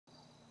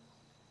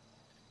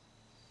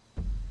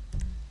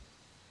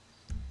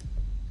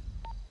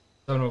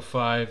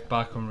7:05,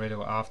 back on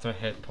radio after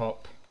head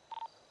pop.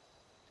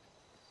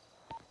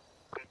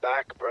 I'm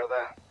back,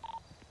 brother.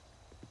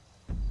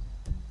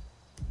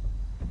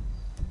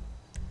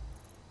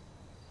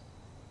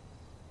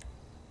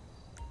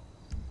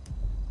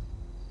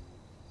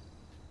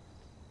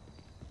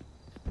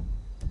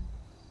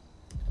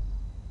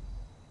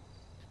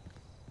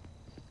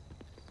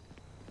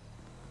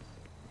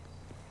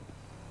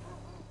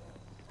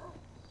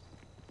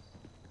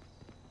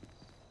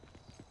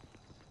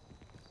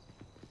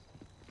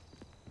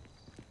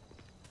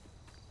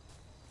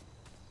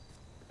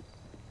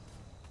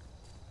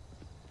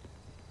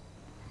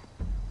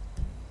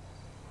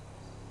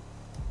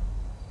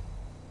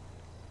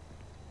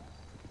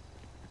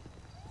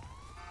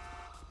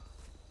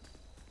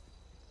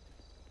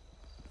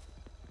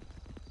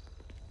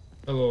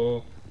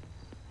 Hello.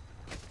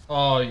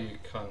 Oh, you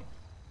cunt.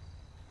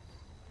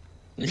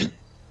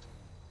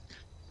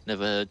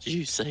 Never heard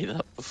you say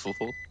that before.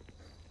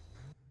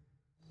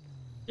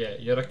 Yeah,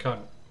 you're a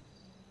cunt.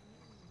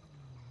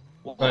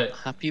 What? Right.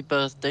 Happy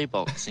birthday,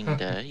 Boxing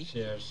Day.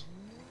 Cheers.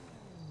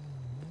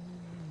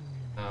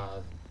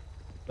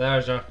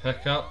 There's our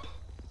pickup.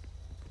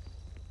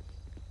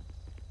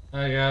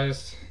 Hi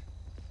guys.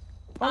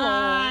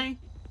 Hi.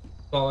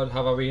 Thought I'd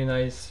have a wee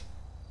nice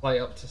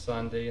flight up to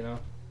Sandy, you know.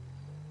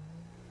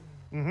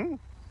 Mm-hmm.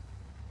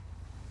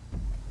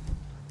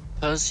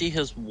 Percy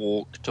has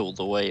walked all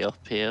the way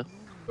up here.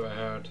 So I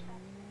heard.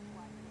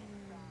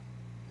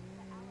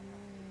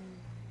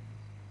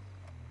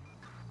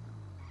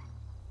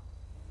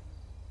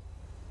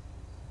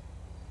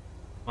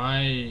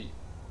 My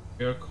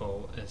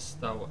vehicle is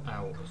still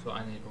out, so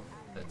I need to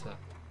fit it.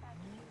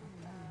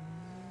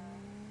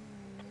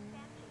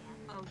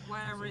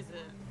 Where is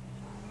it?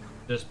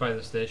 Just by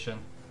the station.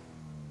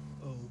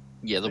 Oh,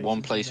 Yeah, the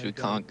one place we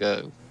can't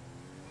go.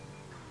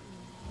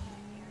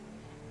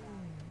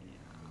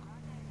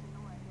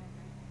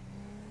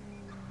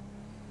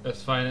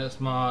 It's fine, it's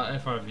my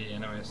FRV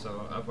anyway,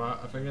 so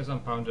if it gets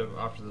impounded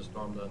after the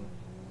storm, then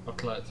I'll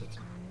collect it.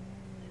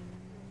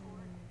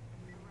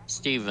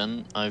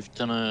 Stephen, I've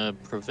done a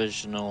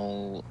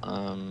provisional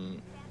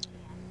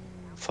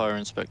fire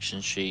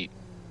inspection sheet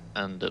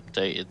and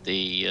updated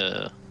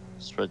the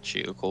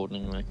spreadsheet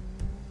accordingly.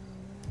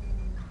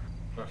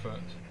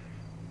 Perfect.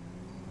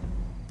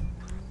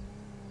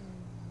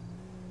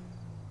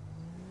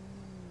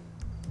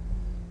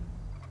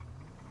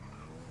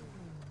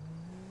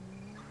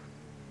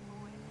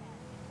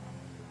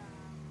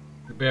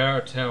 You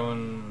better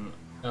telling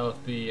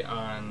LFB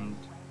and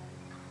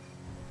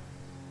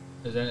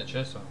is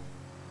NHS on?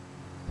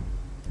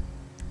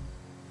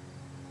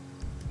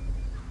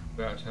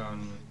 Better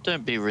telling.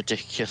 Don't be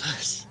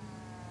ridiculous.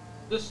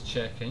 Just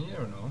checking, you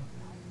don't know.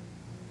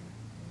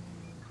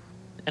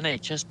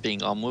 NHS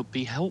being on would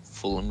be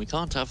helpful, and we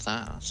can't have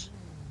that.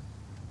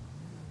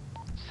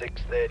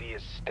 6:30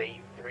 is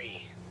state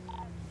 3.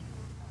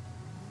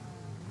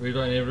 We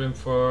got any room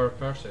for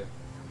Percy?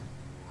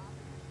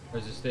 Or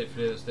is he state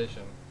free at the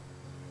station?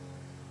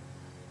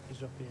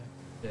 He's up here.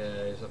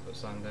 Yeah, he's up at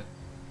Sandy.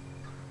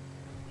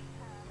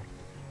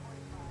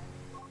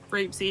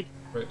 Rapeseed.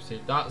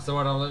 Rapeseed. That's the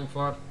one I'm looking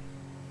for.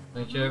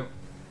 Thank you.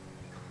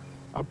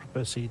 I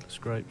prefer seedless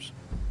grapes.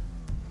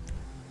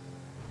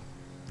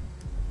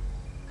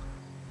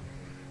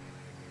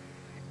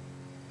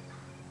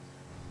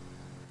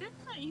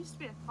 Didn't that used to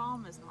be a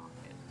farmer's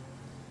market?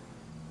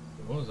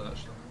 It was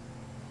actually.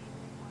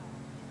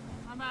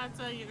 I'm about to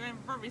tell you, you're going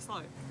very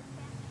slow.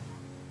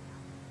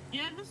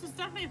 Yeah, this was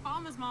definitely a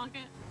farmer's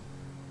market.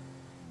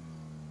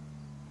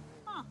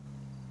 Huh.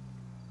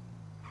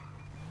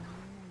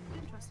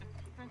 Interesting.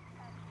 Okay.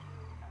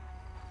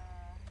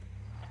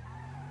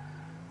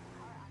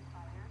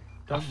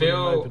 Don't bring him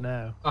over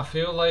now. I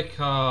feel like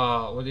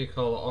what do you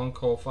call it,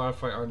 on-call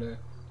firefighter now,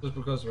 just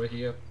because we're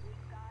here.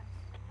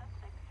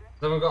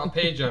 Has anyone got a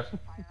pager?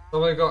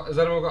 Has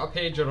anyone got a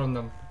pager on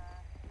them?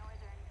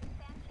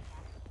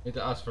 We need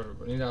to ask for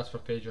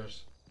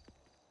pagers.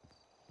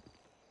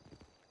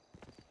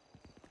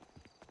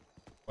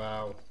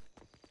 Wow.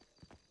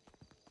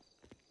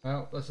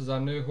 Well, this is our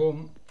new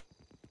home.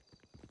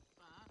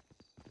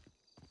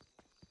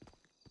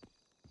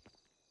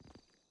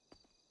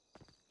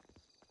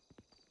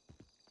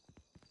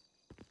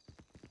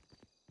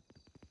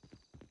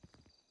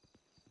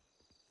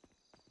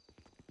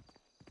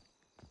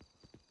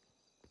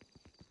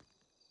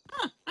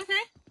 Huh, okay.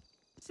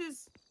 This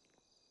is...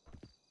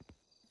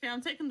 Okay,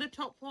 I'm taking the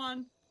top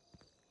one.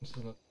 This is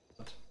not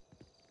bad.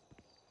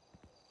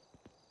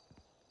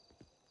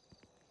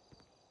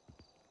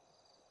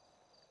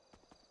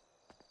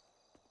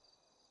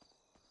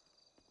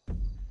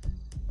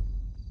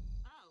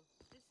 Oh,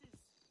 this is...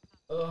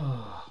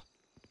 Ugh.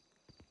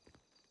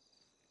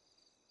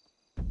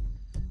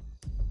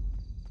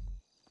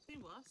 Be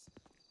worse.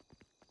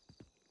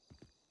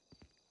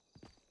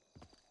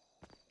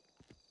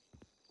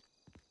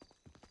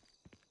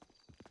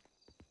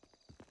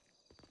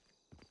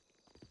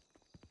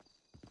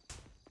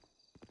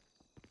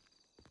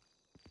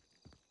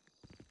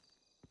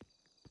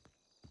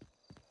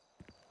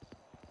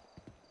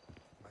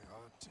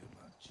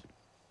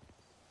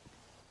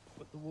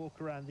 The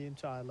walk around the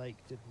entire lake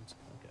didn't.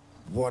 Okay.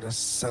 What a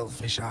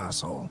selfish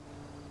asshole.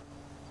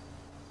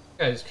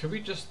 Guys, could we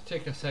just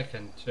take a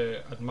second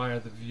to admire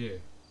the view?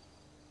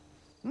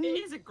 It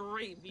is a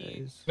great It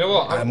view. is. You know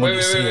what? I'm Wait, only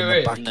wait, seeing wait, the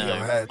wait, back wait. of your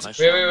head. I Wait,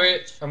 shall wait,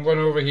 wait. not. I'm going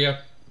over here.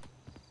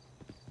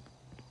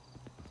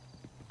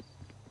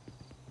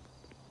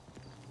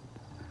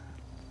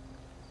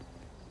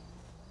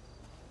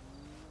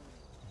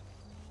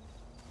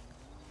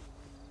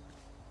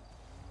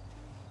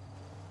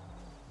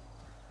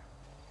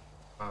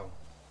 Wow.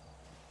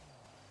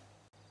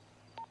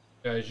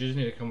 Guys, you just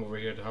need to come over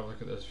here to have a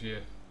look at this view.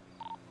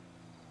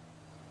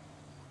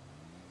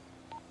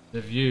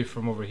 The view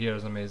from over here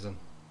is amazing.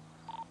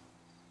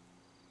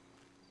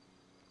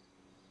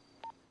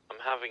 I'm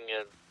having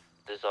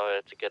a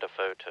desire to get a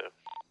photo.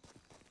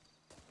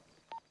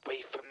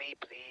 Wait for me,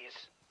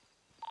 please.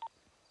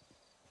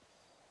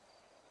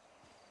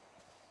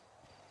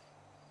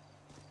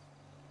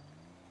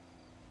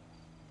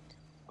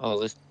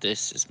 Oh,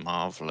 this is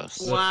marvelous.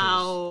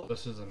 Wow.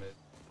 This is amazing.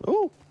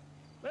 Oh.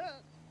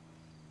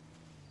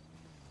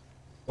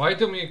 Why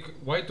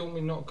don't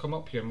we not come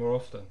up here more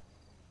often?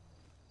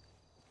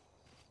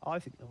 I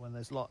think that when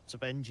there's lots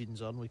of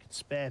engines on, we could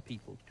spare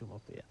people to come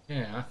up here.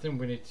 Yeah, I think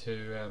we need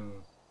to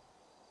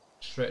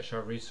stretch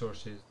our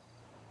resources,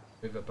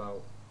 move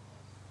about.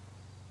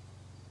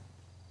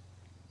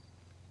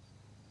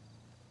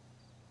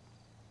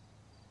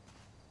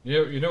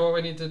 You know what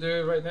we need to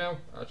do right now?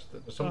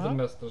 Actually, there's something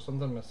There's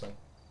something missing.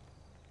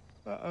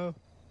 Uh-oh.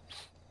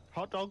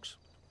 Hot dogs.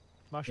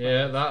 Yeah,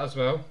 Marshmallows. that as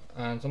well,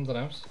 and something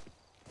else.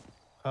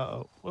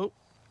 Uh-oh. Oh.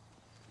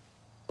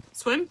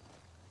 Swim?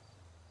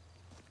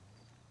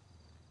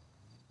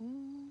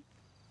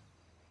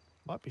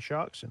 Might be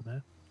sharks in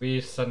there.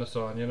 We send us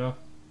on, you know.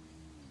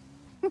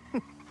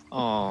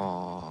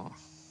 Oh,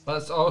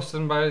 That's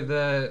Austin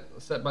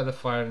sit by the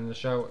fire in the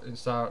shower and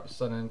start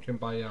singing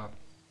Kumbaya.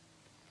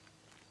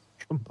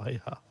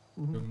 Kumbaya.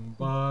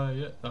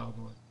 Kumbaya. Oh,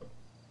 boy.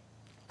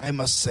 I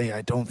must say,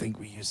 I don't think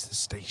we use the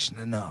station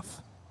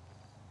enough.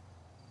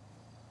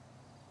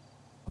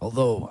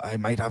 Although, I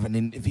might have an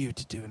interview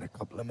to do in a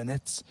couple of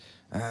minutes,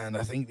 and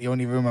I think the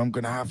only room I'm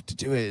going to have to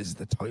do it is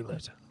the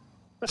toilet.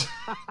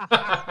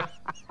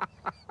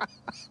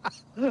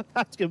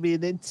 That's going to be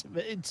an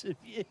intimate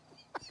interview.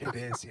 It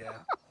is, yeah.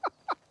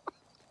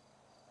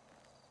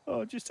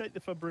 Oh, just take the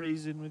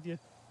Febreze in with you.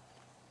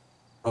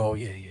 Oh,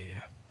 yeah.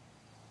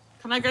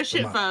 Can I go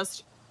shit Come on.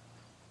 first?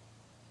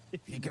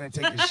 You're going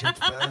to take a shit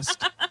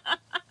first?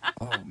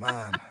 Oh,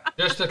 man.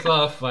 Just to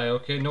clarify,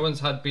 okay, no one's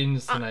had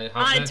beans tonight, have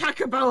I they? had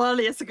Taco Bell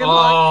earlier, so good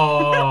luck.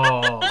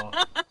 Oh,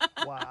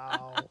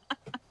 Wow.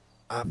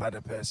 I've had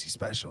a Percy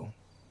special.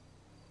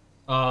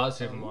 oh,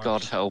 that's even worse.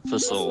 God help us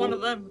What's all. one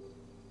of them?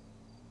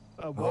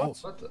 What?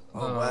 What? The-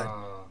 Oh, what?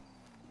 Ah.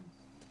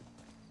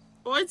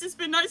 Boys, it's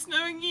been nice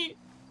knowing you.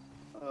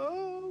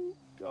 Oh,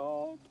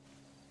 God.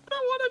 I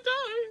don't want to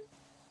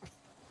die.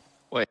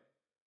 Wait,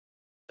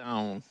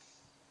 down.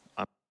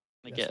 I'm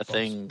gonna Yes, get a boss.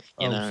 thing,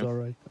 you know.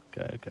 Sorry.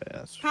 Okay,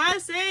 that's...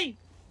 Percy!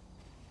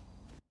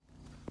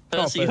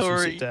 Percy, Percy,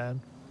 hurry! sit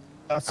down.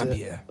 That's I'm it.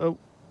 here. Oh,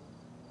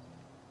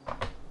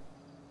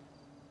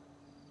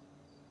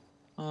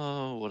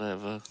 Oh,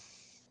 whatever.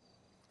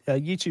 yeah,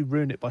 you two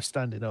ruin it by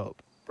standing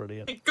up.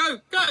 Brilliant. Hey, go,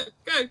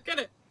 get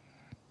it.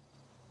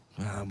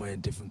 I'm wearing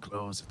different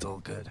clothes. It's all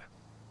good.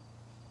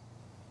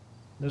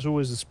 There's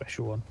always a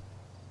special one.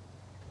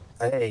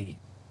 Hey,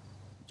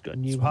 He's got a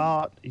new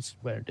heart. He's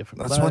wearing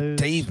different that's clothes. what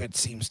David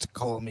seems to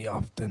call me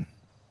often.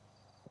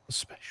 A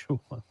special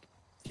one.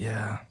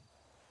 Yeah.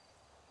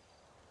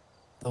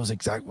 Those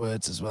exact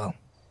words as well.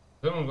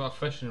 Someone got a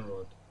fishing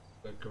rod.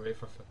 They're great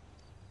for fishing.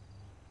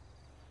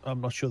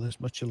 I'm not sure there's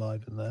much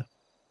alive in there.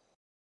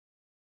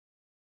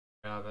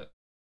 We have it.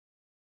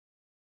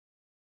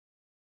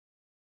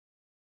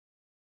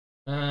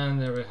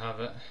 And there we have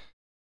it.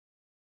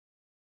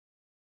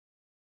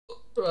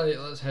 Right,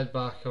 let's head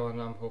back on.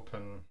 I'm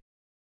hoping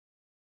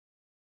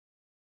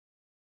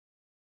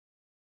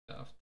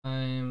enough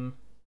time.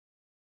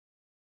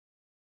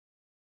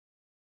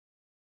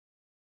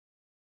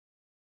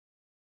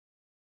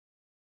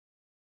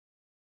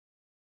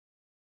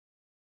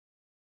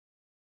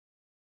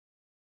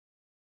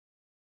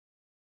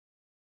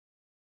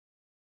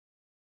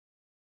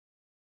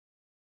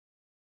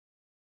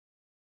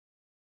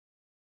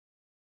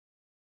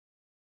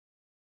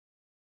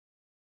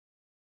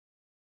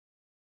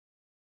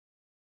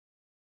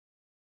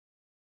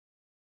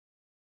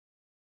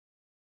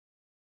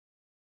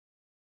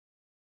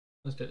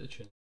 Let's get the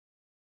tune.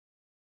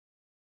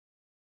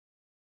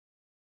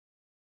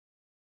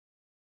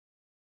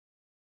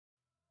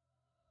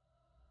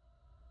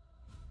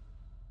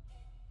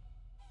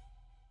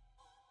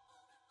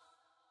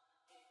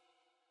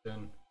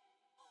 Done.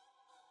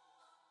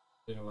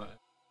 You know what?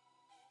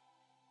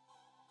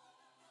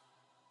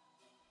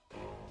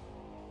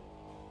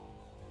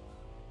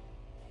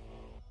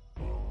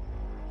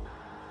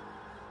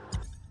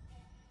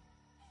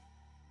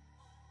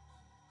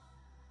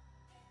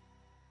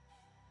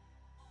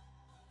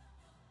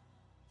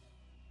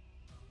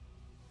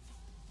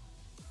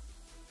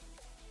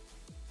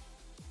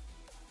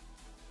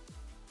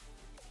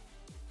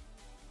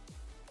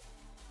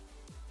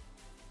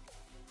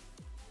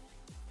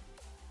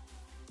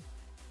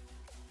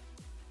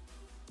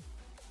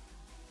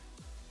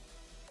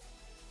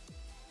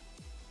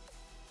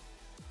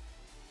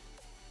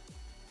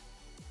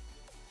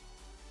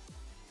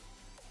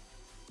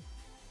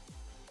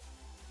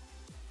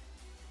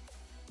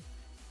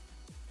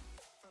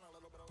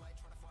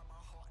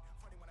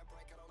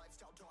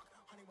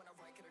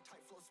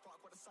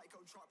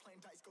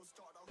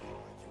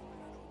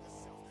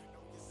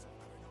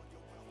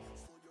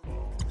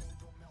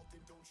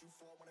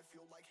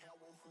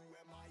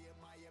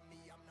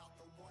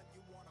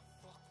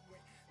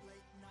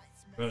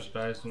 Finish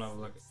guys, don't have a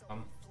look at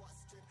them.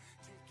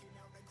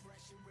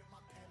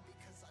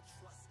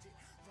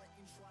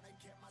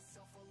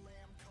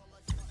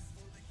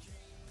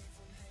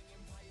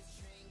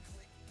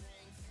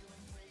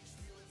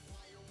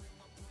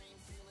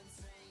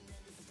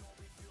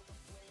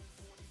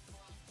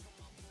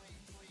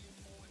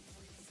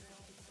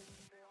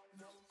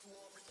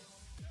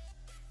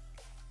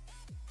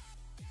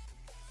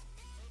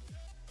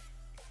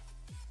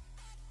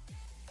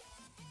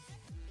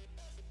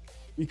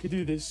 We could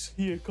do this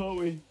here, can't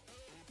we?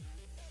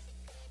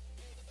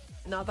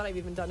 Not that I've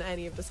even done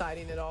any of the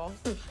siding at all.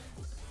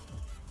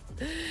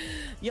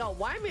 Yo,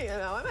 why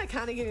am I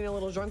kind of getting a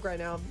little drunk right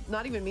now?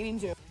 Not even meaning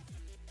to.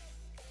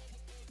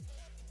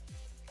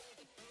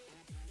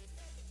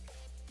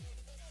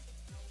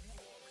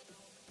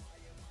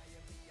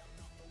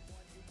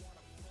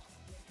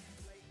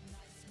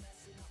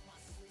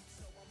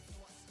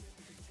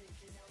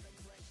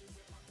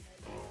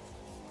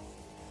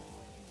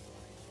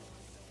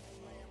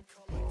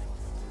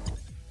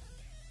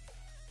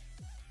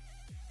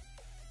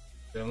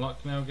 Good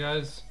luck now,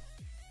 guys.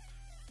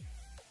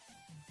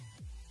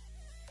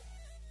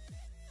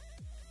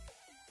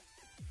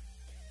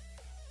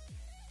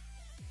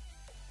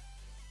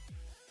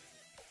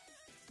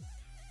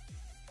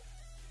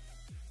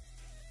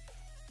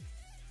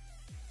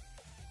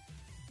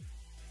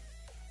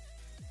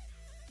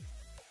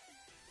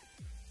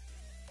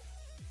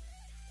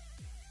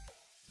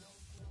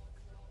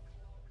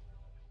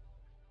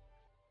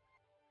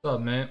 What's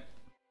up, mate?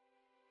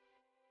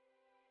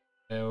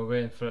 Yeah, we're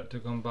waiting for it to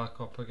come back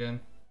up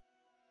again.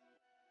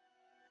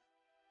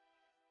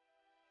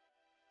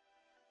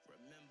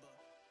 Remember,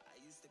 I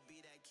used to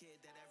be that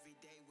kid that every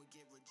day would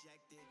get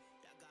rejected.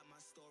 Y'all got my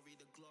story,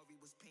 the glory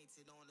was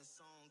painted on a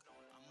song.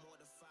 I'm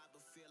mortified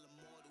but feel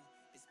immortal.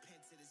 It's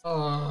painted as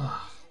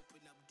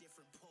open up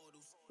different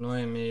portals.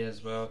 Annoying me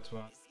as well,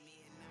 twat.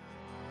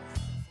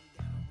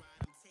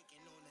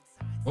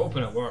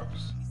 Hoping it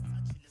works.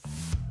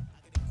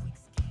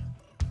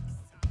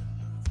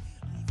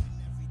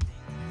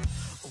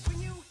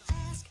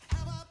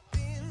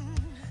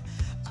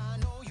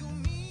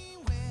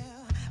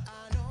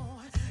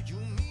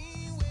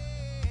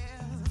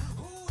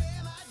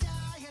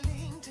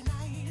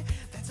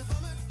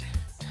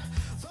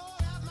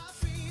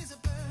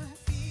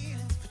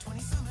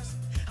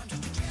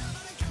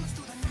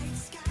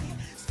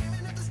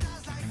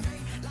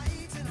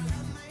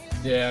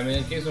 Yeah, I mean,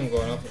 it keeps on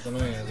going up, it's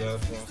annoying as well.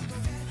 So.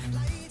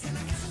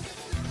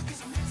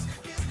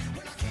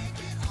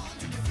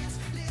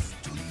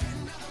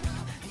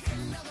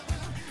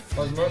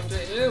 Was Murphy?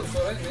 Yeah, it was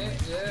alright,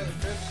 mate. Yeah, it was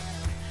good.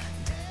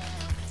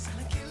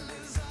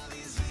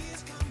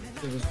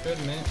 It was good,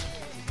 mate.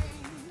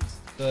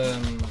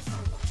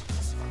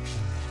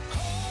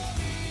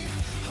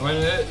 I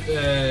went out to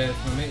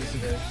my mates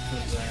today,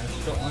 because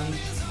Scotland.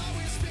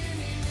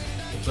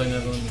 They're playing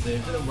everyone today.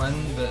 They didn't win,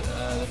 but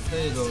they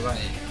played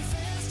alright.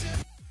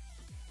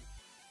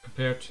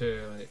 Compared to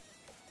like,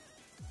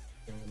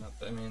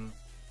 I mean,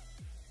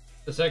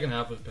 the second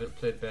half was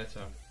played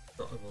better.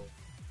 Got a goal.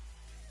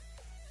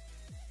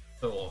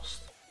 They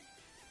lost.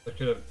 They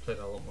could have played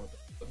a lot more,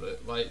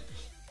 but like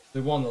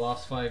they won the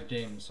last 5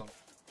 games. So I'm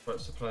quite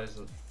surprised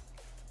that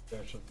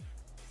they're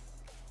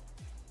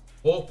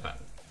hoping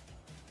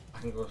I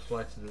can go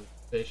fly to the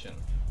station.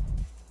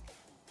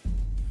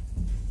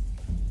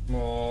 Come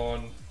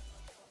on,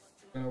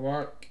 it's gonna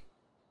work.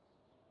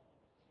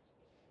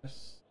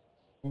 Yes.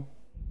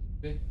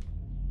 Okay.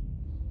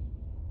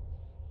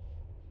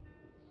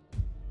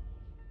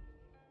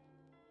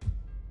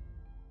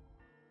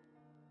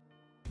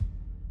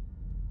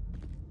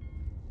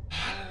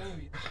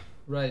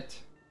 Right.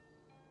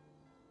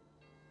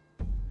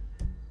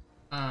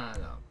 Ah,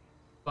 no.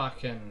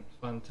 Fucking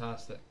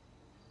fantastic.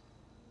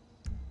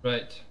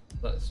 Right,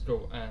 let's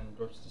go and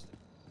go to the station.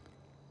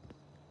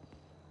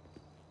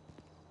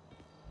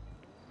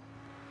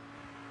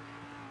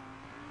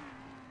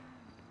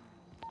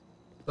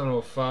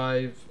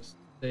 7:05,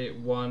 state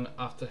 1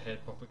 after head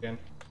pop again.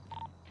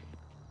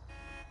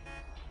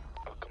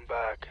 Welcome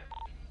back.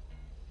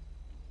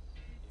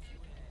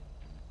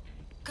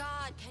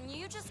 God, can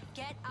you just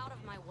get out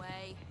of my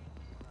way?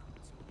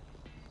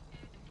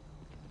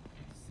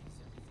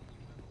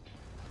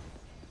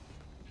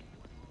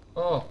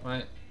 Oh,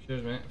 right.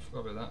 Cheers, mate. I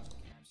forgot about that.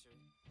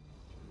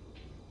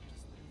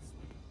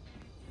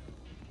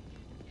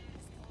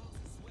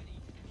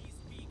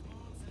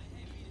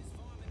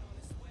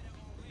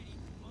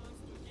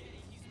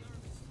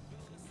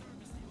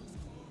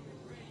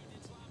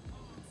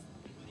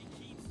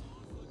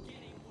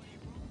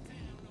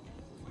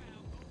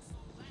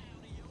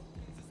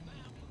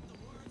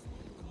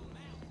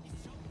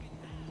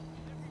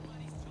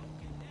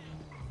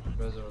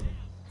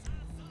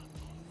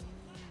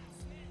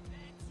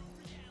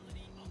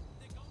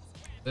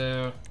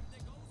 There.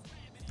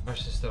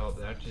 Where's the still up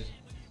there? Jeez.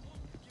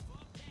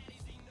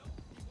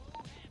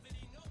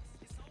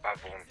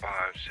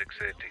 515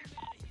 680.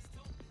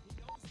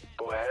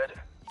 Go ahead.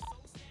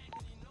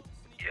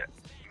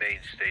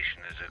 main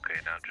station is okay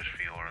now, just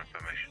for your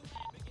information.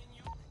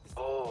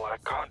 Oh, I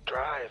can't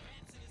drive.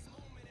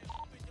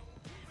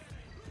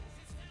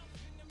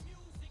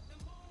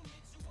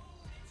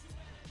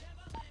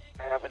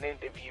 I have an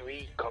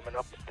interviewee coming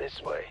up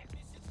this way.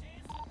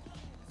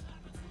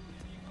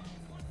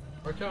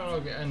 Why can't I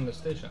get in the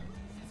station?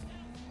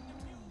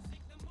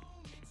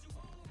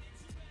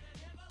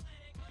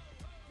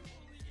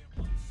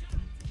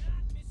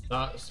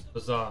 That's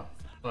bizarre.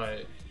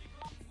 Like,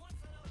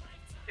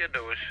 Yeah,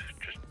 no, it's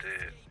just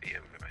the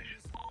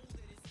information.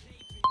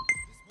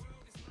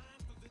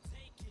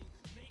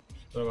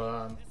 what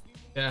about that?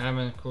 Get him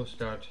in Coast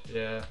Guard,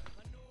 yeah.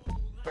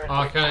 Friendly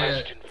Oh, can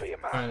question for you,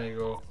 man. I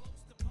go?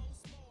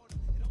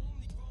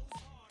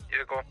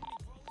 Yeah, go on.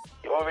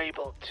 You're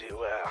able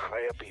to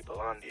hire people,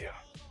 aren't you?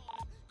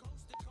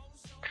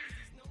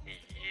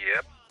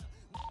 Yep.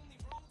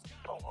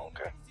 Oh,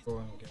 okay. Go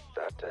and get.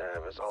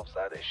 That resolves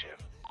that issue.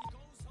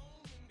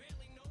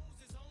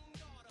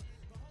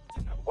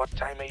 What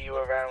time are you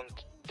around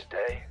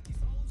today?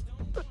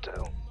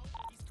 Until?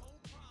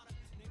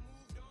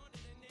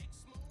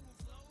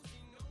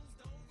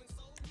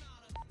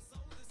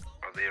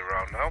 Are they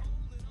around now?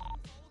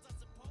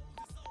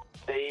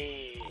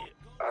 They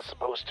are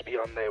supposed to be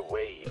on their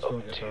way Let's go up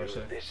and get to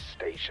Thursday. this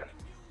station.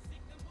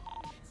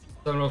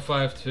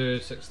 7:05 to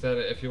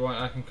 6:30. If you want,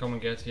 I can come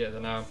and get you at the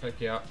now and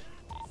pick you up.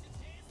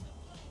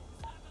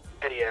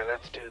 Yeah,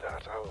 let's do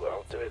that.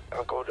 I'll do it.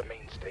 I'll go to the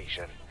main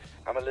station.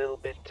 I'm a little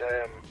bit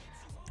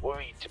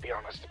worried, to be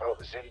honest, about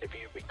this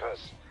interview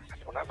because I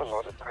don't have a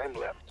lot of time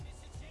left.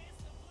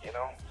 You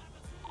know?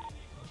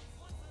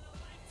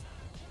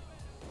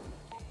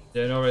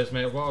 Yeah, no worries,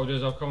 mate. What I'll do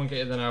is I'll come and get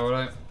you then now,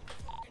 alright?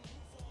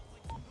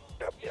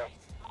 Yep, yep.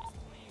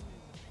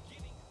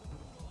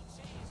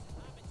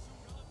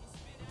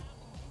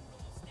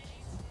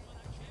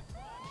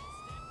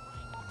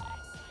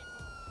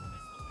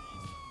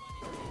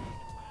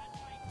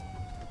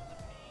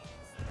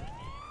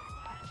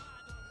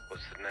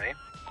 What's the name?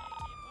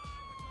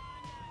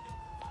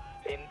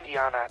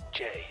 Indiana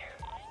J.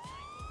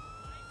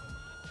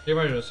 Can you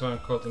imagine if someone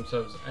called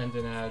themselves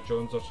Indiana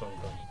Jones or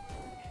something?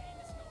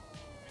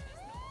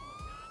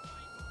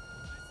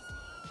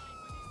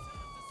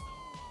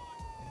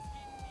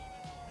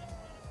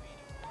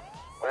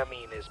 What I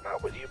mean is,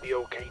 Matt, would you be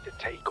okay to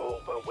take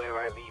over where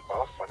I leave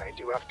off when I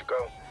do have to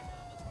go?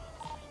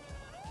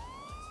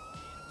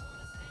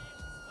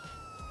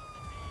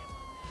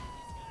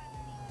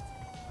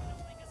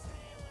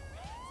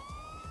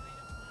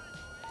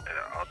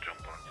 Yeah, I'll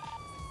jump on.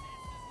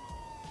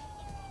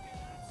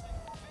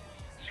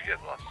 Did you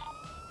get lost?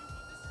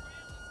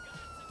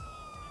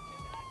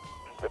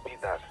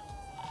 Repeat that.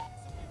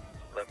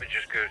 Let me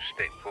just go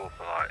state 4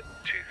 for like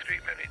 2-3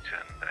 minutes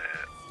and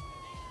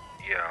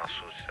yeah, I'll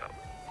sort it out.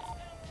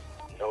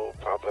 No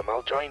problem.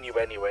 I'll join you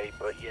anyway,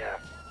 but yeah.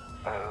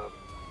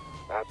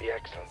 That'd be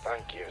excellent,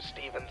 thank you.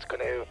 Steven's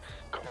gonna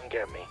come and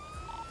get me.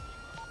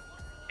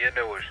 Yeah,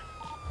 no worries.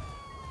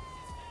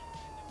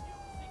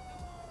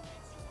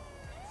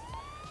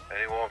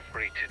 Anyone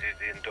free to do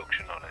the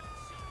induction on it?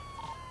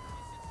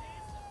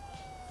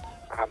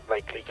 I'm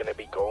likely gonna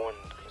be going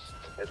 'cause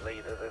it's a bit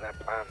later than I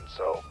planned,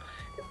 so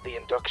the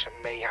induction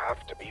may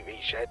have to be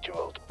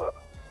rescheduled, but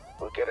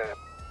we'll get a,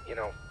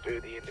 through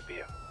the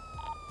interview.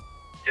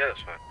 Yeah,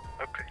 that's fine.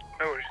 Okay,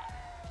 no worries.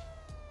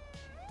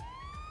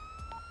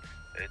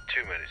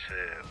 2 minutes,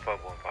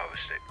 515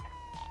 stick.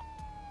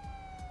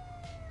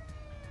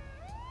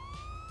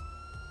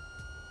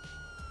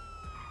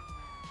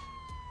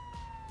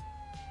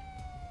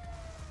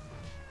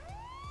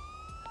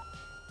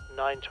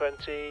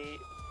 .920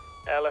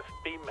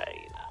 LFB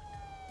main.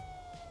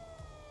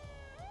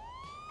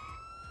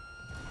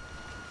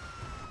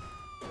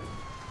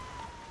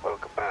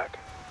 Welcome back.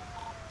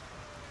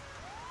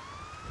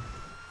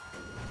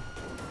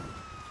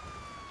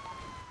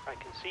 I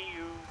can see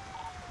you.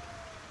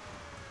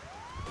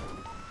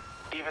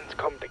 Steven's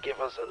come to give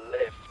us a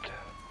lift.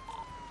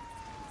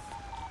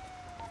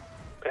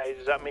 Okay,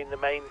 does that mean the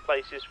main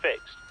place is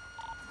fixed?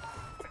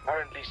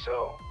 Apparently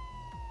so.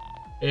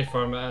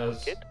 A-firm it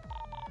is. Kid?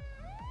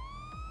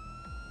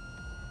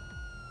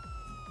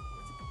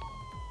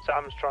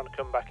 Sam's trying to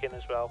come back in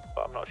as well,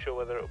 but I'm not sure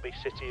whether it'll be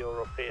city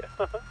or up here.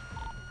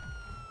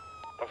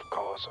 Of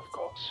course, of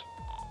course.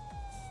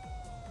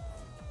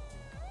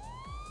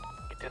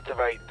 You did the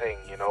right thing,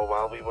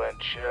 while we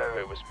weren't sure,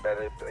 it was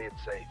better to play it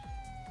safe.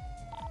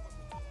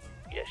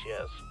 Yes,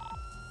 yes.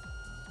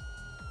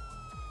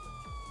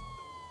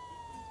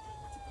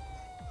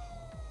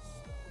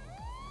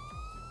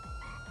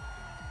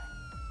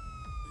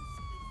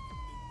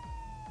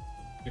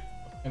 You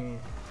fucking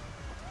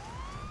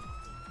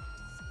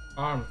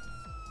arm.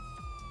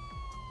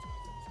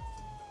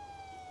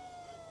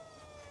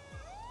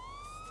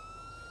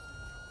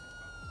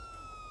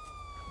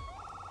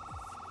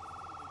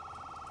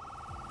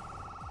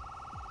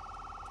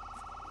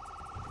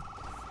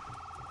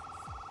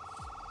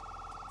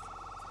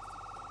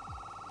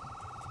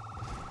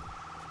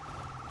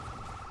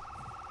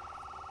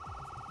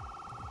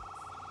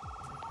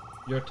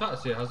 Your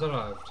taxi has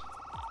arrived.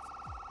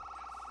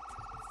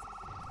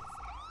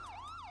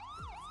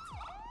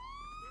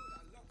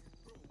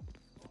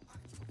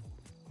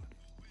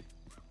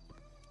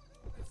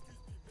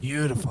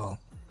 Beautiful.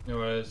 No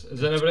worries.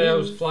 Is anybody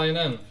else flying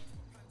in?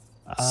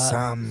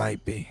 Sam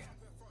might be.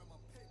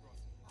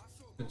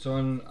 Can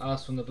someone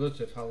ask from the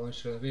Bluetooth how long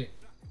should it be?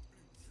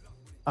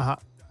 Because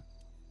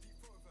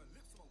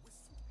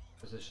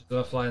if she's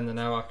gonna fly in there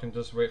now, I can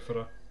just wait for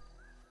her.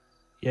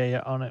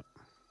 Yeah, on it.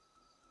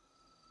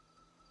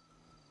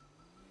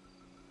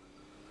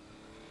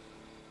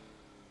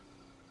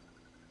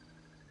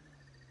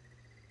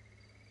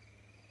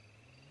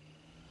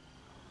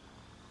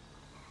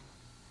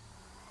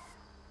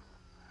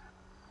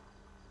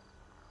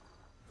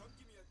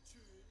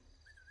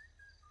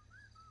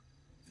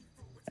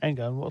 Hang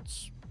on,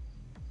 what's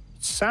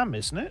Sam,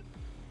 isn't it?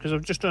 Because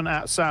I've just done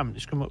out Sam and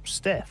it's come up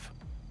Steph.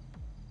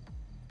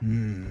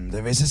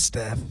 There is a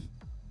Steph.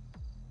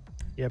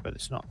 Yeah, but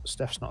it's not.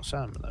 Steph's not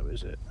Sam, though,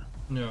 is it?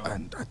 No.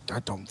 And I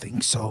don't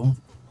think so.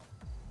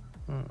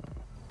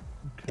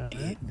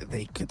 Okay.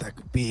 That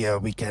could be a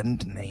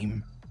weekend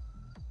name.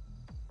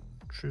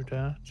 True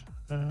that.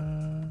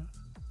 I'm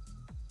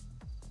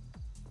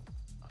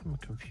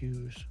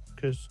confused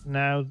because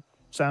now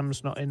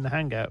Sam's not in the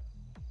hangout.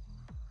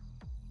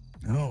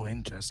 Oh,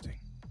 interesting.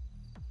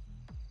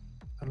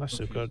 Unless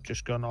they've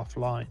just gone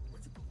offline.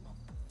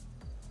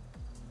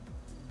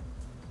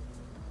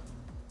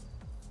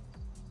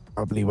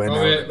 Probably went Oh,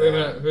 out. wait a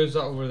minute. Who's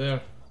that over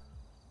there?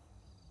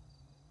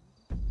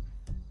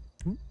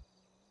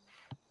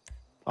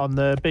 On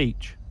the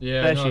beach.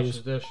 Yeah, there no, she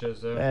is. there she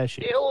is. There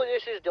she is. Hello,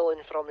 this is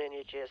Dylan from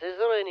NHS. Is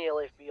there any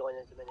LFB on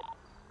at the minute?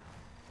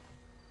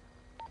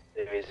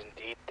 There is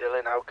indeed,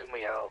 Dylan. How can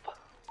we help?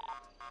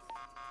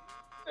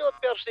 Well,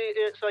 Percy,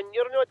 son,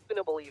 you're not going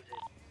to believe this.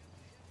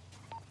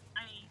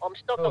 I'm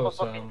stuck up a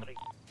fucking tree.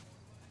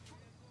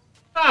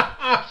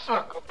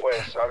 Stuck up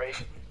where, sorry?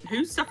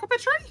 Who's stuck up a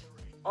tree?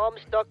 I'm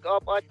stuck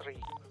up a tree.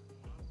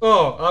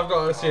 Oh, I've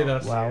got to see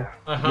this. Wow.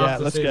 I have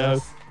to let's see go.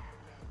 this.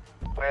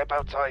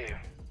 Whereabouts are you?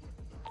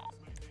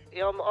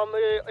 I'm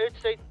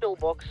outside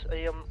pillbox.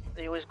 I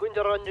was going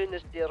to run down the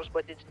stairs,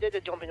 but instead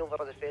of jumping over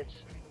the fence...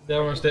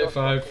 There we're state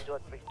 5.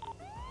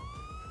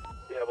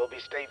 Yeah, we'll be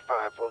state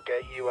 5. We'll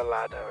get you a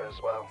ladder as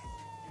well.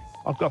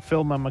 I've got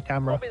film on my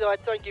camera. Copy that.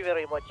 Thank you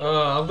very much.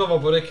 I've got my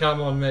body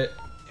cam on, mate.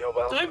 You're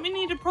welcome. Don't we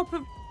need a proper...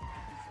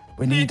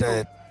 We need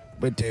a...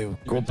 We do.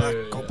 Go We back,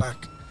 do, go yeah.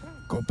 back,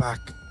 go back.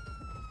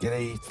 Get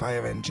a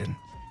fire engine.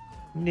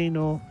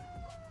 Nino.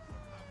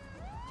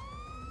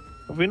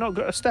 Have we not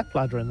got a step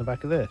ladder in the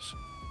back of this?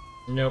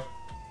 Nope.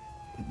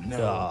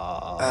 No.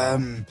 Ah.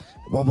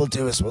 What we'll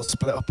do is we'll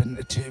split up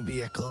into 2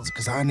 vehicles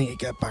because I need to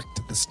get back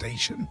to the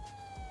station.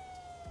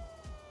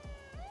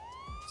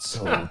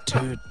 So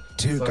two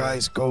Sorry.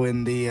 guys go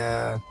in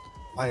the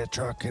fire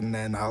truck and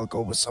then I'll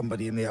go with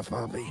somebody in the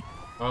FRV.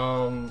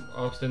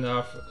 I'll stay in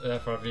the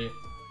FRV.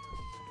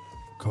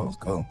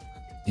 Cool.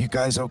 You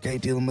guys okay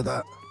dealing with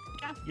that?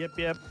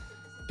 Yep.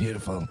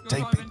 Beautiful. Go Take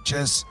driving.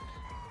 pictures.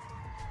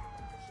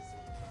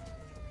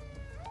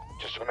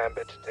 Just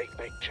remember to take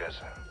pictures.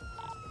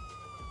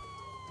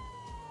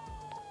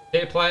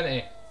 Take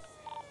plenty.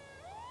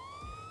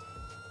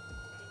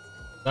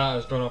 That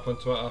has gone up on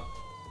Twitter.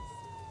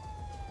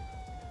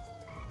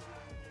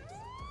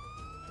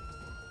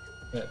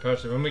 Right,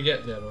 Percy, when we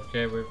get there,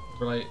 okay, we're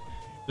like,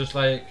 just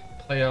like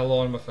play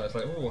along with it. It's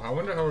like, oh, I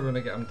wonder how we're going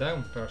to get him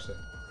down, Percy.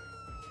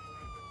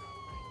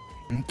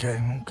 Okay.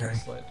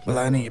 It's like, Well,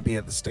 I need to be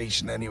at the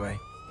station anyway.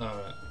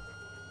 alright.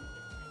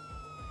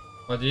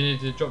 Well, do you need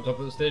to drop up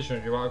at the station or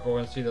do you want to go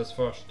and see this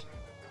first?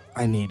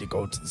 I need to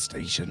go to the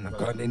station. I've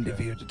got Right, an okay.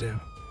 interview to do.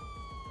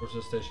 Go to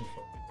the station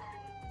for.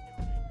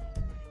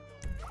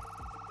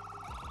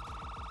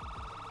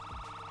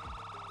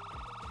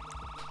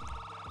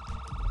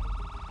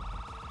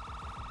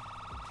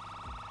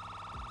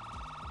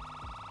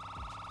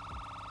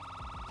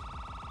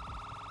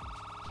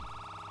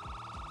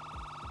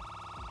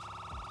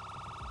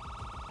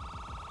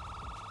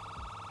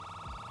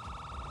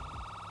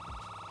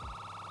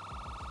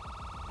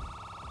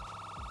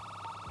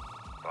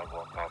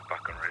 I'm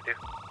back and ready.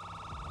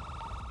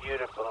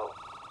 Beautiful.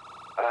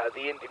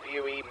 The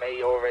interviewee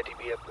may already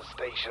be at the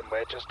station.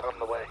 We're just on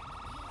the way.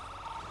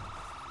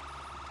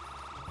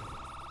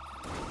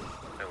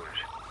 No worries.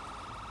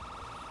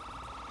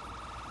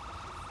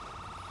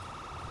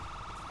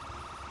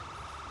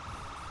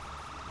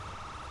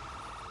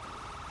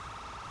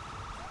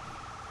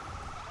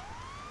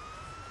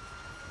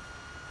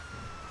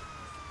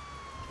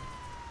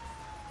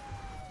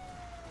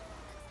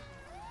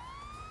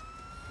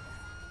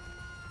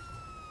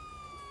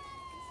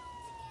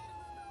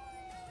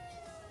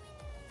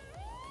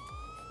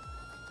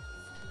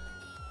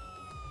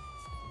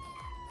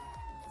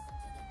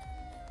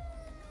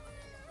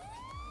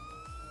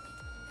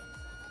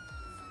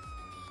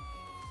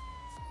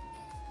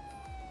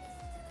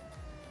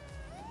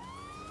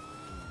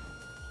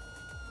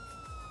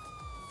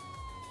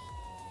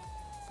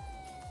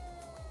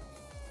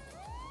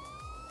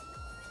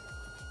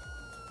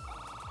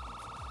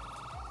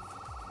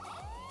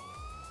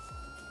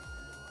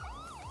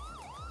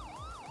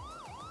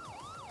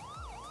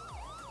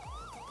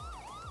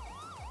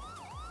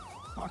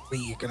 Fuck me,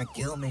 you're gonna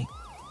kill me.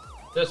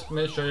 Just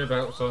make sure your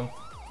belt's on.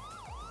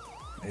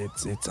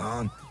 It's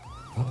on.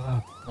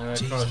 Oh,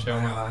 Jesus, my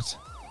heart.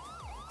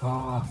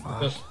 Oh,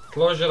 fuck. Just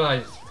close your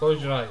eyes.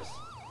 Close your eyes.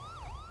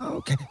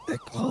 Okay, they're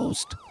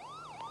closed.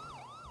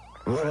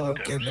 Oh, I'm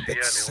getting a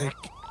bit sick.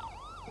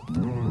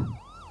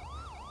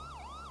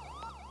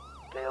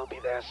 They'll be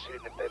there soon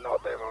if they're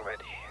not there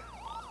already.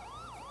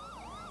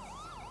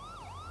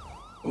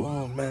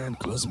 Oh man,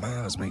 closing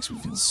my eyes makes me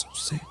feel so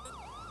sick.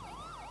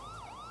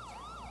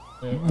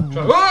 Yeah,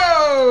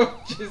 whoa!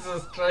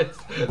 Jesus Christ!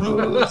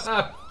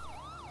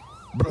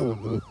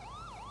 Bro.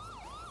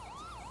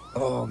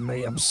 Oh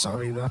mate, I'm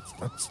sorry.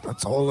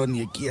 That's all on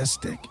your gear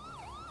stick.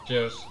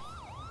 Cheers.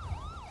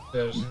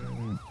 Cheers.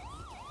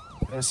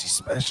 Percy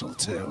special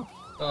too.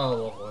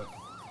 Oh, lovely.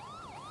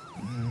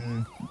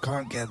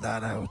 Can't get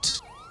that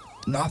out.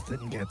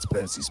 Nothing gets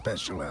Percy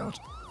special out.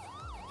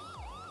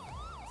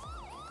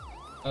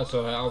 That's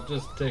alright, I'll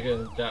just take it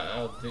and get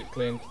deep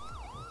cleaned.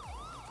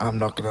 I'm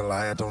not gonna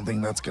lie, I don't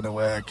think that's gonna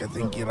work. I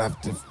think you'll have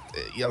to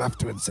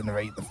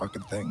incinerate the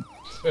fucking thing.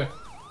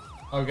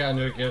 I'll get a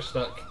new gear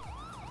stick.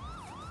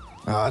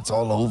 Oh, it's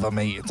all over,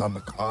 mate. It's on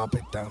the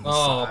carpet down the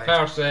side. Oh,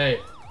 Percy!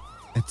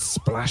 It's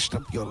splashed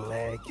up your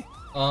leg.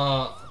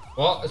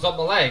 What? It's up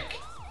my leg?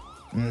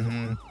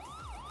 Mm-hmm.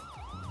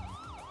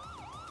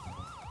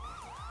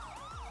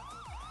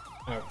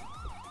 Oh.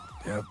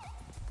 Yep.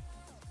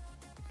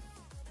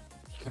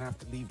 You're gonna have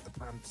to leave the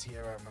pants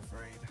here, I'm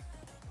afraid.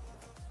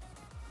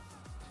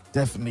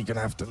 Definitely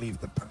gonna have to leave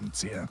the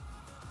pants here.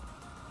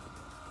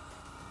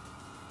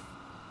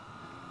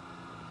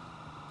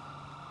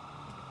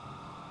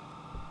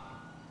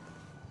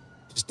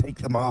 Just take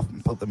them off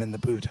and put them in the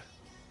boot.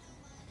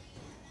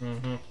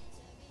 Mm-hmm.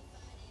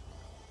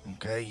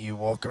 Okay, you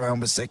walk around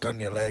with sick on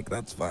your leg,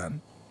 that's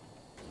fine.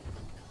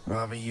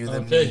 Rather you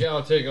than me. me.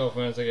 I'll take it off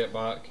once I get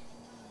back.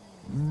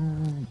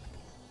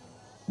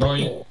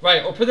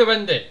 Right, open the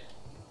window.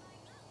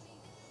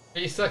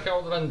 Get your stick out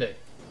of the window.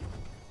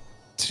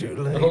 Too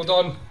late. Hold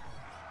on.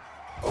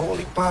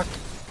 Holy fuck.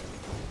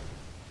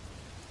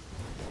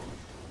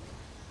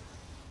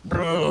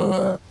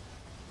 Bruh.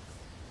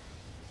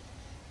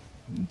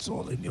 It's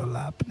all in your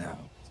lap now.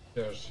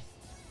 Cheers.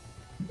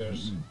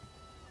 Cheers.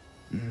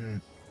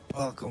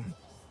 Welcome.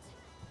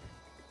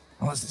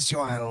 Oh, is this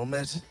your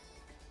helmet?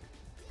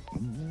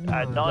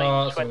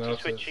 9:20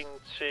 switching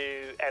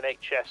to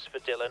NHS for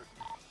Dylan.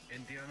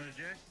 Indiana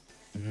J?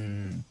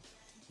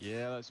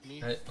 Yeah, that's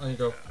me. Right, on you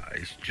go.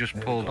 It's just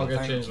pulled I'll up.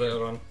 get changed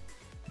later on.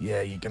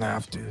 Yeah, you're gonna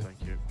have to.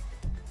 Thank you.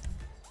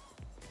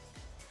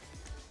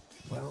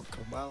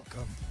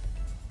 Welcome.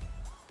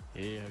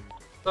 Yeah.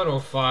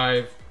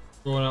 7:05.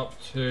 Going up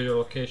to your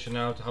location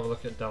now to have a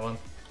look at Dylan.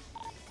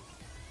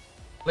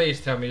 Please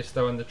tell me he's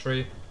still in the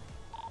tree.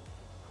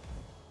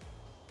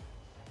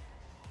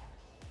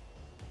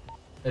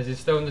 Is he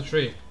still in the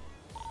tree?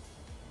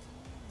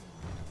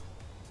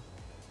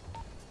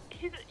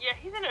 He's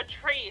in a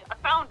tree. I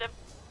found him.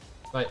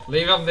 Right,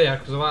 leave him there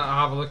because I want to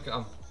have a look at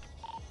him.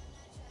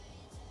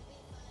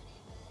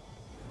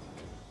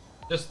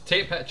 Just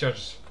take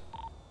pictures.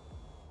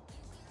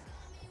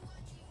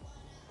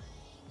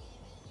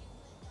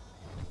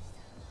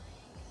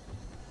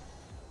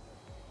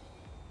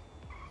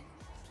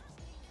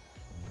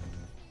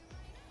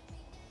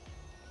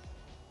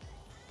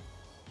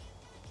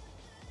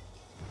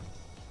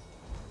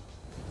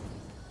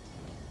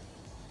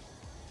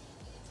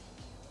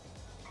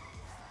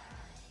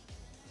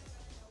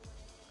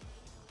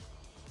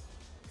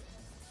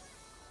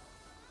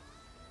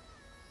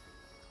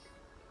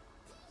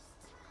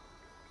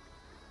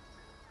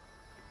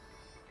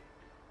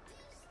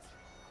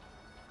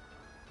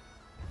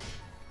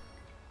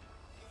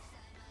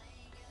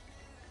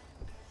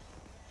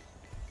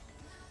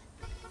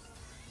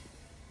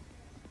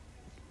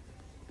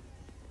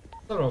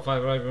 I don't know if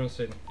I've ever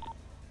seen.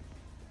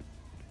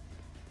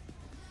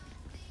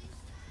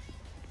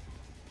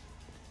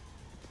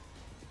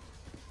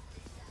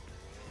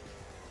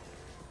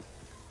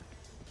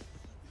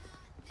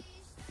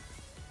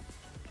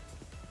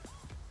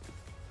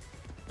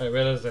 Wait,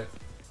 where is he?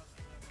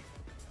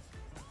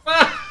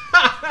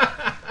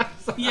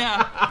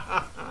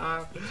 Yeah.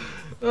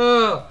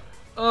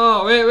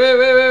 Oh,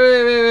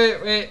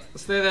 wait.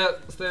 Stay there.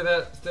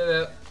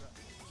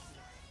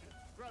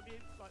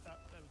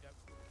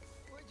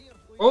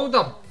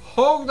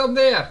 Hold them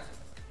there.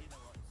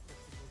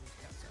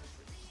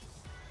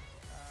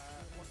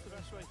 What's the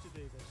best way to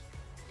do this?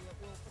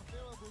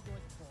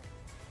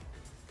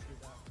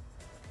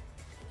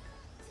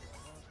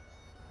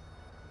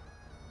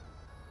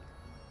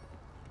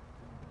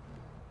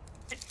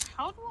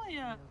 How do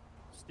I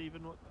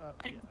Stephen, what?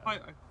 take the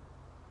photo?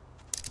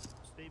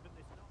 Stephen,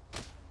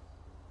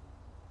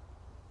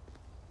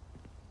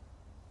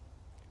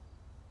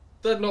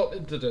 Did not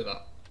mean to do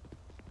that.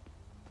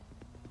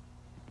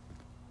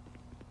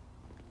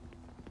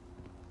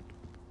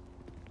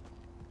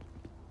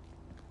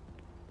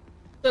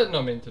 Did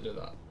not mean to do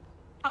that.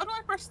 How do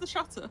I press the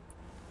shutter?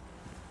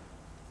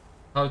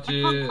 How do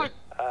you...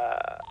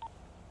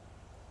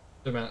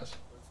 2 minutes.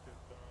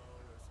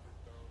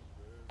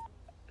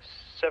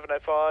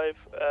 705,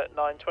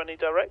 920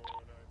 direct.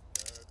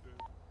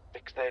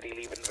 6:30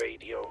 leaving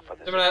radio for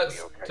the 2 minutes.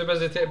 interview, okay? Too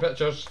busy taking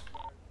pictures.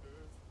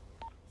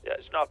 Yeah,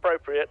 it's not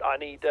appropriate. I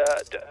need,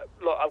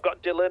 look, I've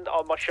got Dylan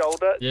on my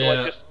shoulder. Do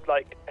Yeah. I just,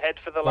 like, head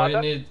for the What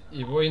ladder?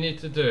 you need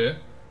to do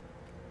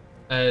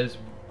is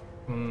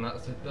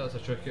that's a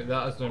tricky.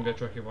 That is going to be a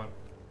tricky one.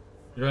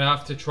 You're going to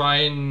have to try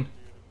and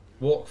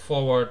walk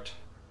forward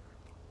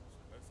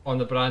on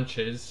the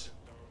branches,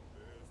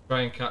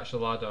 try and catch the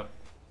ladder.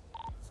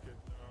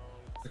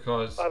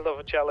 Because I love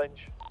a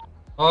challenge.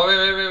 oh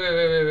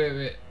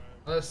wait.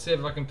 Let's see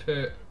if I can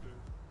put.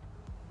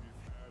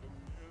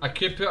 I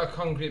could put a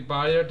concrete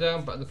barrier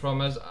down, but the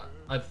problem is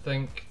I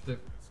think the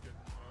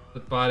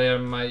barrier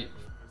might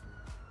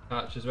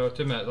catch as well.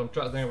 2 minutes. I'm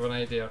trying to think of an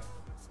idea.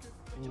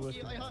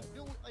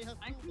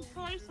 I can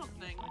try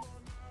something.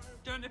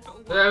 Don't know if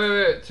it'll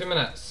work. Wait. 2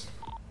 minutes.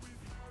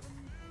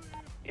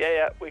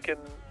 Yeah, we can,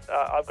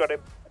 I've got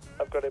him.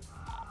 It's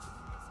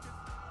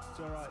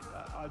alright.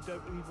 I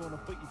don't even want to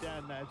put you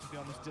down now, to be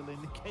honest,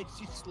 Dylan, in case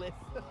you slip.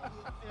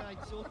 Yeah,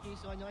 it's okay,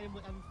 son.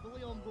 I'm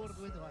fully on board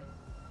with that.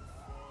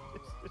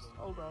 Just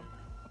hold on.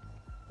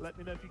 Let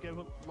me know if you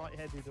go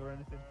lightheaded or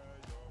anything.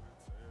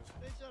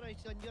 It's alright,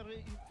 son. Your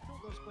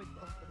shoulder's quite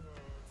confident.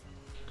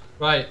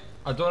 Right.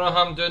 I don't know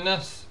how I'm doing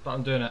this, but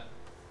I'm doing it.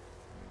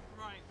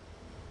 Right.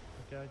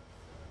 Okay.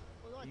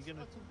 Well, that's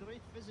some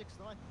great physics,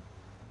 that.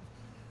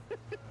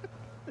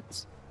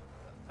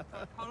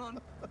 Hold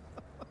on.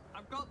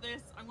 I've got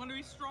this. I'm going to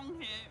be strong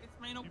here. It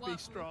may not You work. be We'll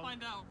strong.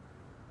 find out.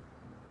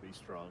 Be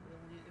strong.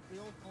 If we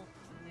all fall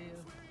in there.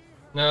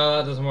 No,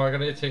 that doesn't work. I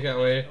need to take it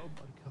away. Oh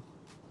my god.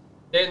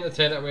 Taking the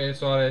tent away.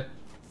 Sorry.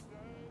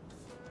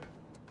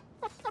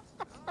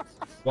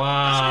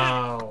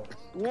 Wow.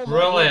 Oh,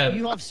 Brilliant.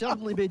 You have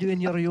certainly been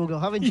doing your yoga,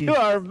 haven't you? You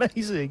are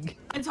amazing.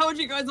 I told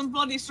you guys I'm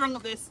bloody strong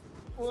at this.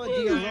 Oh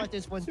dear, that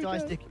is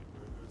fantastic.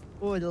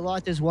 Oh,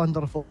 that is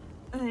wonderful.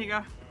 There you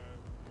go.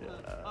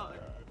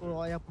 Oh,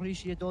 I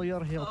appreciate all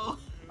your help. Oh.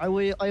 I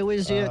was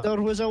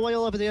there was a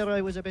while up there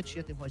I was a bit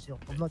shitting myself.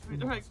 I'm not.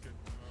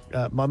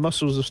 My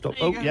muscles have stopped.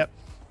 There Oh, you go. yep.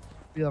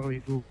 There we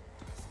go.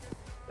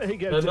 There you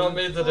go. They're not Dylan.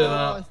 made to do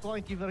Oh, that.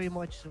 thank you very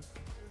much. Sir.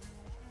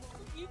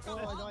 You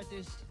got it. That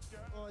is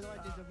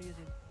amazing.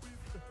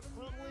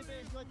 Probably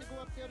best not to go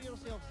up there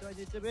yourself, son.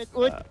 It's a bit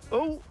good.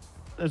 Oh,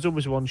 there's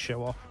always one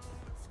show off.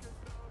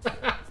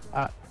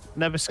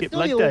 Never skip tell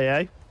leg you day,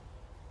 eh?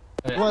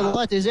 Well,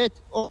 that is it.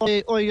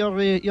 Or your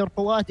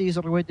Pilates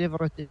or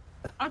whatever it is.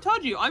 I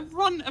told you, I've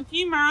run a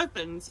few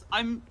marathons.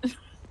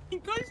 You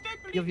guys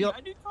don't believe me.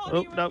 I do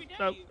cardio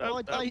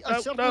every day.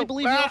 I certainly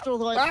believe you after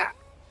that.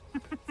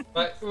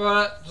 Right,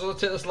 so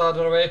let's take this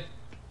ladder away.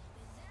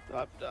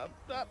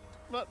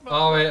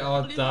 Oh wait,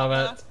 oh damn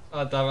it.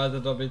 Oh damn it, I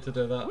did not mean to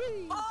do that.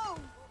 Oh,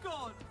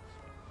 God.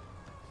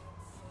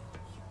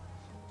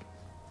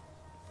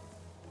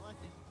 I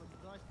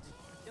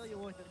tell you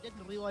what, I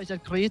didn't realise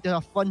I'd created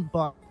a fun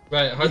bar.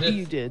 Right, how did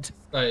you did?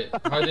 Right,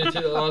 how do you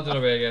take the ladder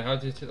away again? How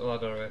do you take the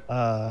ladder away?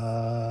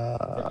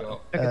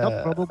 Pick it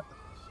up, probably.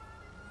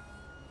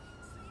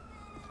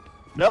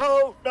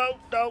 No.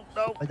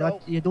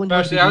 You don't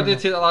Firstly, need to how do do you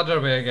that. take the ladder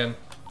away again?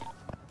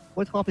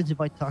 What happens if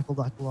I tackle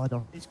that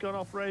ladder? He's gone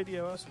off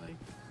radio, hasn't he?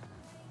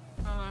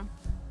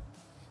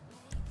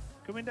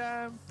 Coming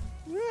down.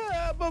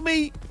 Yeah,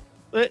 mummy.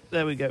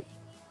 There we go.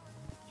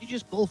 You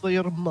just call for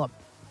your mum.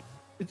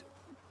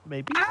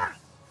 Maybe.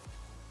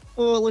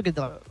 Oh, look at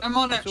that. I'm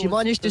on it. She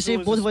managed to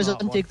save both of us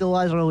and take the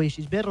ladder away.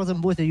 She's better than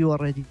both of you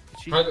already.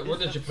 What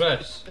did you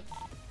press?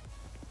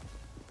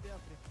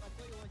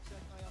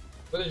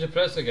 What did you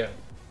press again?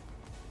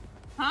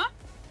 Huh?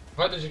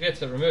 How did you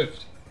get it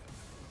removed?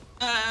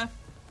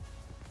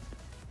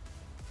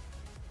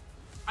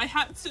 I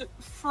had to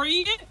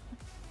free it,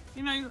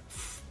 you know,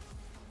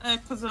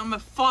 because I'm a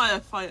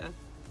firefighter.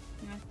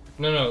 You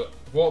know? No.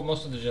 What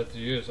muscle did you have to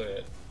use?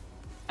 Like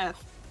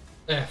F.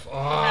 F. Oh.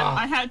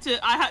 I had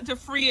to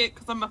free it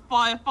because I'm a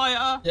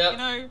firefighter. Yep. You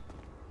know.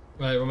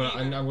 Right, 1 minute.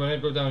 I'm going to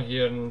go down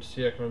here and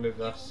see if I can remove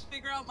this.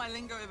 Figure out my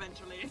lingo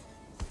eventually.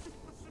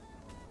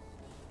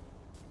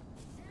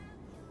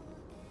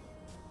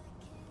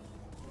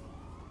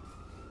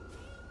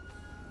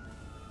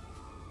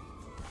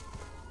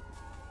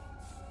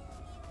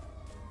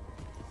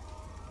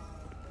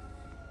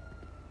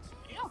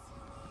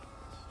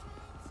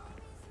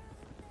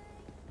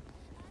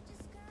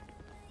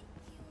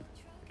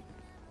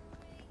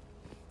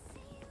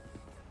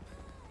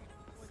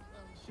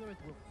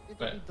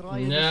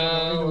 Right.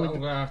 Now I'm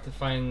gonna have to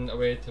find a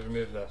way to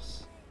remove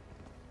this.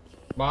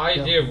 My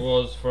idea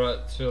was for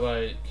it to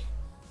like...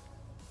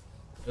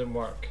 It didn't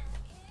work.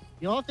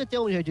 You have to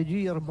tell me how to do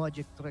your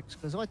magic tricks,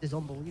 because that is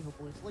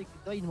unbelievable. It's like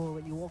the dynamo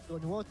when you walked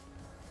on water.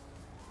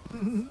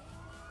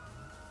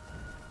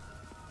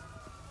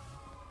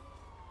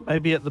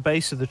 Maybe at the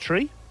base of the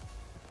tree?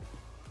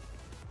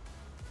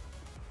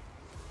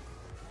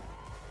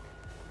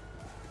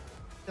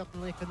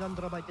 Certainly a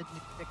conundrum I didn't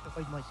expect to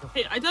find myself.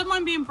 Hey, I don't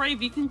mind being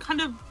brave. You can kind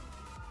of,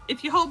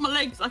 if you hold my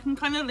legs, I can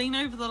kind of lean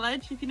over the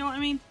ledge, if you know what I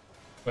mean.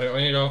 Right,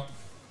 on you go.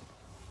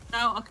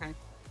 No, okay.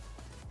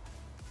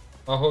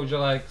 I'll hold your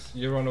legs.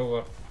 You run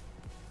over.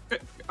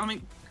 I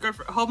mean, go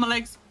for it. Hold my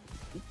legs,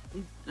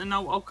 and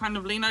I'll kind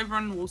of lean over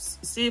and we'll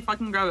see if I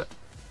can grab it.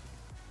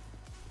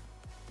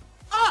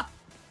 Ah!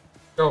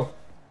 Go.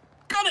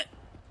 Got it!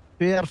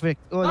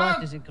 Perfect. Oh,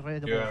 that is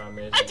incredible. You are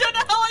amazing. I don't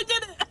know how I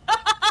did it!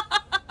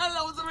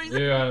 That was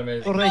amazing. You are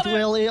amazing. Alright,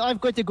 well,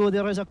 I've got to go.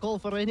 There is a call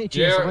for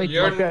NHS right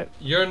now.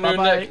 Your new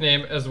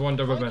nickname is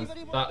Wonder Woman.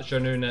 That's your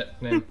new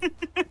nickname.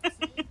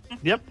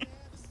 Yep.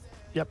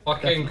 Fucking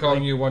definitely.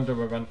 calling you Wonder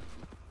Woman.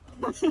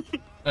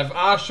 If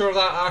Asher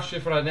that asks you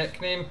for a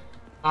nickname,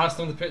 ask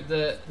them to put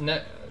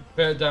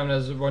put it down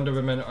as Wonder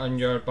Woman on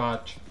your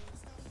badge.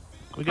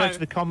 We go to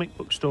the comic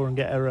book store and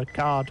get her a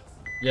card.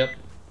 Yep.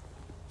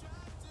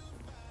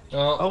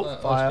 Oh,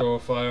 fire. Let's go,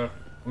 fire.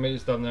 I'll meet you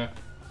down there.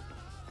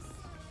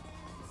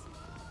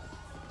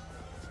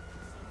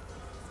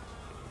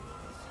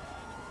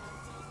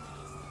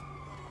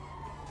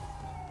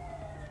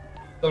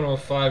 Don't know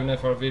 5 and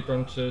FRV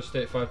run to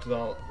state 5 to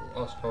that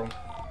last call.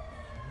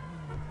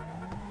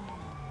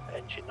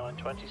 Engine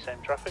 920,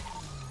 same traffic.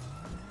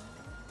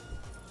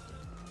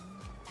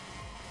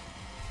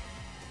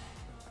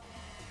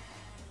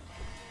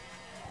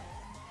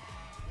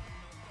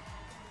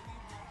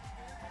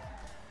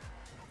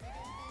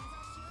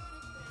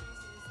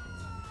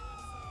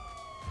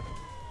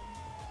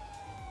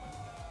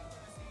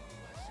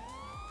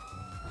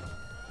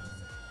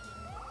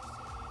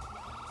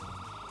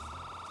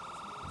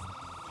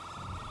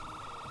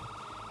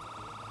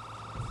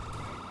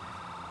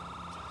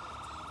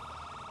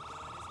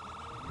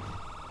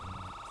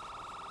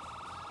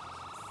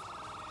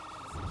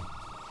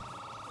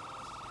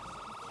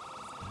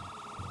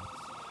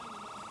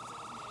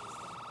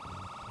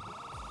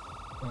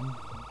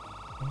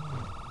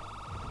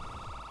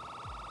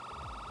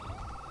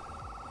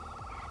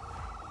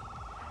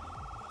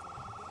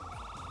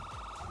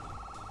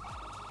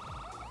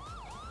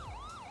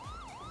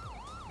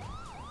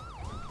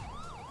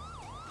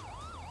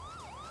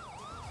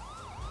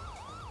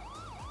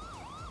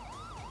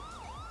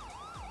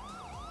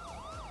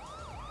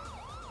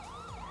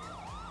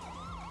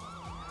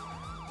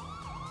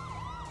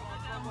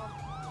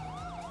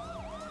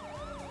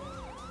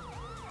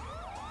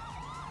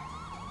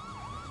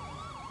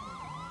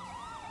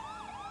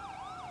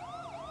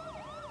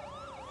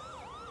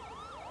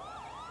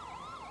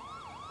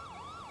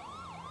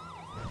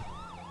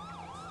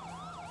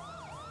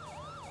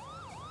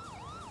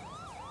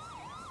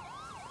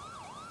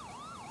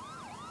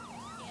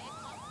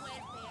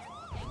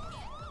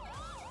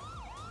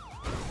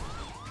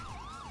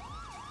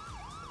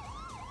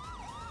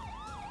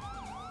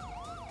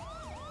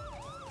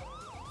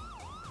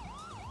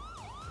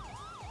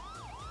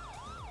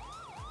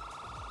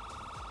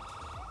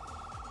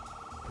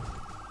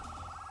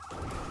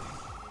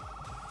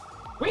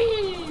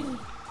 Whee!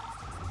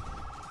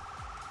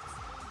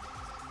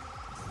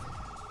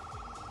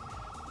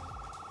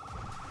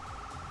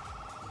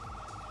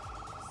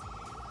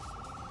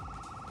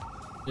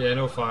 Yeah,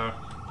 no fire.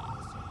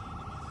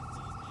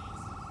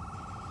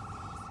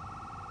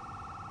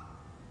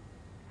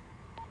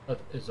 That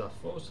is a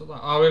false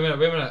alarm. Oh, wait a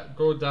minute.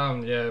 Go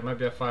down. Yeah, there might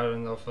be a fire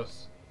in the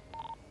office.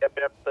 Yep,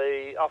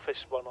 the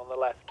office one on the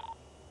left.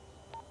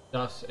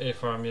 That's A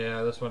farm,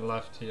 yeah, this one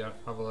left here.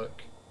 Have a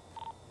look.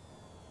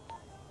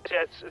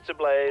 Yeah, it's a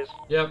blaze.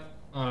 Yep,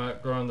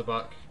 alright, go around the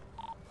back.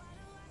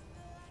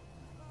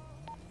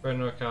 Burn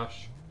no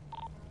cash.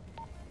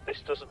 This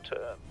doesn't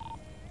turn.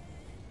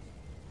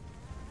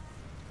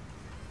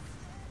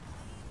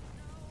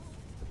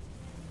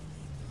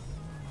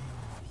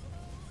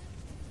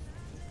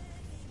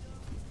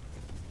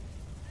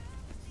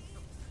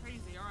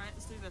 Crazy, alright,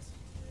 let's do this.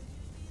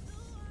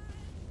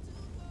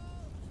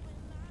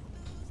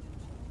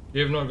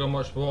 You've not got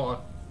much water.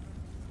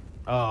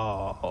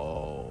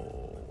 Oh.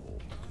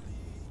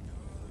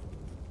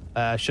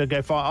 Should I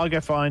go find? I'll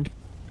go find.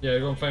 Yeah,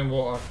 go and find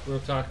water. We'll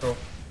tackle.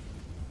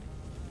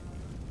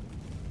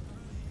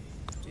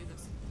 Do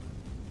this.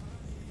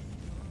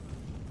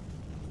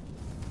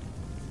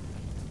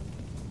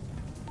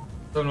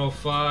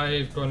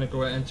 .05, going to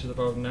go into the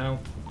building now.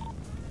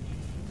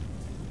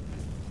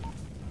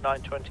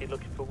 920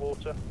 looking for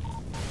water.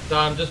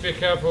 Sam, just be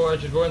careful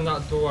as you go in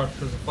that door,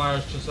 because the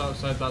fire's just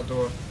outside that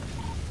door.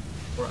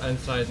 Or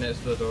inside next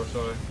to the door,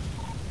 sorry.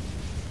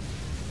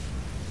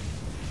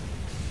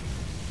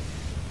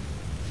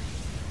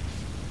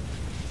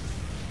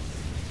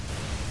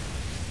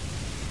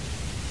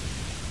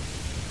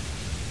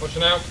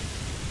 Watching out.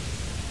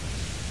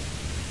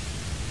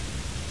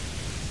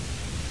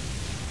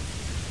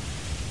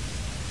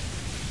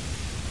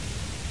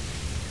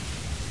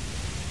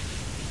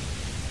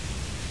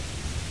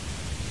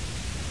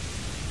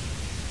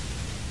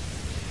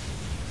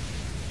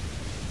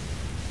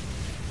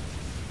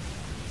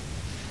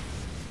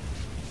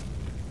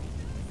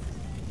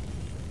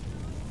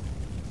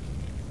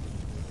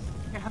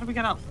 Okay, how do we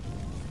get up?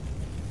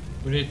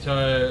 We need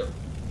to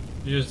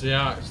use the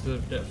axe to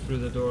get through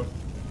the door.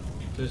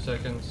 2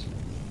 seconds.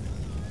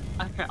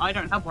 Okay, I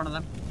don't have one of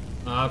them.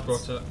 I've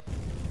got it.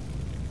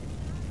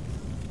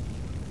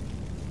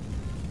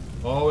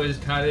 Always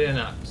carry an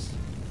axe.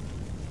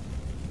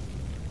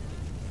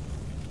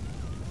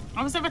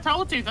 I was never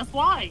told to, that's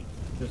why.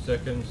 2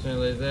 seconds,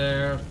 nearly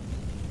there.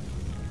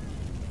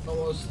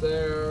 Almost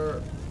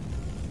there.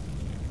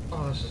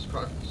 Oh, this is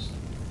quite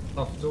a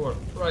tough door.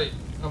 Right,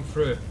 I'm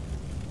through.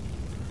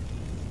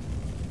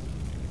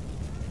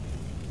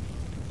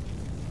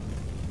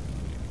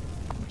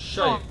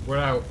 Shite, we're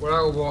out. We're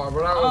out of water.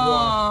 We're out of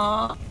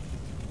water.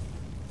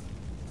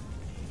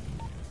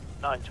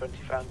 920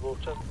 found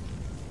water.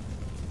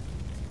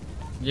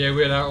 Yeah,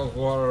 we're out of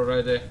water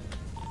already.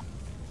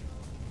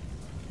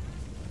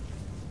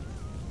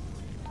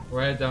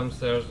 We're head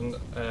downstairs and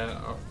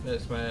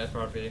it's my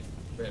FRV.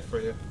 Waiting for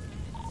you.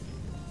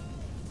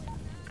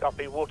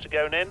 Copy, water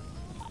going in.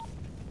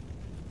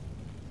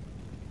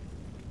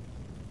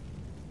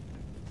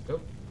 Go.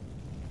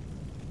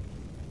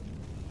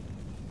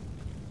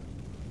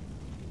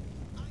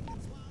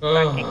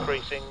 Bank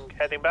increasing,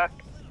 heading back.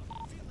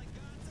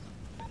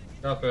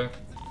 Copy.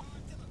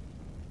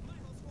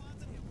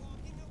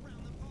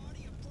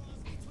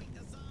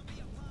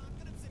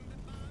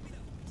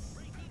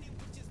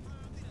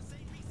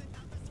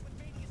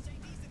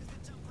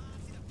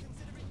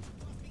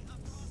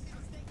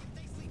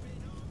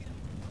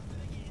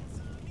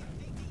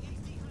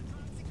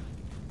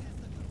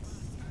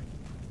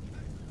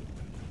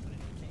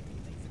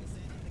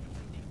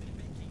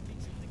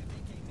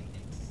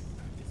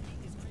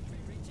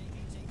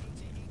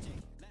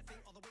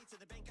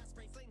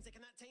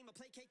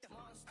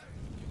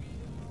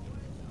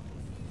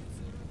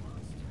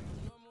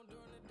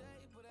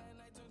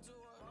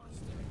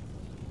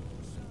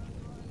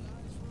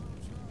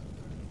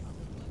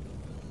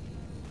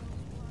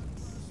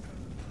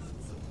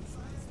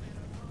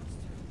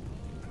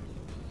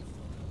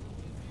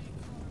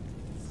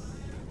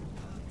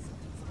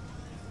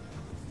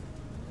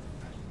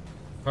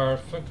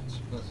 Perfect.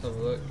 Let's have a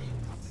look.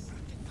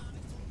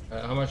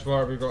 How much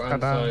water have we got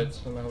inside?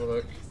 Let me have a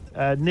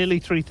look. Nearly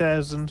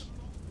 3,000.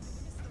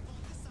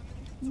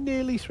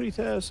 Nearly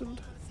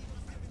 3,000.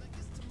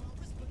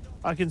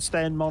 I can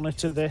stay and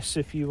monitor this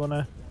if you want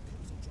to.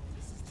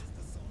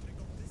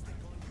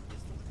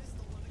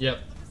 Yep.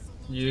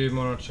 You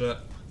monitor it.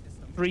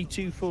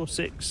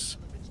 3246.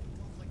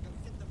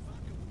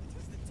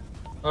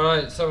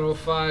 Alright,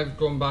 705,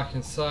 going back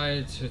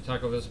inside to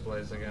tackle this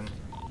place again.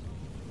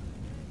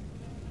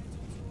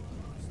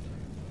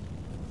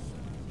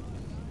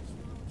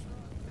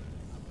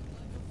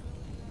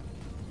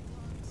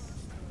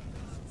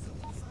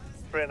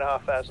 Three and a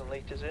half thousand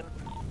litres in.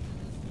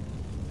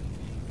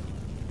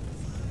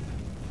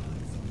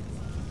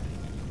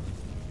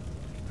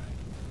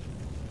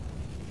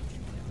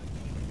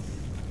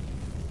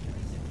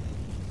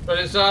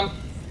 Ready, Sam?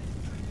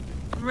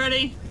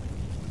 Ready.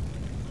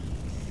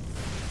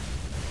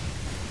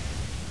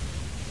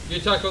 You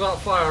tackle that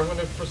fire, I'm going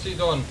to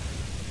proceed on.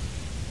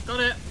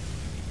 Got it.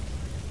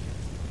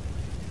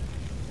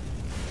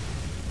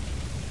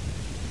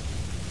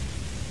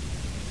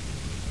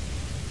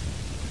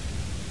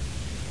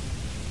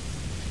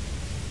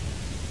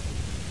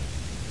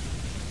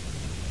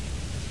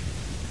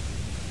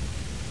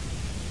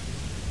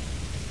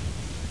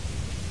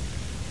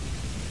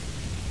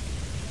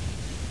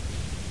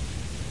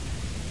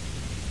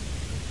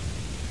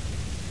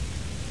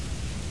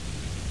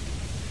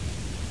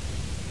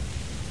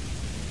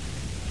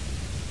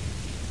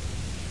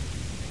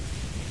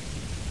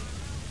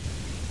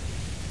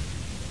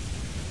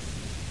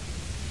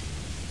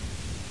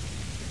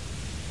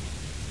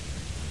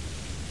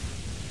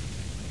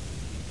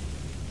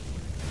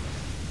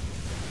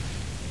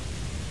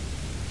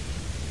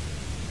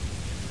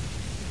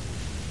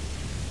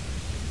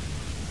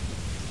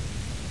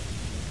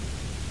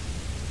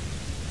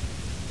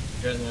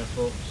 Getting there,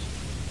 folks.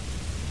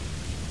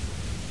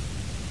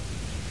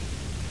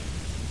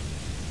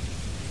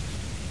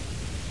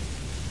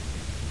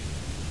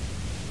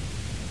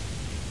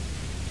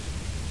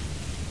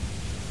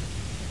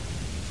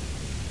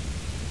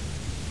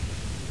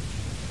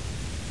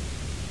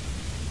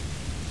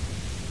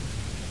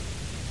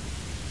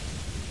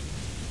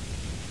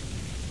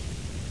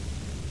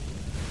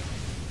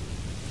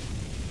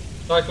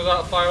 Cycle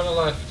that fire on the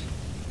left.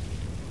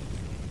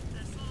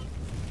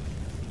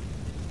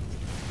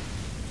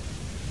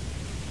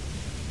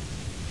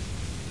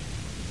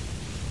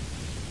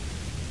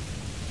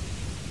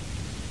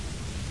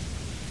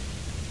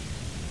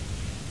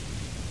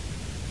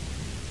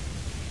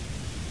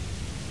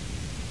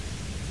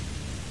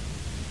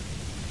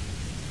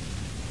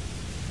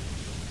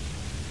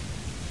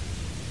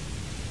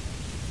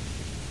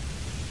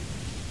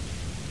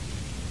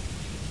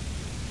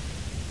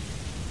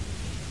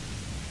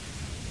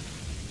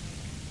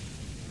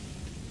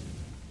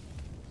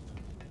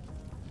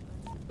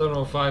 Don't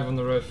know, 5 on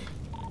the roof.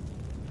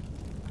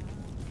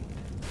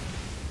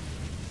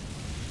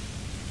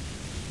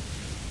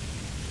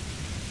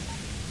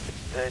 It's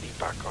 30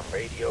 back on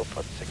radio,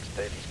 but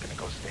 630's gonna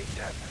go stay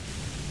 10.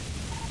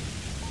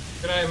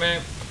 Good night,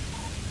 mate.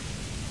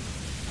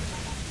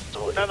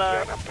 So if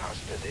Yana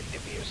passed his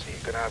interview, so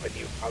you're gonna have a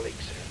new colleague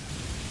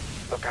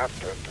soon. Look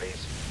after him,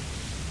 please.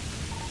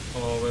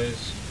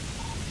 Always.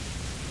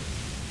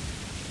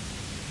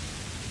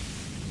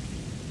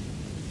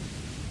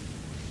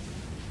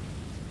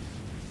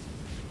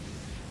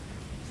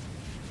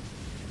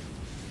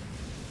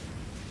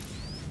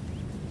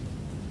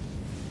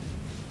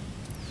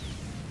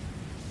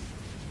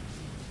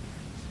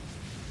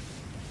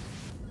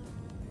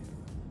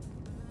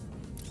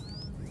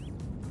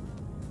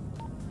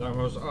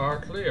 Demos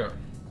are clear.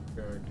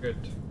 Very good.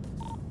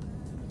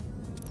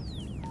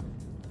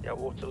 Yeah,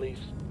 water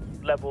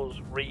levels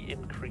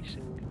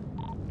re-increasing.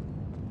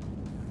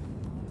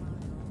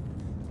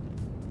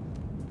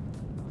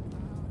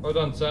 Well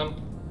done, Sam.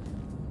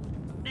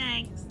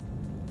 Thanks.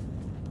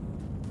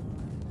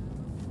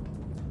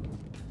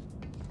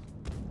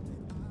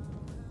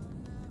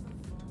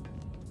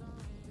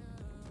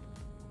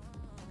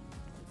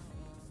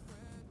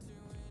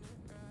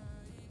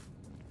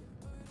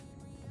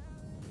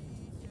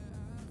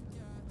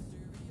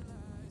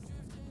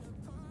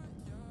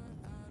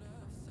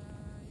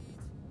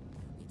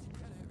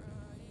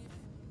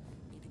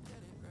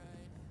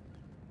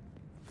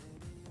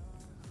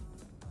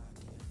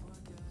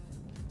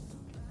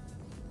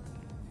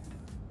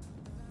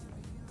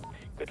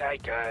 Good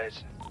night,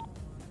 guys.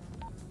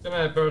 Good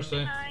night,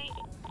 Percy.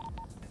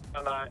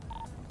 Good night.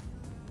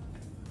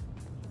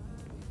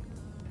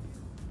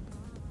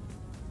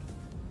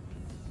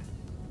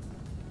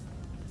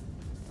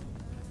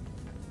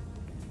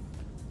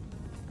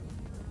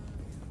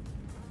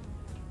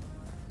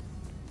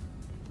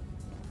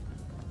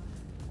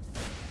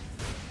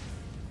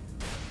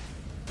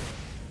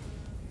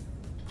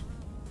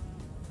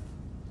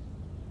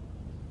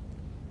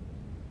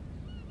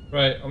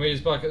 Right, I'll meet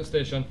you back at the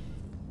station.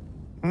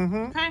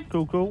 Okay.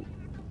 Cool.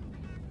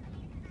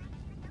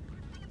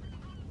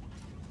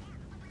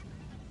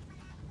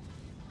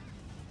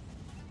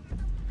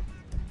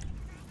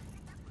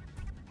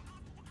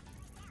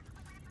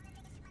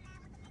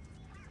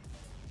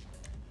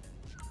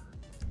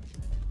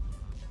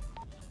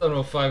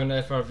 Terminal 5 and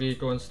FRV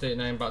going state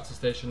 9 back to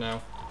station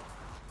now.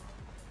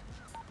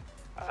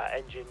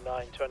 Engine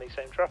 920,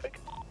 same traffic.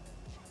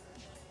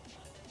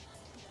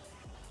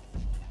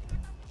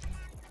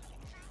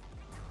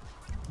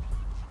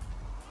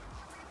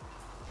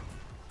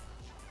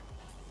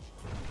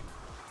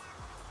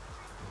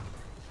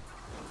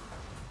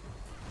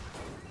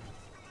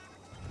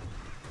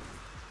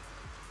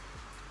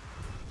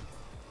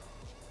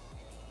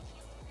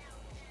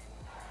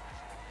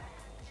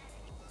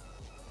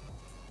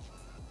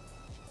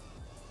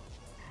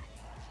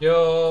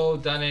 Yo,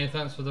 Danny,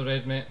 thanks for the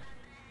raid, mate.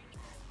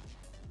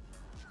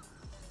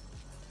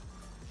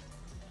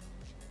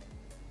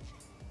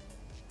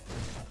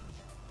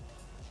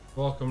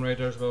 Welcome,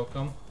 raiders,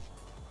 welcome.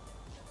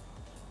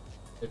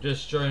 You're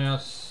just joining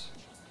us.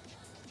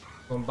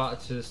 Going back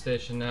to the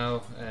station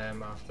now,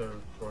 after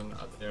going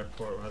at the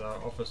airport with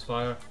our office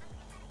fire.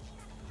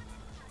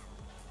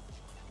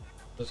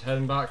 Just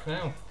heading back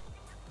now.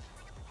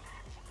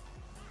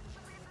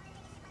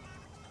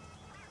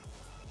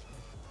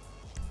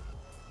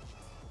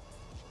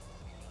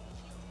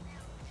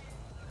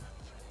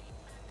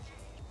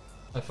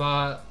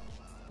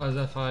 As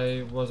if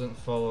I wasn't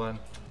following.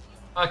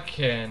 I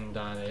can,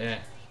 Danny, yeah.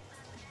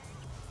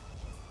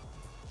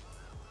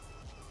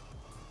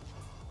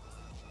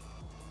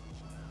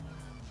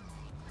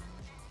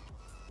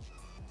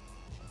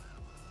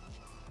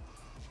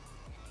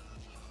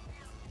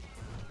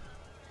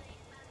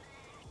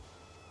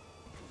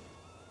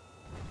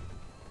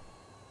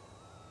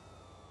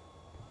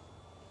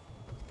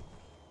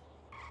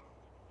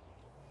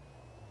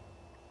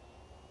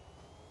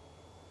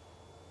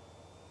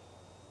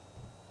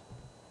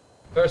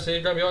 Percy,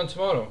 you're gonna be on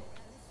tomorrow?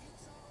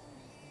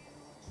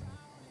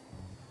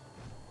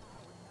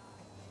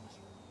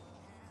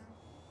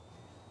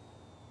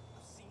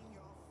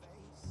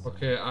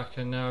 Okay, I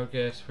can now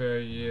guess where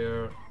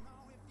you're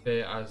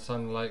as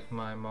unlike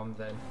my mum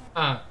then.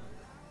 Ah!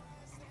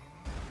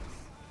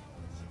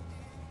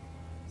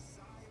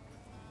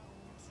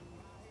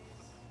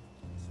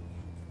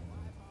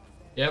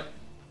 Yep.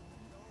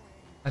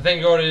 I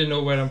think you already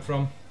know where I'm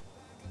from.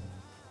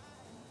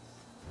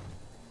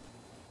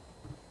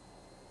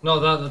 Not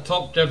that the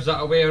top gives that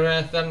away or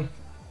anything.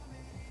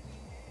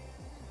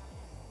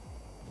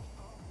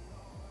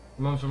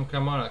 Mum's from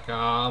Kilmarnock.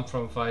 Ah, I'm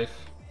from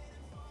Fife.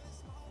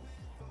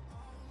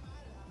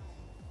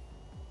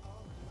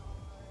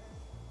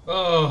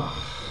 Oh.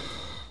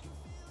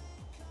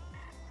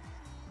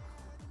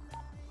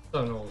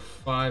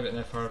 705 at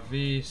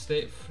FRV,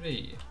 state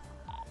 3.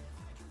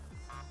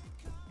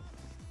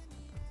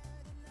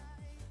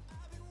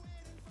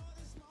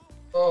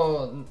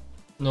 Oh,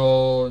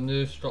 no,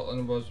 New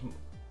Scotland was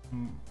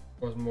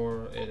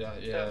more area,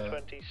 yeah.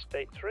 720,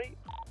 state 3.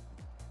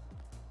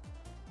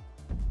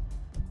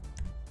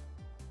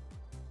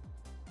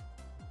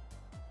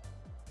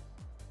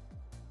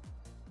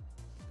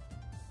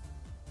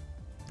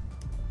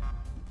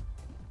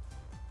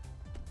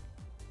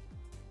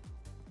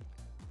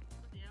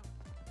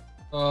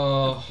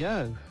 Oh,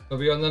 go. We'll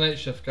be on the night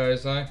shift,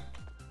 guys,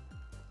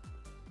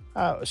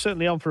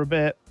 Certainly on for a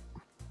bit.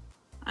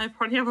 I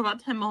probably have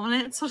about 10 more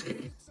minutes. I'm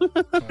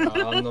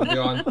not be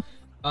on.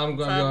 I'm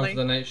going to be on for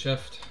the night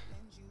shift.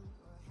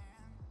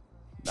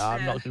 No,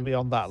 I'm not going to be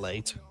on that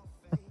late.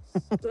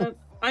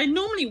 I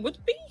normally would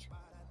be,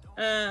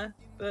 but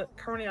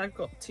currently I've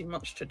got too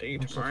much to do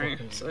tomorrow,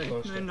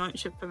 so no night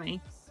shift for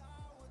me.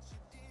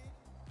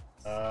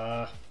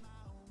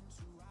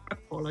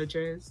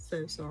 Apologies,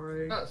 so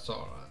sorry. That's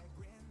alright.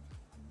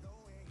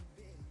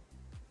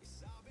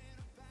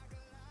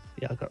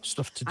 Yeah, I've got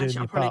stuff to do Actually,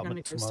 in I'm the probably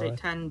apartment going to tomorrow.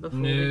 stay 10 before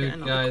we New get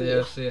another guy call.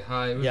 there, say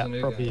hi. Who's Yeah, the new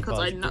probably guy? Because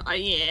I know,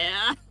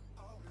 yeah.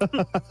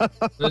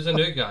 Who's the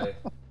new guy?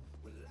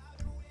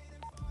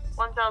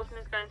 1000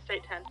 is going to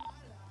state 10.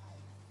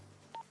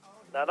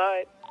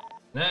 Night.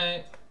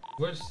 Night.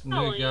 Where's the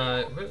new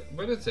guy?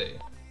 Where is he?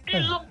 He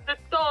locked the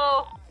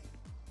door.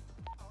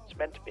 It's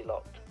meant to be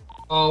locked.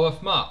 Oh,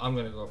 with Matt. I'm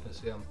going to go up and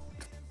see him.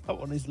 That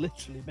one is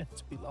literally meant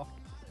to be locked.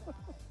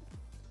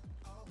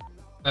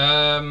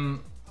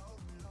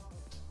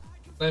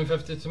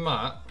 950 to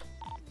Matt.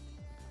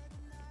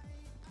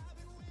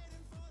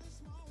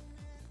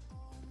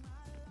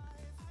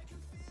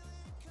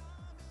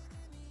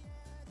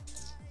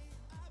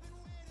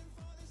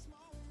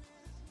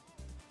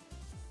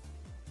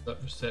 That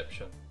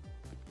reception.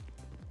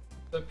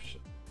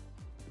 Reception.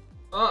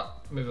 Ah,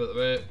 move out of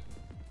the way.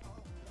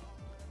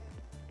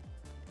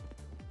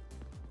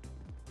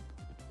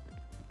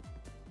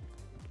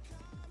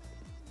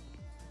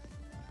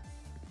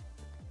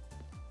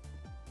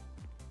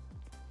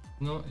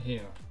 Not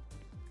here.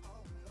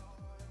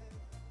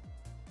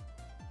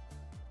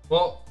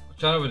 What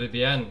channel would it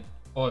be in?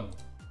 On.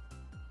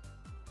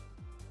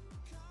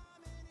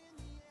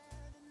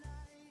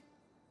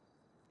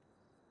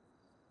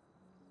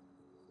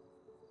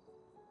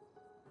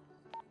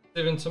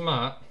 Steven to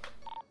Matt.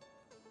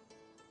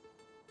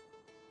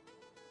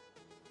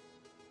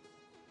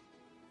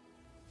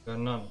 Got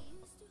none.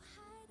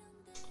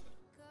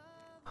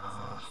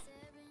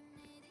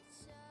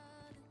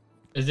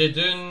 Is he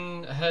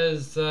doing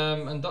his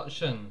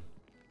induction?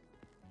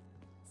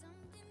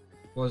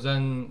 Was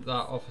in that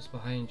office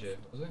behind you,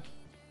 was he?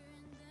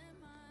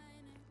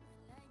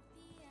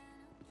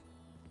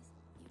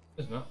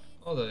 Isn't it?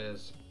 Oh, there he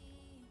is.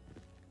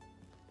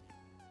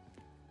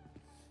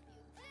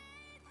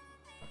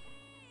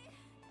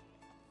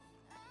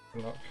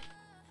 Good luck.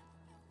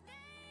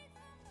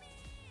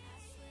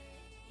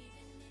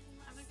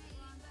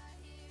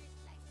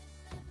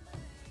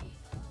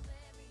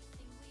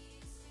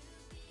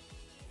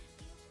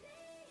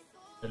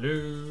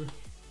 Hello.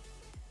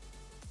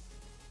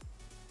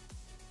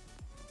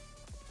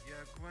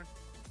 Yeah, come on.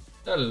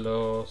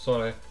 Hello,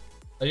 sorry.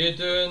 Are you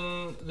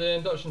doing the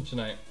induction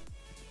tonight?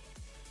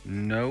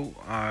 No,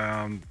 I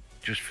am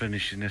just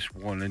finishing this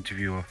one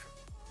interview off.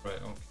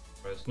 Right, okay.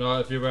 Right. No,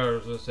 if you were, I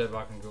was going to say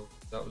back and go.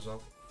 That was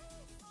all.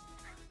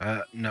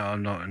 No,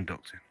 I'm not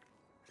inducting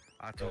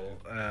at all.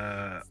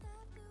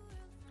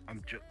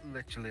 I'm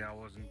literally, I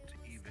wasn't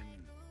even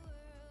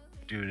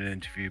doing an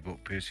interview,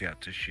 but Percy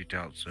had to shoot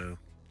out, so.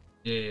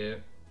 Yeah.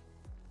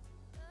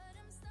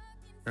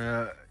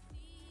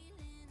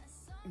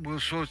 We'll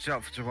sort it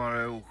out for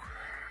tomorrow,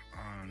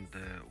 and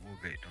we'll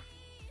get it done.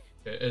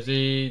 Okay. Is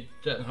he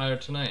getting hired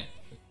tonight?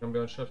 Is he going to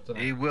be on shift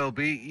tonight? He will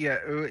be, yeah.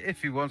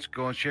 If he wants to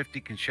go on shift, he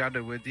can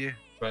shadow with you.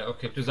 Right,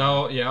 okay, because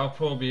I'll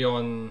probably be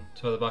on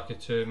to the back of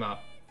 2,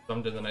 Matt.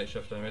 I'm doing the night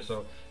shift anyway,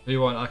 so if you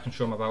want, I can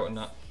show him about in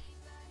that.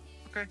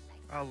 Okay,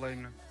 I'll let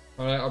him know.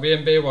 Alright, I'll be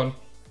in Bay 1.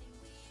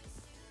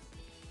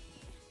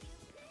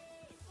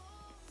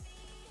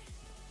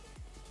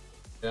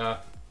 Yeah.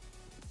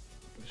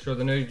 Show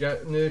the new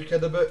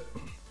kid a bit.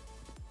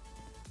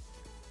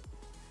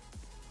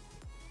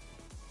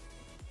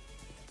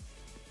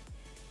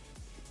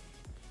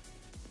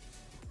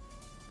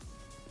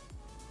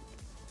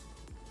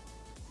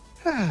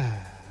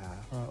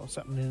 Right, what's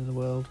happening in the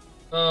world?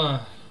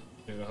 I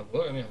need to have a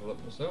look. I need to have a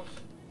look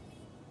myself.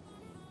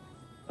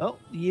 Oh,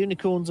 the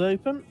unicorn's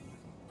open.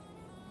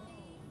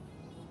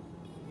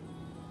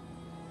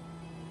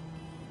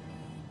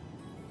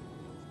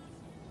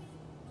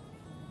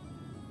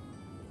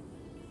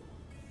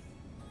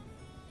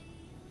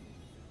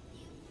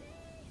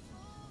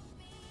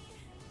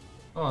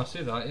 Oh, I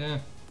see that, yeah.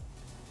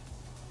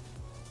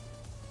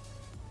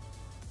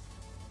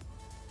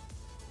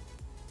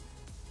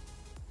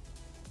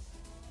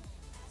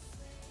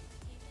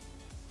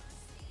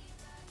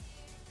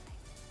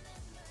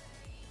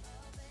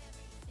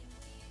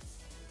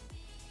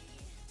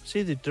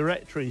 See, the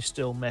directory's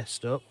still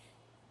messed up.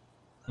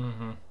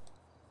 Mm-hmm.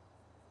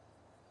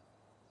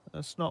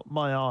 That's not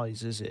my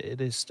eyes, is it?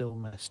 It is still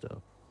messed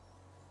up.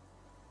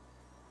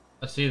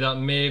 I see that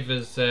Maeve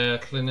is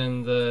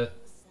cleaning the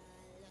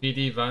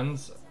PD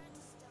vans.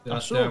 Doing I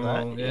a saw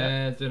thermal, that, yeah,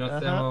 yeah. doing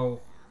a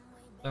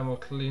thermal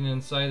clean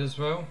inside as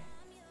well.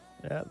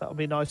 Yeah, that'll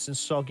be nice and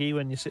soggy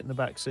when you sit in the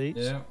back seats.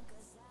 Yeah.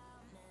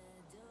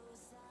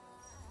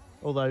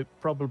 Although,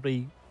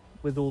 probably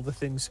with all the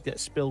things that get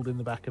spilled in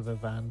the back of a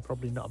van,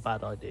 probably not a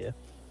bad idea.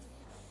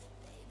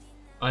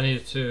 I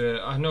need to.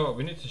 I know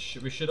we need to.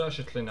 We should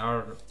actually clean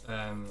our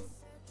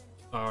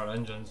our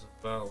engines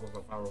as well with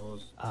a power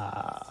hose.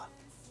 Ah.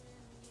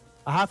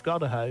 I have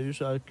got a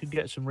hose. I could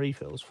get some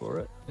refills for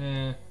it.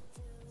 Yeah.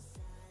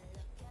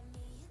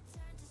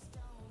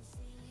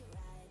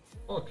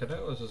 Oh,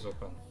 Cadettos is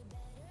open.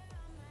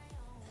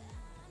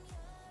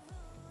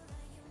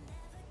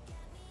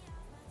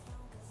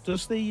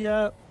 Does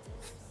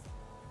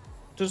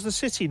the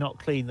city not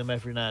clean them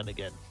every now and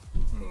again?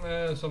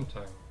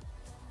 Sometime.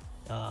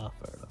 Ah,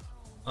 fair enough.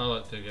 I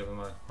like to give them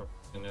my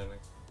opinion.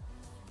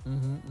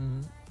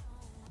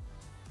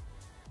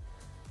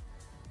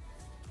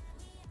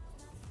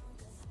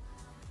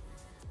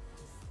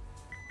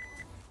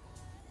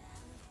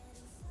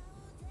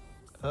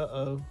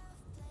 Uh-oh.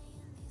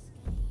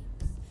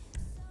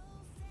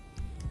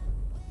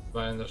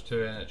 Ryan, there's 2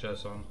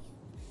 NHS on.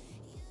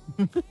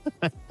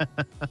 I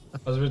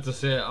was about to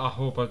say, I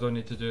hope I don't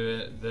need to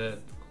do the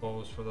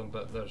calls for them,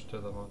 but there's 2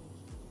 of them on.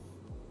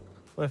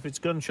 Well, if it's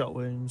gunshot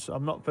wounds,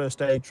 I'm not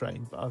first aid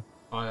trained, but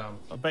I am.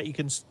 I bet you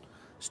can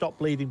stop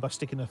bleeding by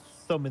sticking a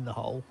thumb in the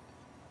hole.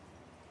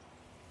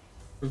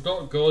 We've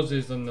got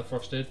gauzes in the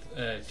first aid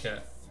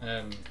kit.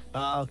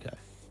 Okay.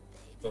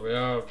 So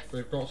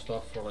we've got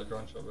stuff for like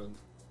gunshot wounds.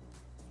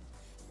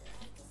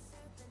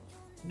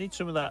 Need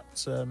some of that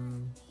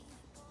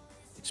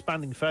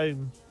expanding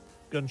foam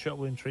gunshot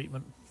wound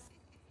treatment.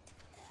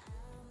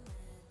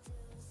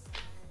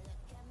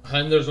 I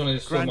think there's only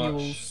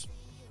granules,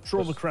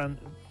 so much. Trauma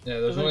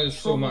Yeah, there's only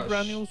so much.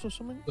 Granules or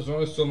something? There's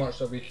only so much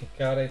that we can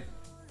carry.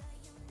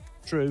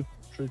 True.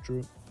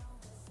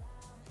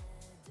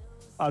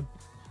 I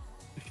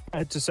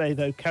had to say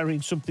though,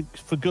 carrying something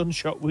for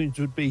gunshot wounds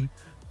would be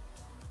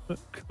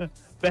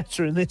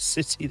better in this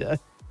city though.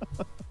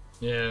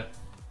 Yeah.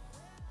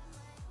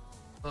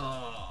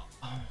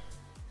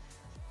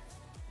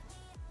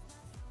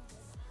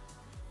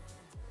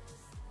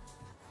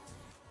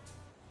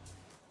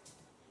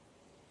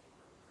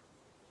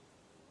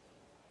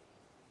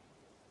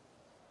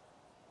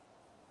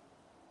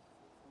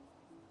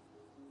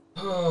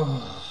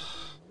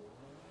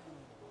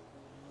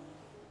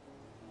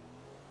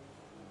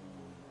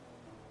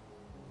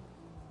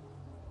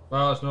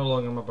 Well, it's no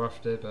longer my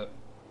birthday, but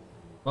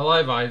my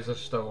live eyes are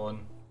still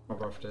on my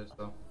birthday,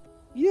 so.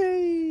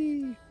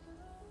 Yay!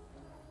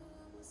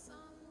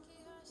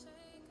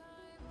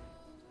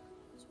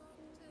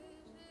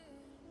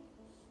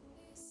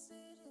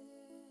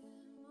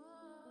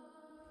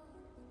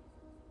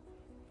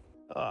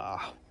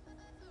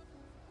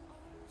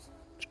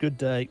 It's a good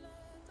day.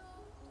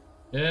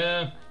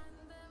 Yeah.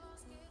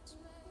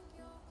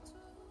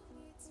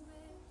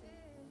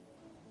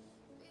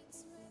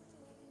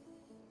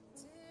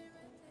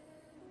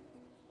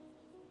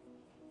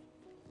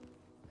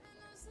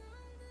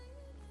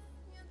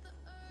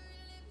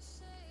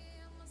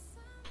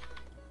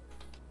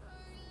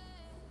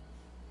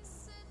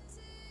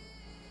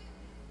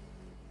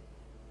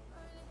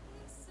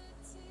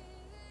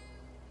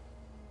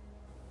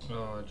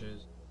 Oh,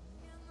 jeez.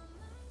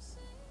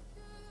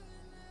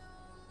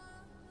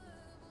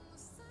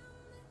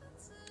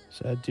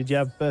 So, did you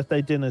have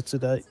birthday dinner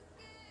today?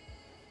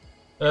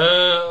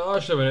 I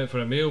actually went out for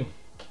a meal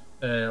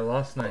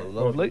last night.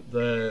 Lovely.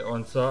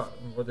 On Saturday.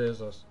 What day is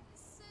this?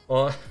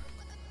 Oh,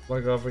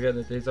 my God, I'm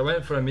forgetting the days. I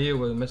went for a meal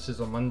with the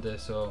missus on Monday,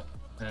 so.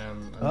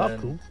 And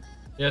then, cool.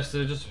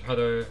 Yesterday, just had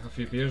a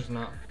few beers and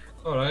that.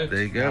 Alright.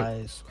 There you go.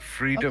 Nice.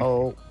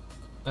 Freedom.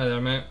 Hi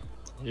there, mate.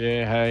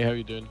 Yeah, hi, how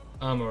you doing?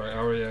 I'm alright,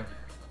 how are you?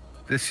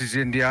 This is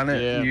Indiana,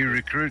 Yeah. new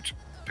recruit.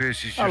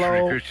 Percy's just Hello.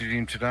 recruited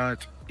him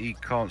tonight. He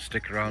can't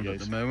stick around at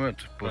the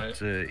moment, but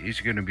he's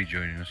going to be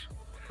joining us.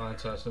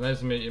 Fantastic. Nice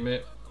to meet you,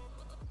 mate.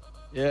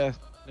 Yeah,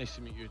 nice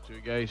to meet you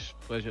too, guys.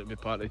 Pleasure to be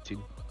part of the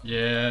team.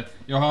 Yeah,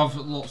 you'll have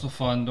lots of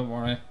fun, don't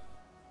worry.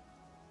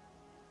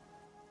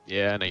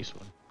 Yeah, nice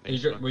one.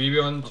 Nice one. Will you be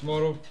on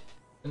tomorrow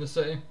in the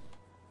city?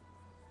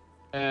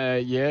 Yeah.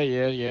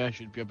 I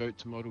should be about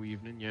tomorrow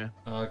evening, yeah.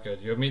 Ah, good.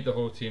 You'll meet the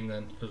whole team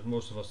then, because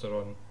most of us are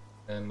on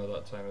at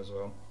that time as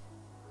well.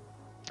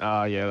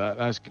 Ah, yeah,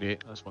 that's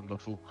great. That's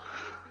wonderful.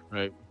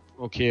 Right.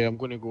 Okay, I'm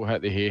going to go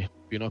hit the hay.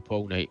 Been up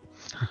all night.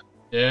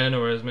 Yeah, no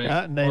worries, mate.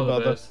 No All the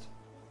bother. best.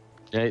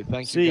 Right,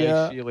 thank See you guys.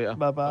 ya. See you later.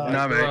 Bye-bye.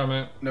 No, Bye,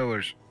 mate. No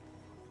worries.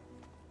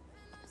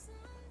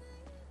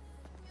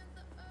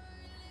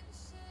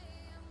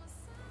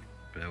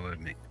 Bear with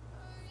me.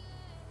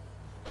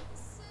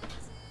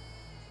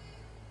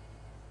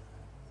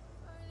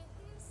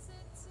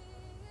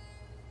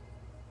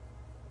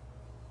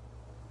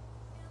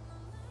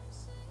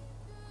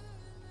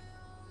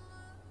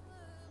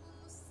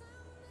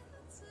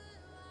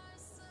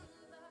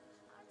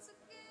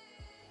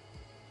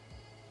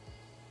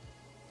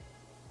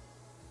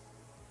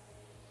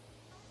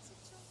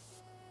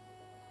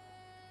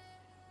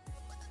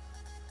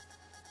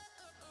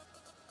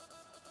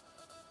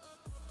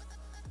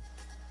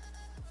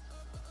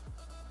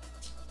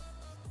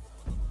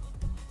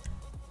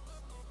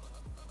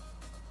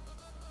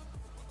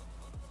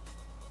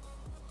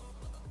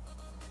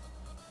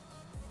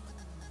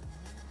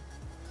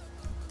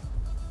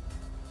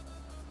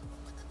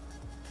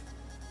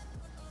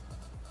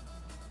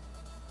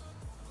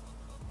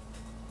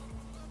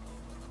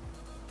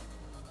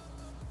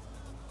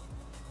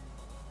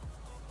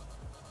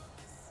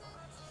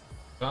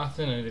 But I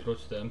think I need to go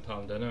to the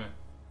impound anyway.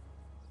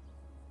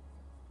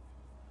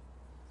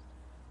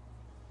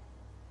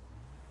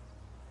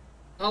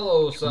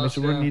 Hello, Want me to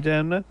Saskia. run you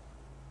down there?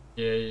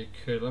 Yeah, you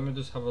could. Let me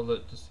just have a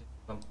look to see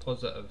if I'm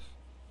positive.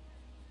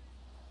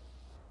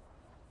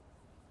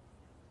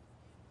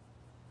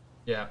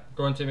 Yeah,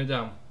 go and take me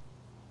down.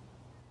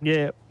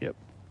 Yeah, yep.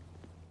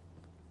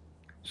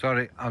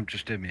 Sorry, I'm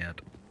just in my head.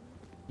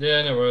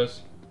 Yeah, no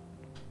worries.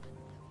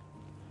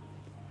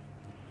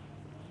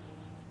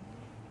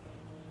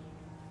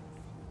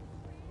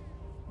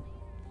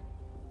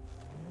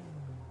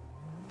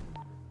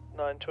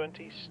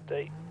 (920)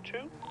 state 2.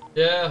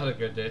 Yeah, I had a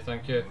good day,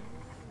 thank you.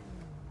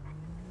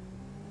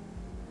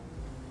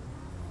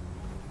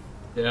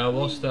 Yeah, I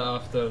lost it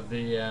after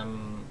the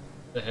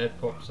head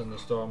pops in the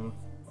storm.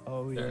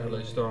 Oh the yeah.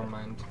 early storm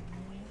mind.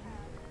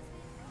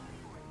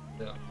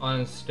 The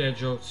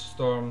unscheduled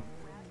storm.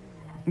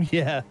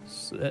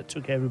 Yes, that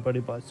took everybody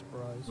by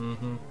surprise.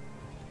 Mm-hmm.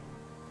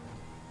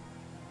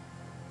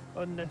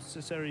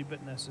 Unnecessary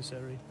but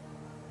necessary.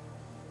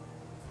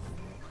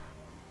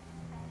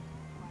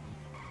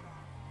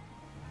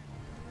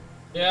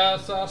 Yeah,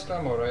 Saskia,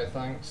 I'm alright,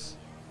 thanks.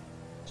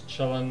 Just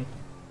chilling.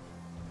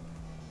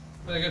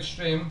 Been a good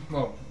stream.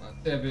 Well,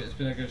 I'd say it's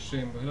been a good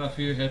stream. We've had a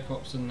few head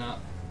pops in that.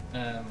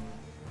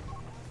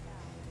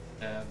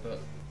 But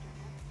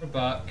we're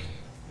back.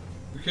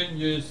 We couldn't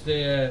use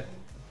the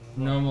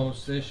normal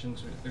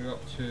stations to go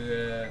up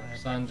to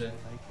Sandy.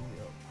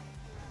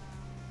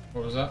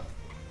 What was that?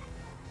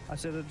 I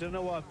said, I don't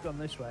know why I've gone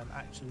this way. I'm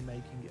actually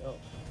making it up.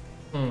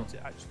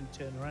 To actually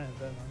turn around,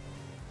 don't I?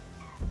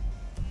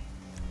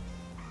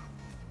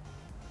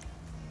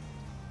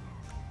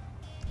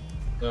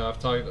 Yeah, I've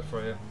tagged it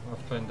for you.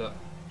 I've pinned it.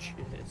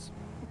 Cheers.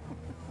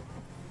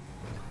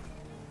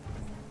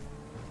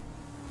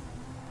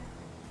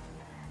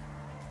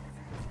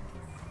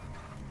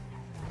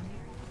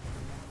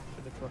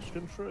 For the cross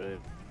country.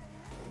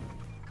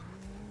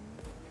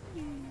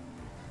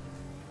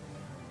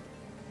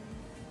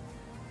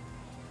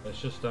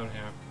 It's just down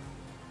here.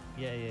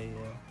 Yeah.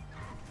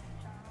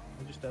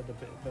 I just had a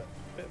bit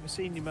of a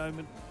senior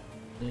moment.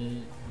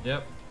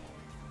 Yep.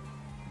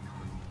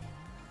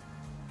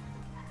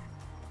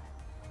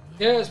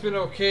 Yeah, it's been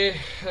okay.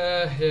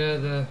 Yeah,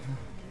 the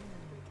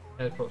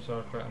head pops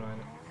are quite annoying.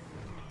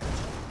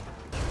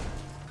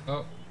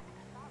 Oh,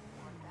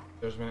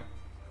 there's me.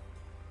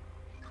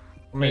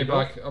 I'll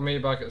meet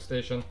you back at the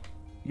station.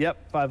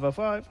 Yep,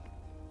 505.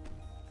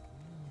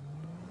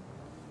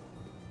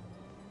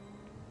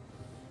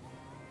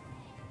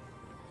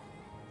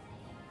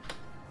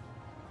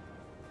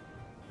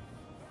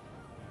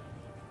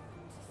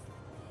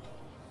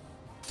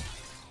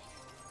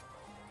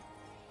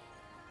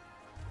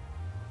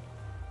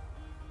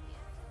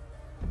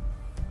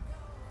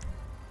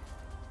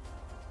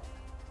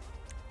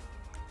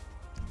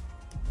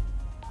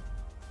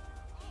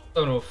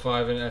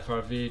 .05 in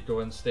FRV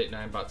going state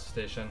 9 back to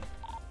station.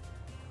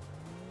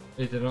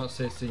 They did not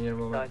say senior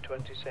moment.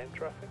 920, same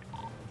traffic.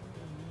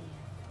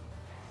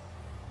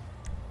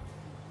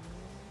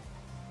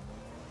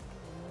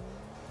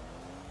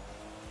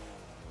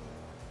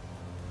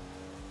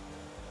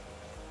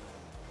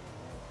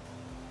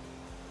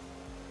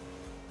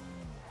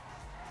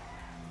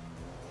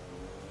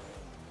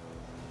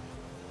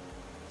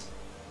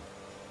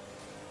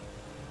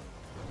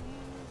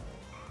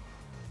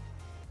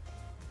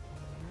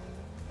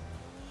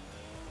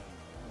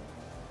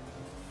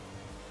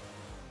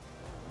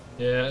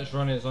 Yeah, it's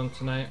running. It's on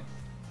tonight.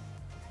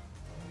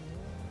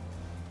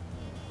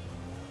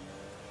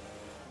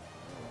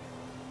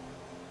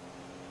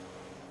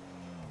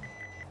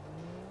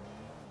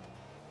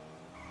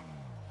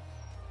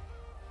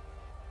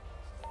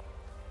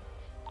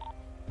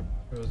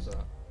 Who was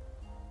that?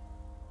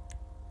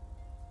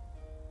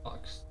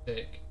 Fuck's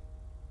sake.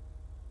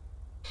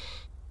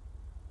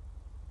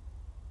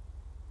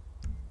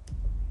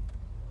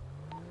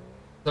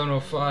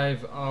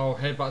 .05, I'll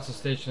head back to the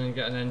station and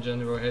get an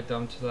engine and we'll head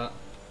down to that.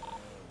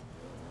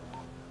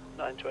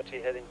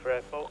 920 heading for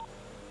airport.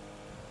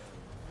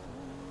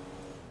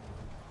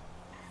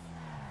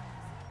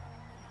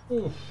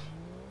 Oof,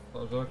 that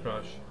was a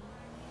crash.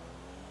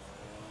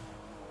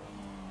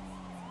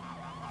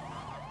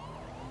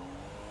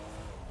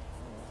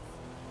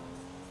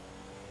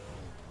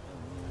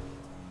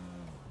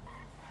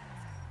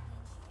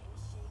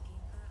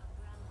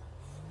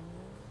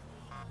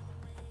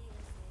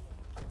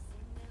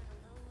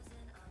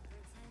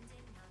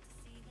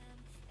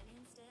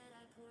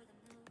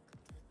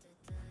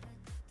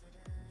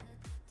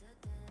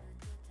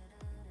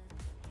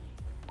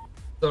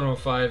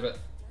 .05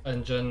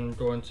 engine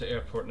going to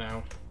airport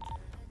now.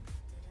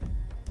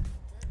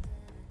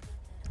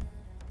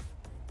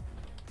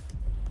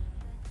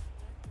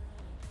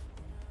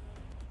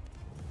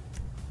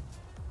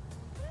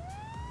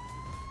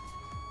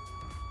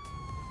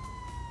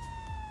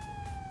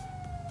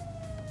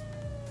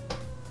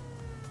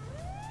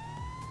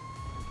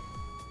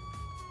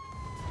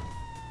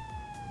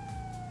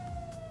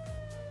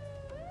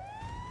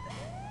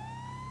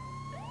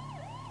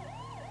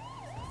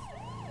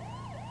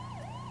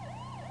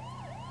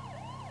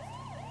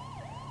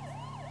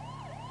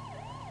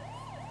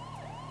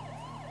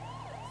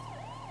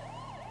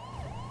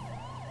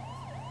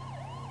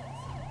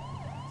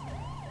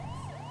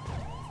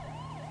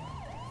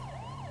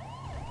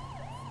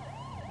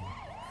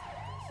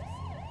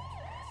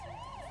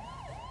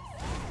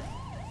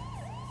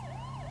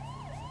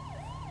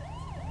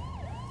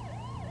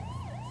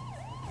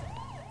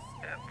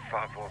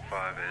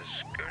 545 is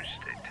going to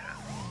state 10.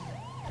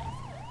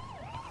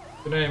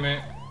 Good night,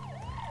 mate.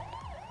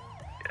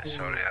 Yeah,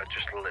 sorry, I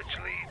just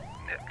literally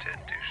nipped in,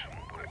 do some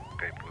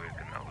paperwork,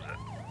 and that was it.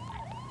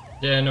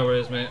 Yeah, no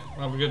worries, mate.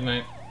 Have a good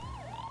night.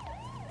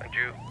 And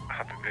you,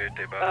 happy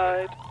birthday, by the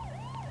way.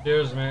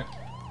 Cheers, mate.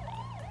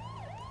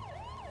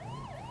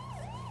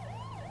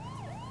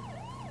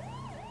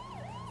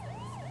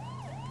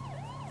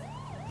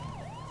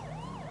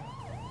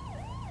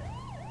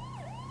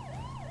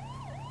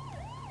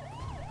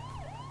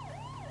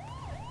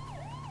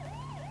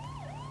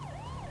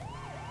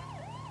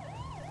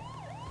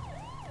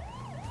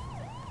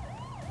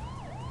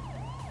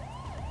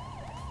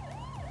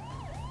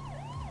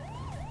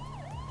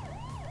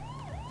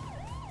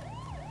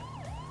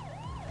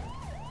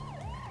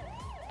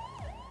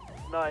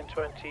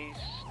 .920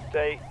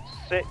 state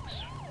 6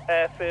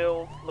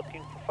 airfield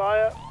looking for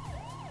fire.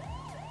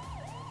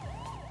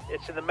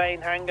 It's in the main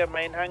hangar,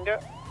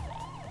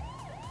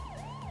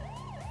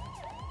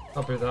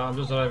 Copy that, I'm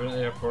just arriving at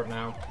the airport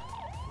now.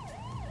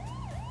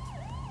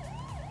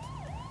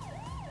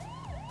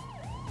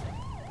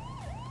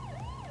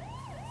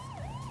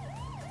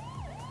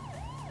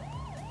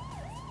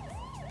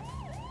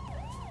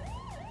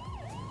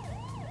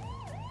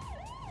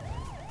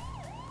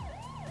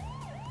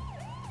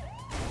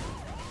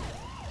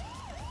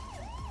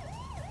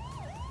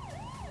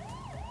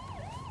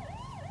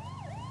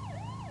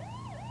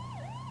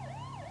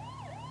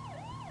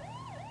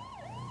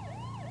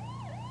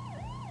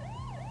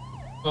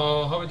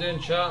 Oh, how we doing,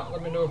 chat?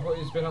 Let me know what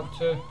he's been up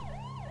to.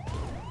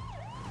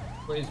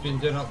 What he's been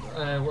doing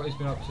what he's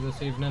been up to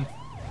this evening.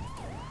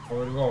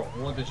 Or well,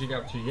 what did you get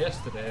up to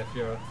yesterday? If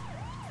you're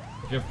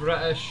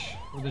British,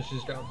 what did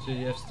you get up to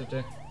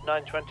yesterday?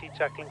 920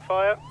 tackling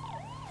fire.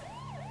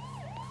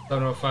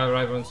 Don't know if I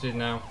arrive on scene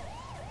now.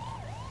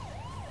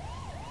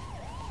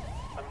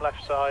 I'm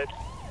left side.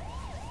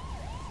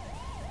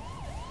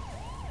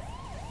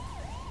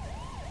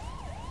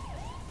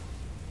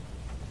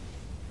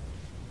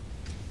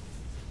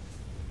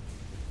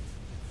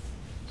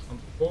 I'm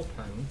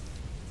open.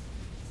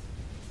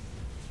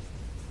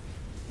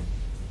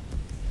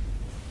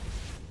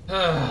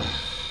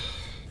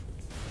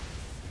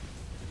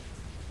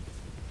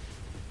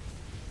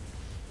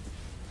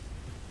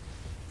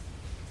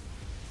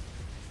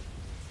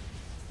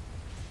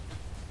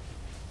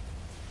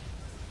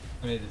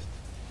 I need to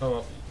go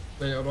up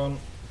later on.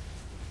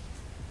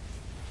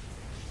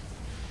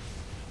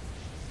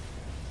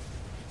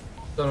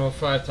 Don't know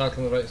if I attack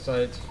on the right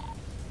side.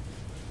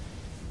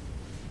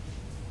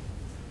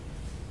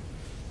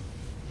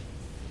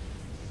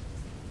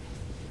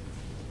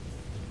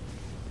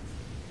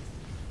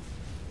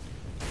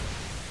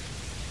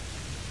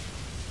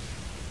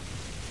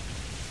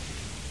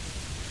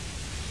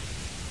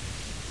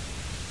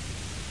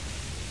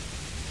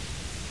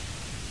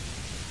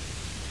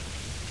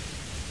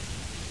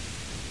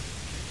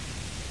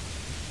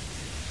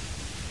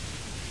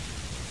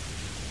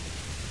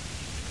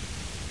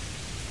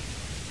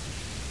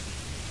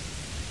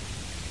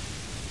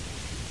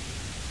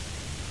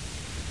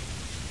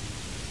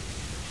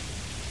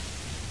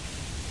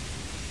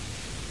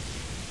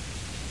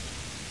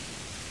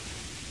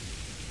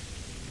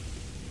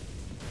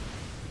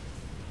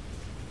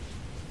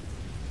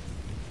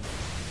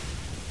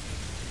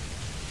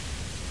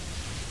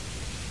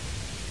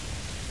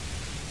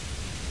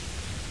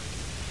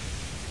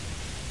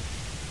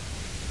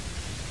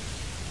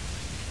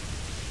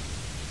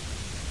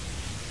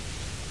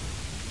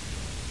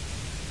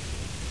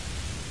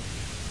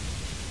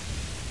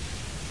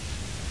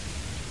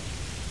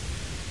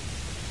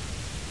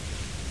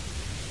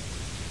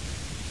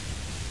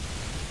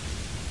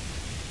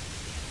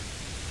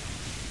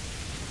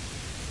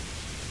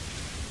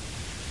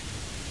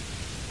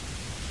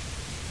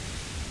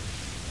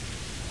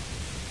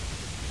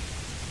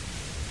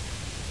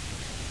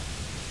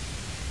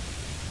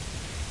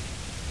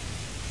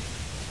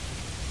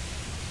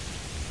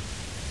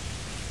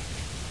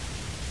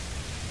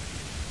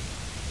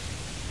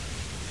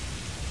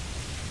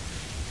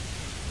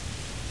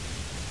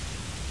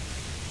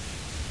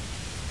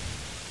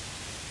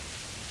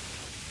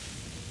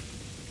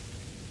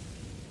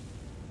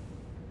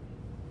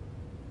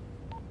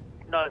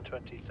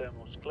 .920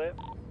 thermals clear.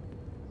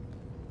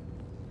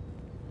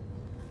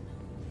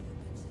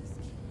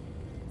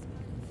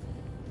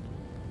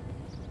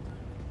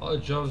 A lot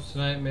of jobs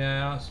tonight, may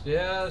I ask?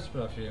 Yeah, there's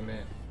been a few,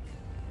 mate.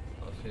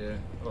 A few.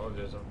 Oh,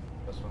 there's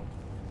this one.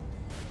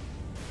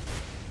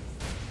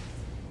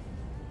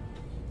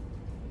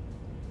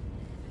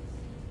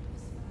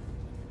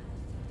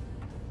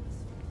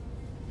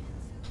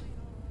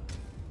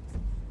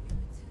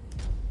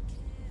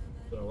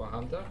 Don't know what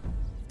happened there.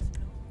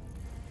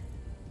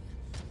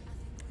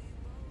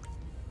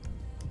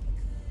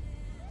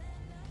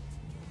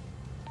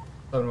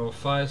 Don't know,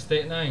 fire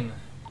state 9.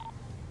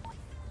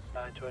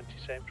 920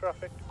 same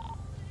traffic.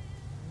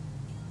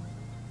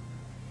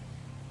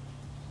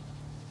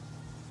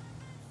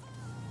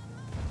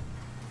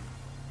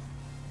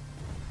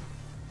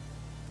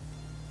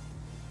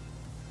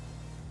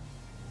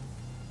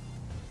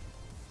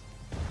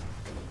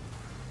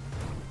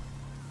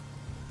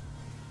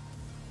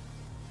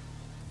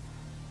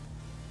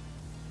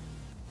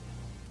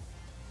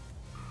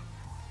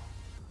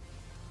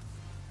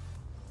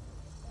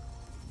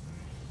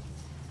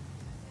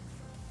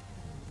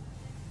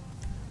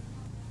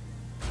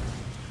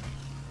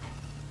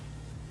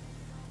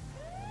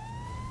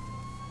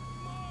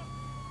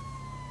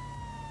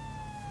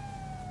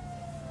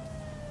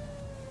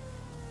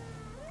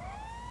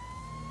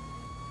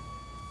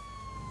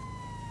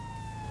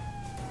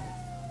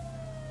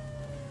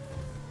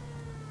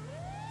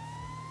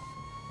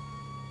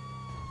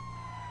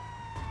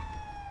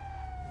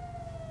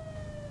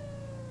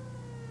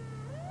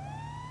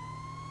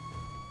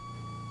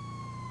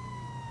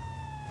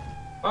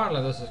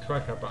 Apparently this is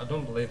quicker, but I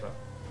don't believe it.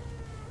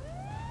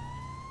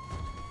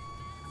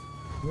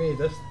 To me,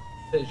 this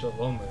takes you a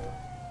long way.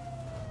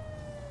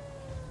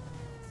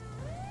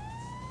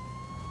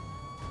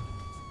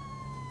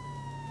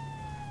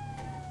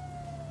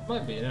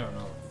 Might be, I don't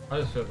know. I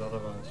just feel the other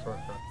one's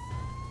quicker.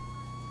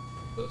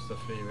 That's the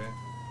freeway.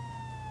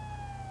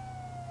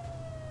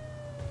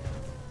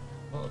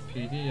 A lot of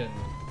PD and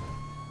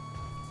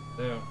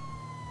there.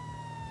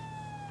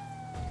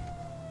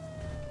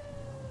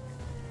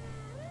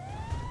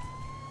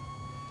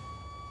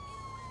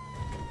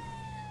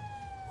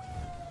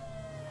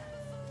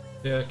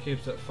 Yeah, it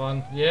keeps it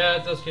fun. Yeah,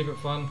 it does keep it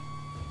fun.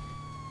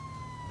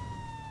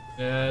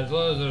 Yeah, as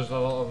long as there's a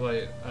lot of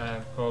like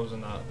calls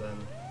and that, then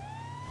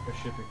it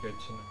should be good.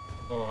 You know?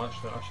 Oh,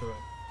 actually.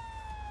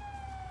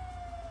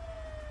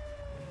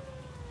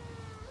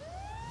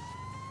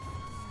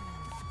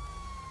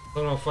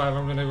 Don't know, 5.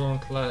 I'm gonna go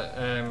and let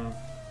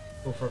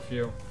go for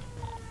fuel.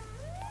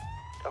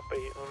 Copy.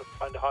 I'm gonna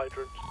find a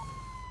hydrant.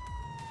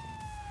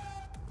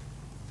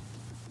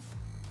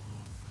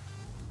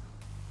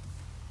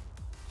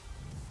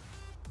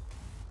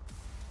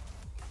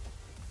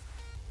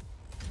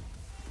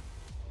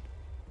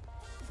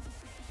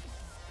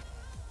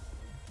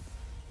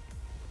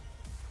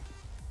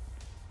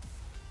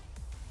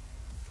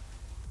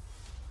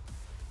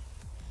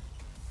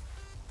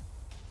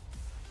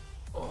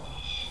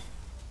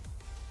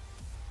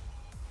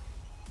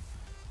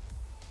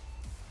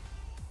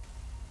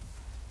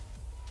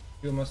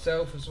 Fuel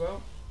myself as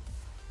well.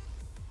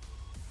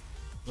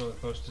 Really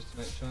close to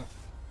tonight's chat.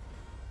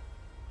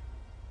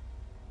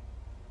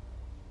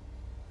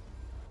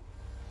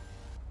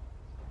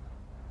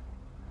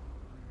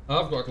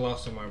 I've got a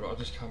glass somewhere, but I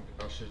just can't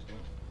be rushed, you know.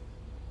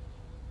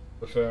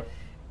 To be fair.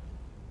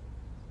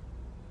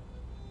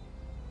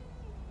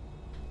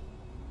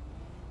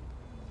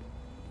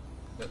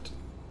 But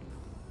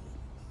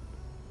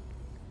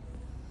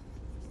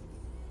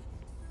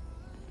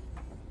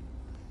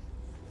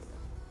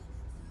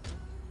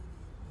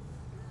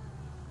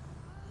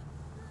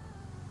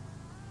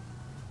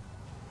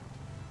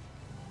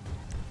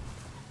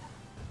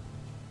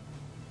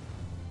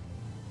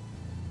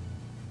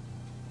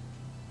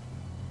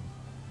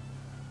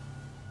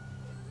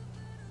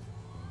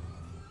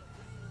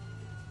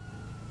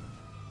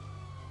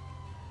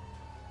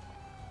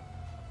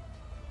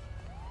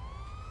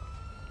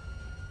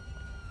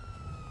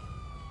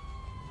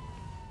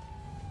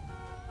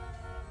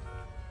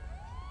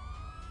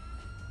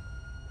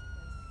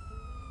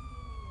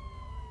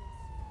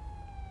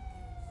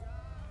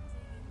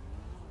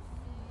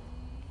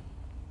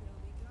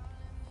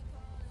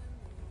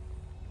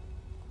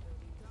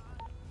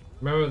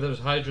remember there's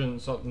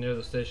hydrants up near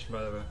the station,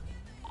 by the way.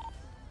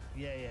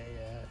 Yeah.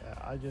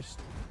 I just...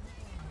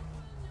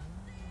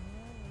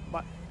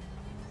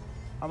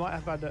 I might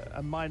have had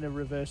a minor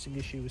reversing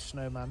issue with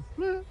Snowman.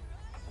 I'm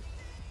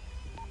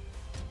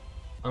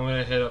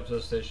gonna head up to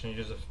the station and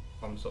use the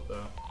pumps up there.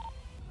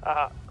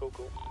 Aha, cool.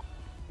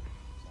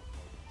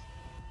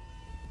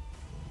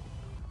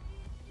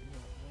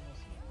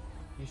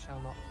 You shall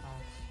not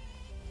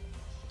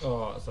pass.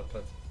 Oh, that's a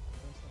pit.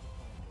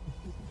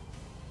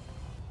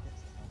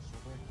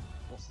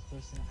 What's the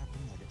first thing that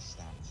happens? I get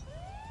stabbed.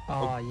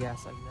 Oh,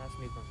 yes, that's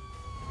me.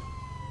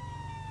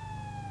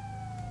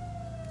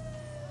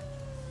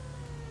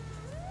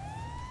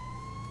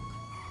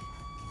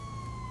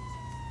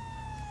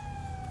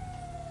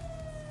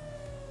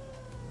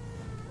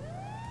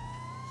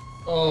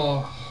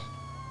 Oh.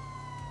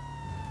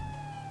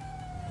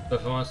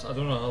 If I'm honest, I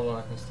don't know how long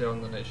I can stay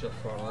on the night shift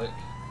for, like.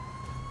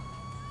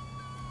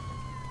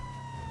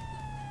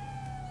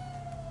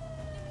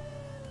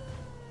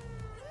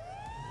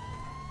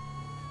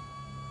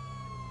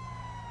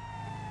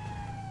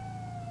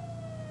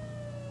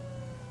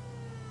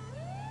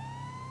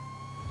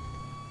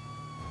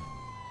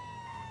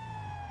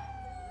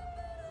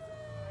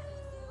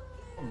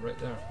 I'm right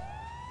there.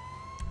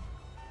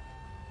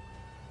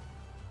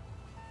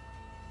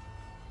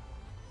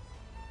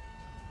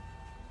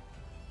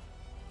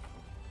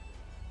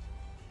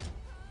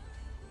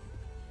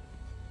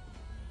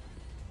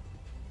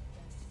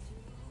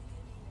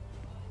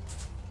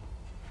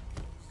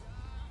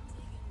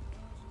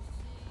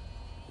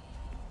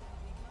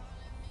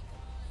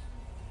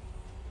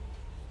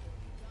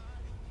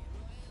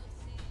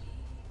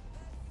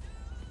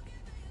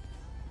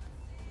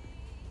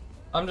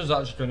 I'm just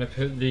actually going to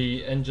put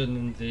the engine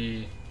in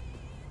the...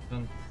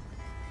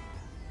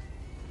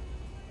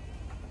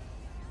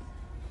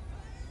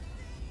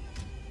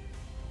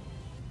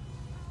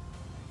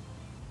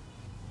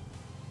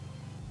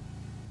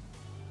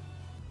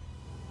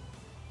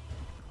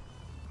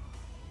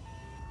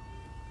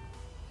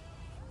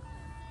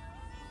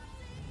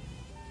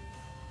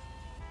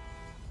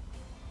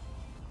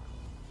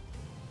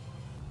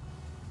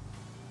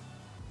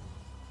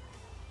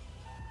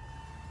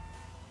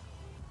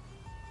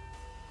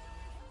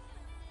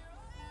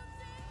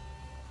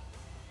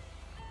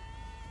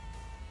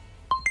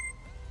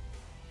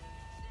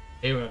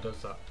 I hate when it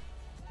does that.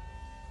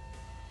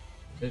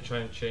 They try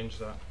and change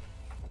that.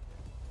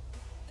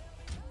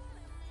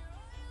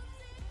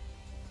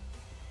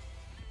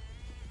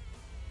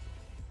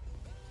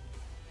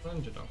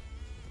 engine off.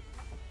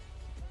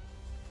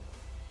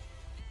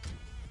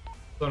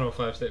 Don't know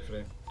 5 state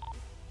free.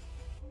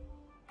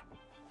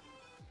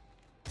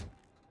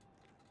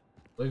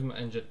 Leave my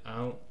engine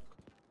out.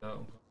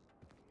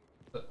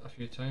 A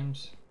few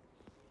times.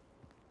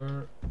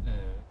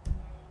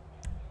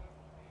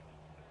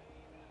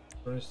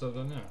 Brodie's still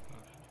down there.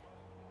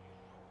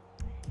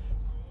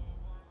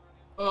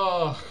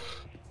 Oh.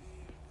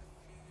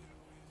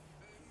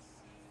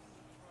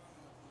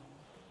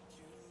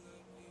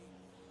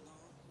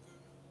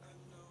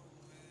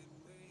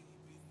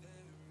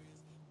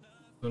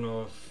 Don't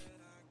know if.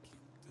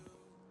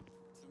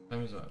 What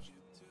time is that?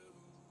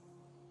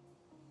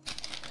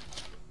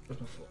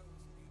 Where's my phone?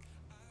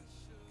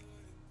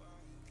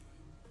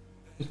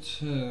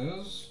 It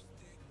is.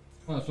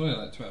 Well, it's only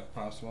like 20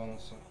 past 1,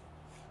 so.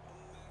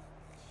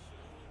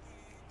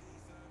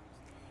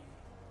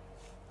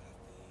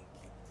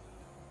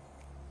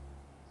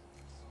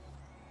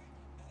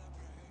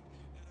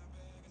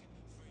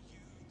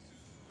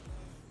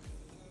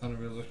 And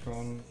we look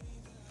on.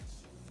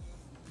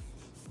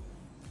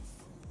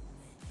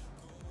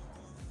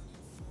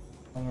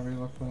 And we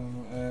look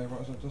on.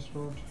 What is it?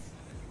 Discord.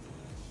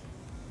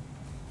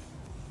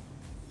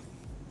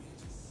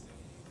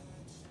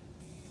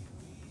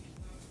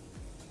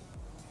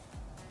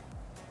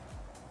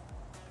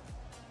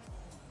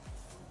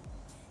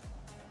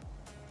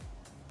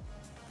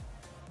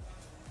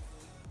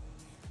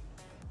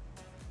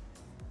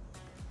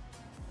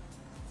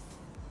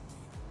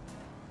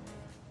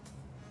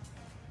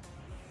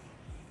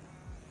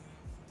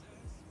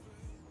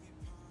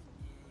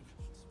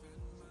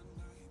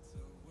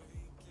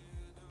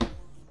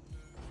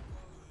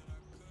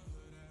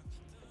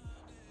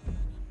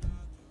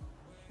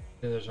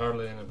 Yeah, there's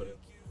hardly anybody.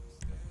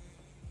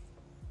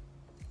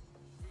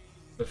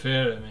 But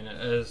fair, I mean, it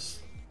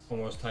is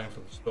almost time for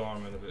the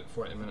storm in about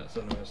 40 minutes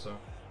anyway, so.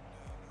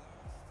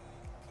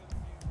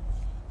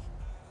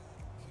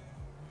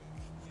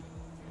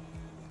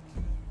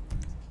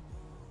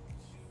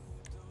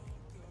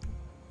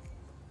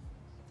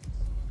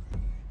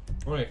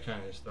 Or I can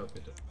still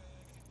be doing.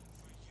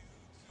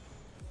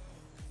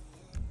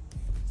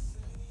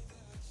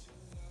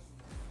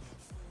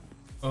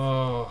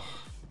 Oh.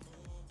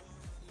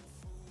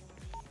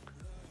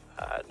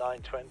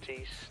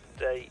 9:20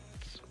 state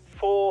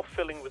 4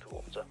 filling with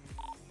water.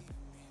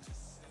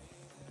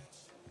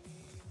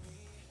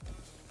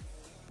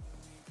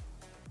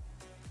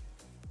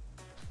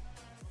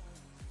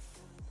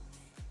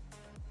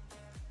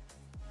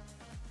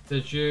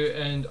 Did you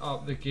end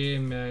up the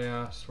game, may I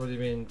ask? What do you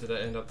mean, did I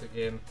end up the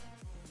game?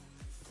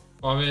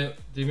 Oh, I mean,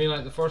 do you mean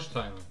like the first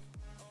time?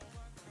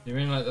 Do you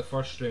mean like the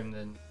first stream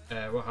then?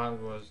 What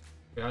happened was,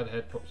 we had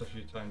head pops a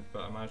few times,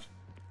 but I managed.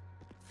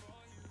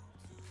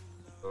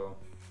 So,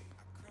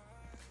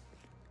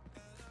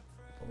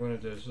 what I'm going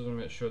to do is just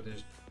make sure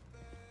these.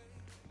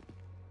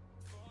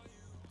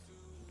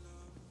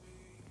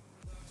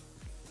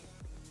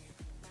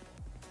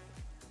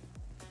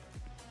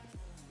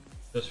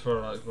 Just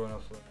for like going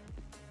off.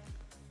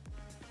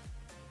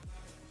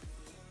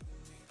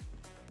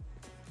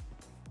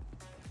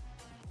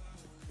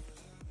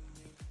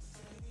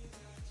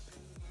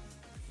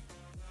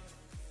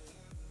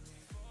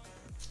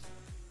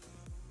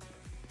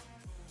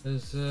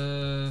 Is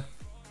what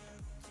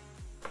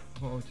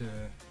I'll do.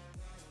 I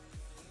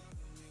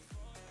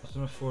was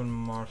gonna phone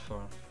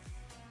Martha.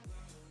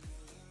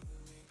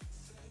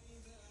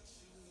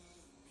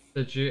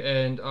 Did you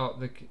end up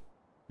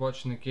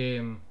watching the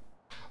game?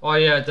 Oh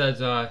yeah, I did.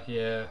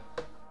 Yeah,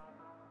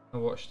 I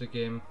watched the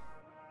game.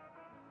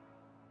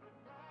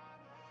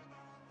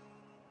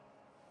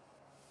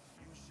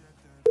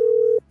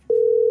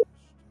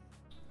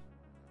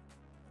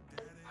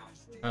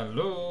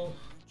 Hello.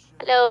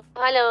 Hello,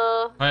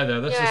 hello. Hi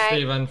there, this You're is right.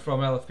 Stephen from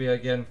LFB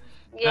again.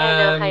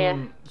 Yeah, no,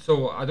 hiya.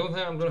 So, I don't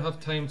think I'm going to have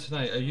time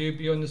tonight. Are you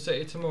beyond the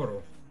city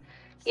tomorrow?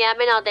 Yeah, I'm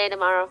in all day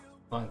tomorrow.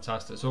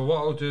 Fantastic. So what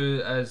I'll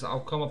do is I'll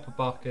come up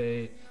about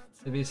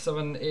maybe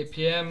 7, 8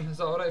 PM. Is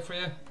that alright for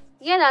you?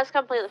 Yeah, that's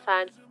completely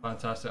fine.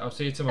 Fantastic. I'll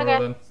see you tomorrow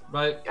Okay. then.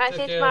 Right, Right, take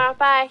see you care. tomorrow.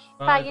 Bye.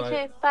 Bye, You bye.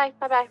 too. Bye.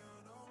 Bye.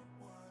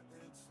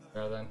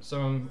 Yeah, then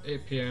 7,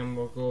 8 PM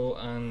we'll go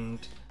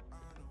and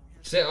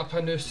set up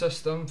a new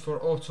system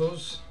for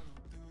autos.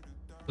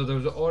 So there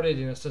was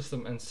already a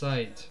system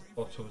inside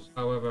autos,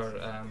 however,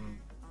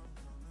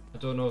 I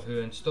don't know who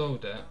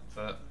installed it,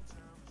 but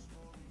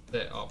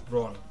set up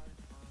wrong.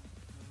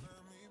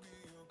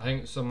 I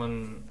think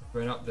someone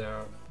went up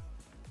there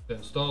to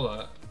install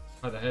it,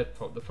 had a head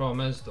pop. The problem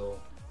is though,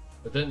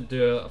 they didn't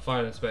do a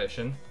fire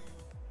inspection,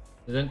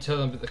 they didn't tell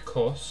them about the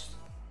cost,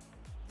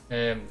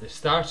 they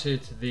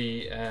started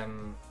the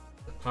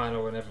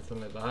panel and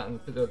everything like that,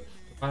 and put the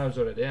panel's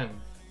already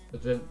in,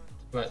 but didn't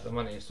collect the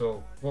money.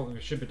 So what we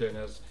should be doing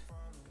is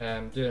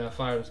doing a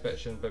fire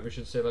inspection, but we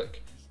should say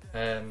like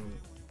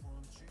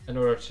in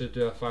order to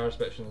do a fire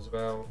inspection as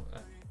well,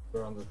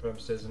 we're on the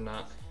premises and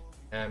that,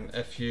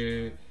 if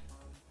you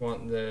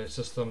want the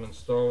system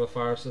installed, the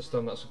fire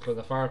system, that's including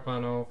the fire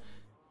panel,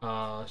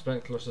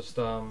 sprinkler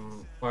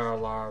system, fire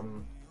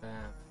alarm,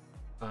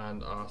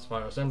 and a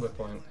fire assembly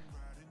point,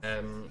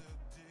 you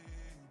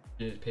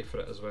need to pay for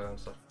it as well and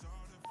stuff.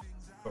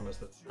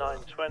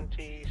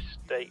 920,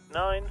 state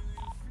 9.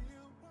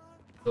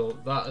 So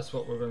that is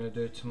what we're going to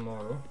do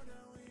tomorrow.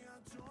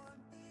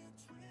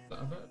 But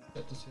I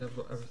bet to see I've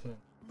got everything.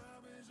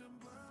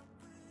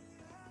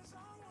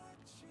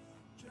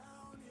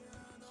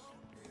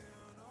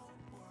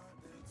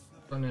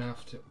 I'm gonna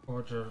have to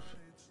order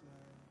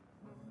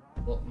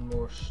a lot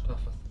more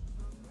stuff.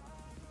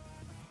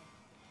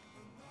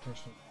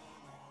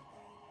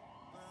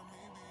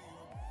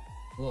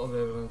 A lot of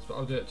evidence, but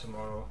I'll do it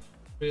tomorrow.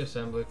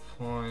 Pre-assembly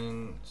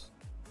points.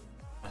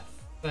 I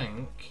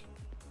think,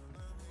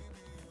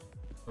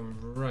 if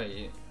I'm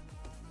right,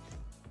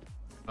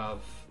 I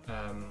have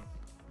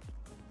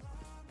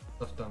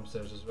stuff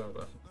downstairs as well,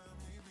 but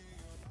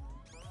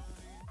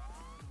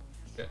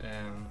I think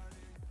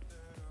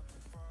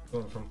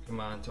going from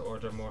command to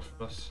order more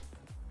for us.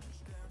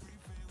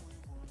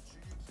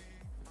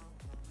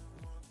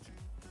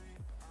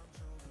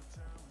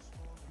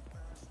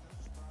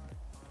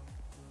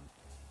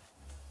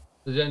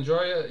 Did you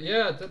enjoy it?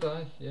 Yeah, did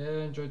I? Yeah,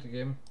 I enjoyed the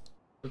game.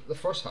 The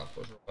first half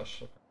was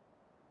rubbish.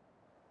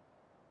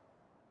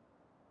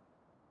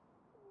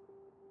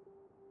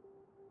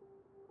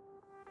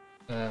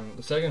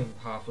 The second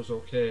half was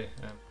okay.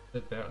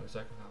 Did better in the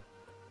second half.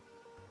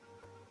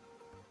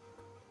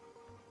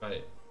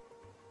 Right.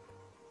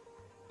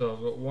 So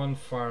I've got one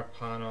fire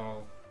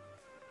panel.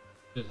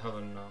 Should have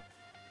enough.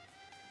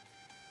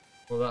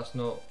 Well, that's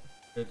not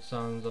good.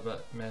 Sounds a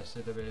bit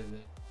messy the way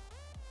they.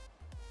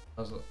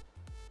 Has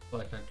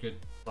like a good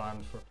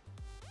plan for.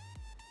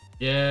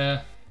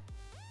 Yeah.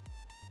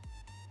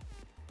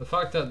 The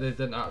fact that they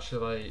didn't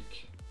actually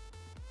like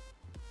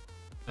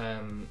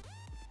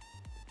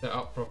set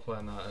up properly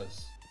and that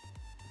is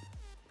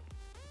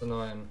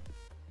annoying.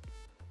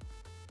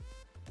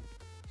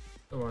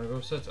 Don't worry,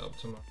 go set it up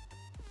tomorrow.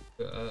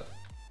 Get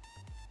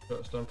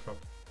it done properly.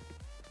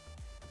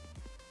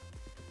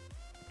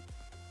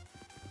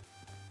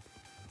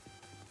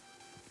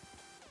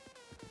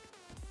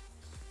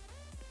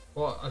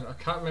 Well, I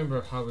can't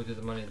remember how we do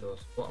the money though,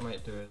 so what I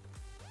might do is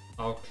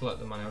I'll collect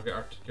the money, I'll get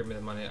her to give me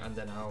the money and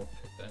then I'll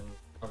put it in,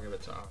 I'll give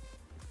it to her.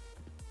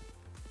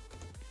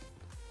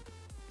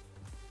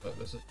 But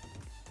this is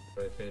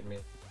what they paid me.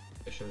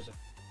 It shows it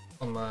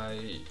on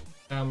my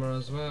camera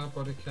as well,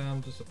 body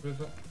cam, just to prove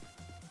it.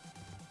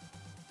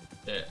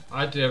 Yeah,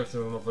 I do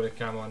everything with my body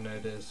cam on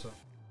nowadays, so.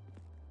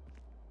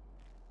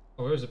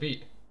 Oh, where's the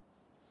beat?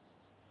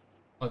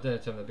 Oh, I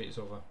didn't tell me the beat's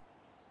over.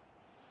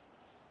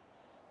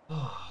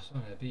 Oh, it's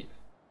only a beat.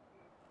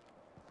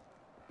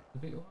 The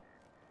beat what?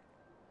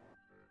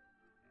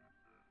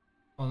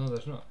 Oh no,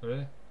 there's not,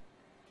 really.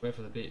 Wait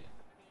for the beat.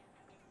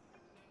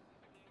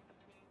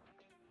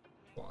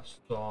 What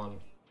a song.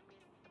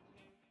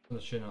 Turn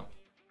the tune up.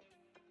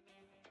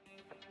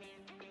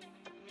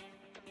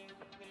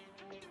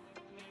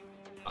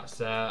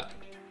 That's it.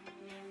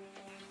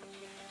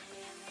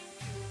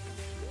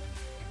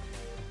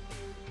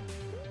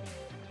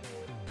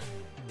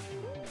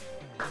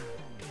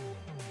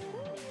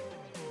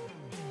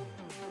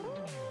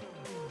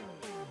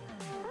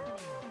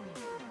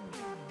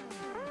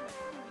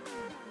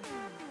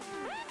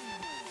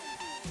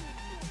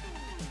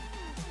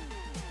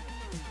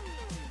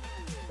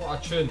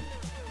 What a tune.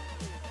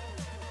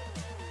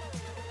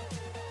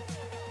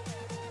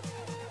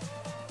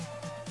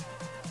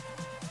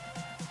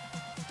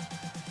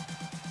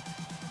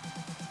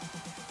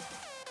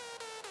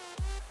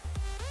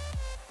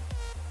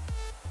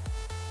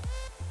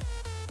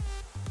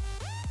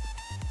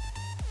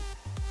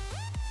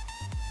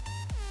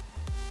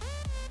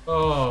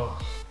 Oh.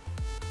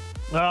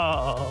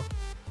 Oh.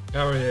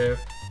 How are you?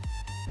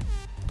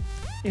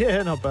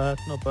 Yeah, not bad,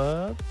 not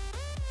bad.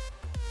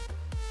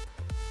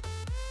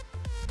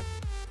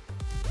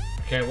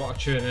 Okay, what a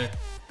tune, eh?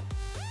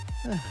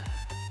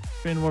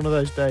 It's been one of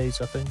those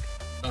days, I think.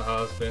 It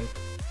has been.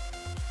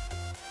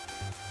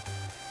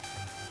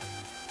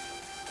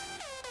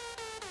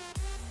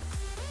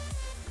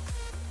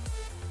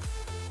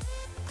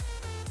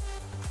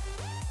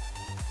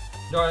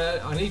 No,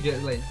 I need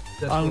it like.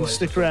 I'm gonna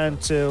stick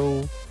around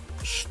till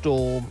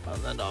storm,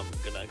 and then I'm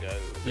gonna go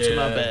to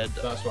my bed.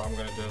 That's what I'm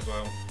gonna do as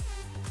well.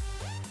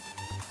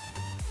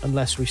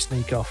 Unless we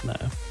sneak off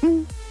now.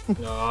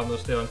 No, I'm gonna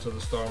stay until the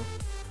storm.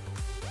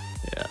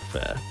 Yeah,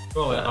 fair.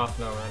 Probably fair. half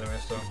an hour anyway,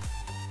 so.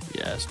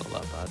 Yeah, it's not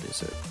that bad,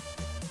 is it?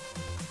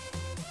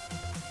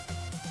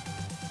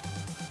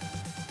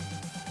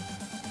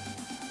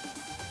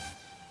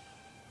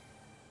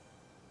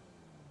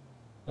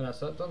 And that's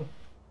that done.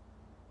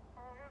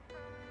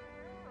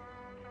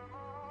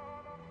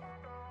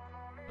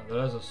 And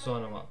there is a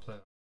song I might play.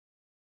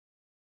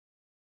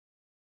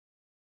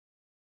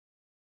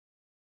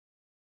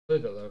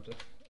 Played it there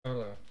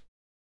earlier.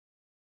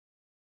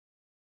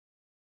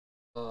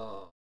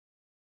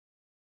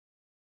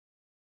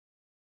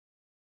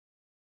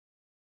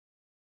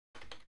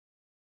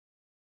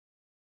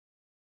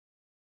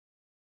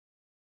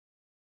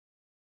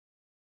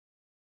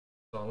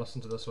 So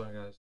listen to this one,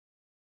 guys.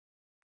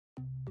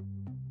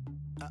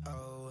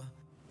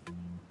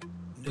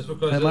 Just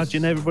because I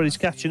imagine everybody's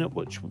catching up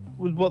with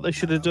what they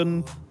should have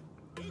done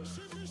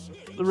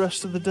the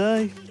rest of the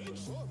day.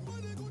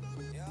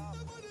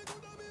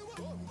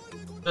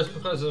 Just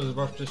because it was a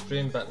birthday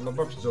stream, but my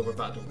birthday's over,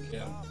 but I don't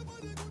care.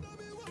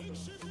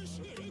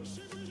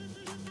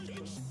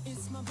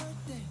 It's my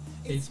birthday.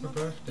 It's my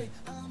birthday.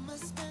 I'ma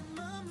spend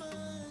my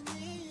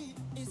money.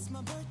 It's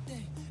my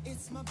birthday.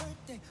 It's my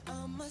birthday.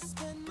 I'ma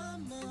spend my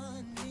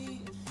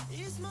money.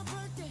 It's my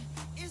birthday.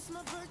 It's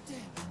my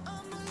birthday.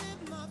 I'ma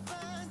live my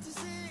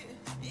fantasy.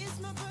 It's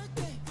my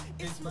birthday.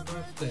 It's my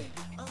birthday.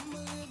 I'ma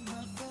live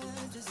my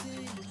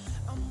fantasy.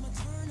 I'ma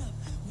turn up.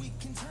 We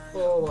can turn up.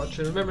 Oh,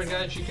 actually, remember,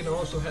 guys, you can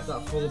also hit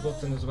that follow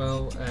button as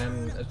well.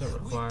 It's not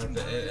required,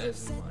 but it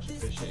is much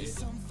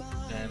appreciated.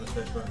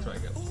 Especially when I'm trying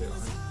to get up to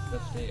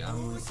 150.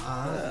 I'm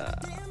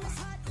at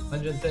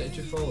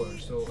 132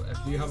 followers, so if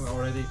you haven't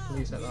already,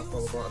 please hit that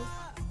follow button.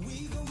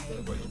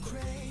 That's what you do,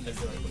 if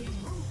you like what you do.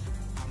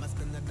 I'ma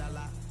spend $1,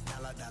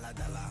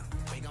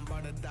 $. We gon'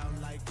 burn it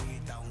down like we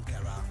don't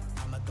care.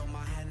 I'ma throw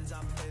my hands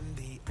up in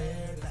the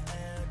air, the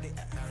air, the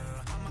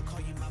air. I'ma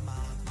call you mama,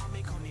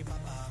 mommy call me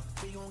papa.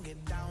 We gon'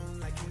 get down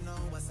like you know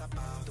what's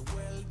about. The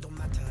world don't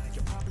matter,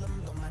 your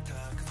problem don't matter.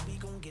 Cause we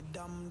gon' get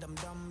dumb, dumb,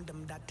 dumb,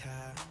 dumb,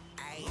 data.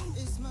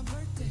 It's my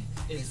birthday.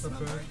 It's my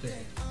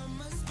birthday.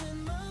 I'ma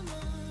spend my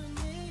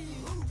money.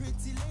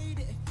 Pretty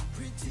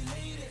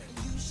lady,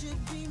 you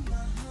should be my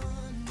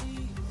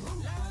honey.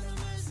 Lord of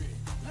mercy,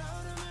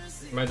 Lord of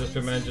mercy. Might just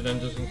be mentioning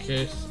just in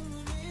case.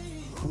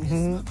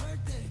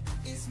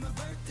 It's my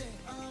birthday.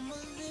 I'ma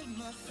live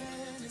my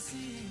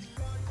fantasy.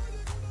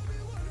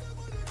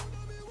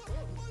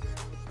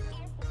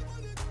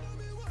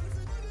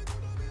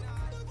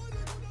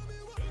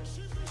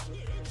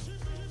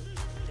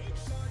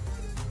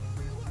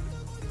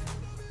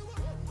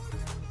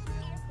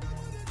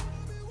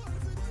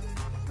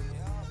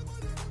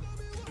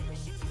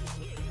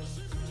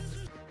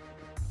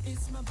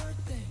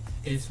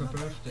 It's my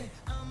birthday.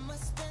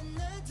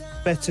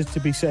 Better to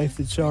be safe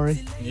than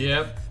sorry.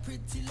 Yep.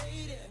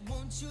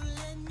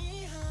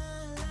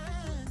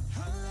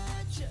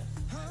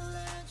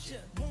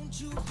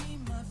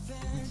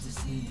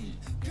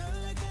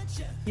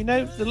 You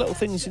know the little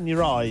things in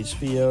your eyes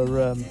for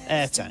your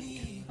air tank?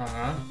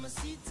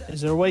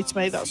 Is there a way to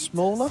make that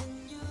smaller?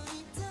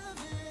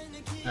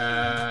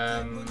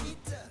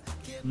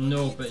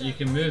 No, but you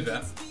can move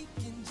it.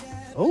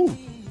 Oh,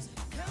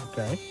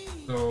 okay.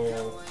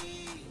 So,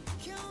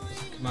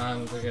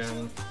 command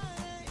again.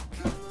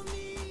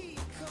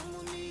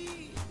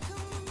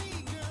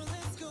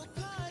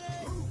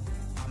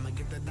 I'ma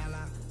get the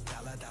dollar,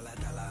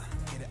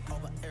 get it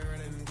over here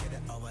and get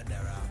it over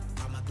there.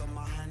 I'ma throw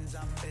my hands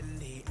up in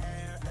the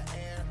air,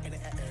 in the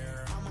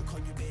air. I'ma call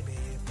you baby,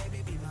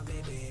 baby be my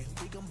baby.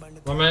 We gon' burn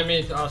it. Remind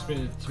me to ask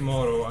me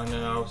tomorrow, and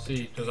then I'll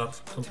see, because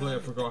I've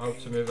completely forgot how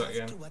to move it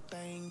again.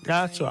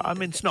 That's all right. I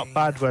mean, it's not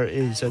bad where it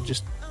is. I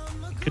just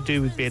could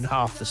do with being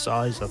half the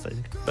size, I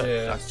think. But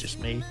yeah, that's just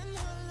me.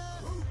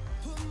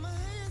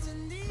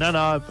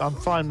 No, I'm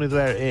fine with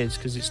where it is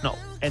because it's not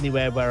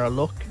anywhere where I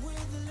look.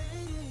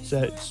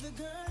 So it's.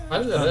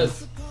 I think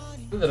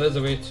there is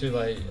a way to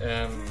like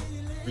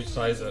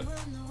resize it.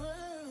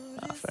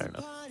 Ah, fair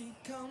enough.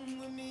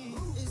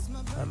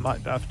 That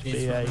might have to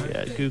be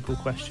a Google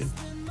question.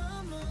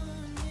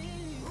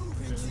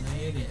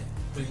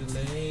 Pretty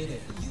lady.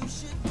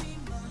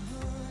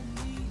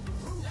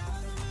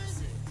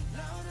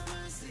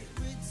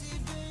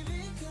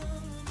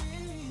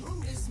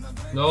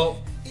 No,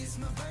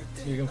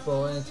 you can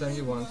follow anytime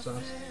you want,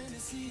 Sass.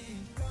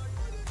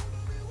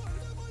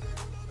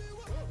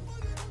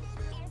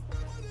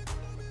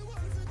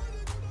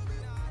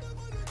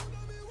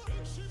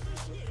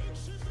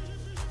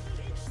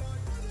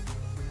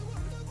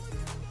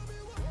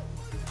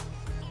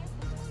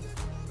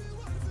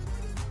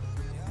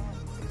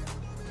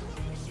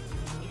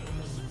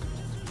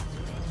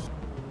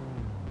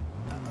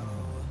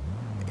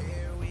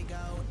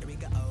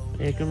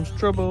 Here comes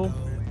trouble.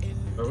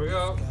 There we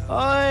go.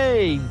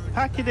 Oi!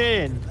 Pack it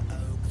in.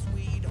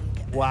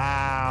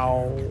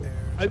 Wow.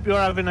 Hope you're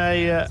having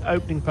a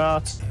opening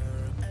party.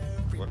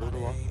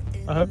 What?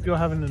 I hope you're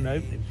having an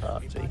opening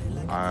party.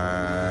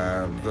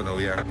 Don't know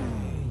yet.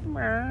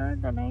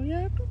 Don't know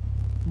yet.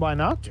 Why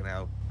not? You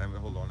know,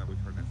 hold on, let me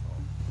turn this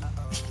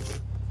off.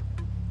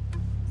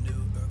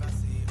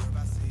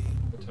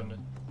 Turn it.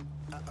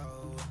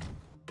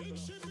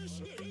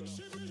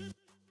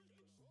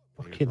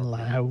 Fucking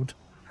loud.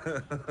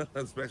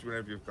 Especially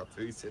whenever you've got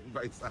two sitting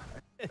by side.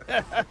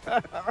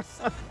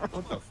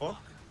 What the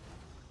fuck?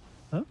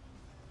 Huh?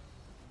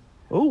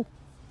 Oh,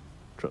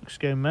 truck's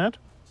going mad.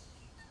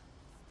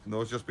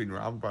 No, it's just been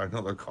rammed by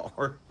another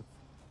car.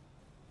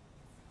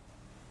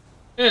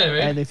 Anyway.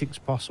 Anything's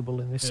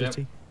possible in this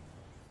city.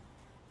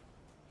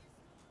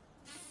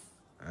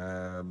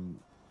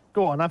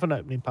 Go on, have an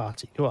opening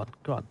party. Go on,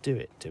 do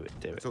it.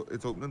 So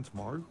it's opening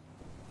tomorrow?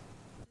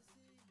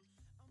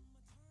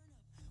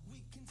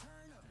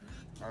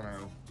 I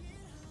know.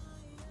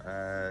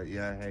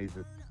 Yeah, hey,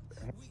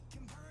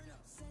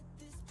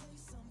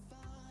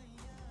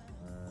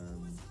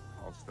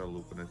 I'll still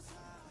open it.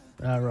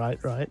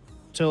 Right.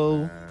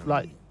 Till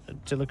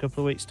till a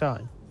couple of weeks'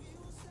 time.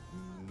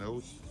 No,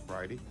 it's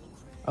Friday.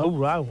 Oh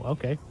wow,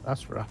 okay,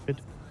 that's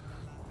rapid.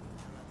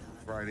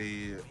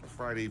 Friday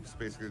is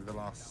basically the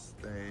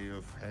last day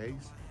of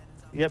Hayes.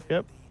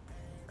 Yep.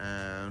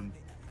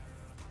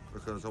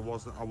 Because I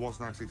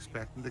wasn't actually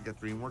expecting to get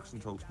DreamWorks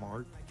until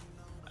tomorrow.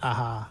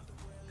 Aha.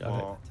 Got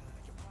it.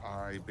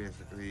 I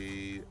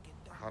basically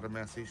had a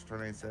message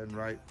turning saying,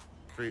 right,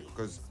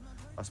 because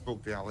I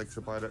spoke to Alex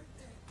about it,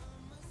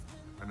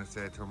 and I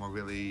said to him I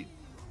really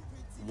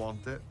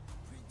want it.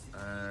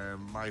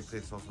 My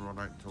place doesn't run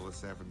out until the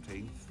 17th.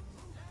 He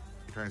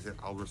tries to say,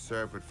 I'll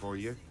reserve it for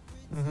you.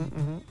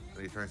 And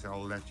he tries to say,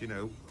 I'll let you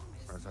know.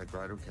 I was like,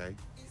 right, okay.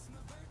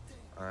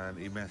 And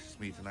he messaged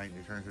me tonight and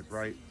he tries to say,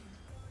 right,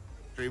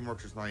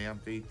 DreamWorks is now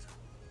emptied.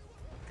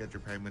 Get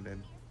your payment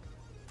in.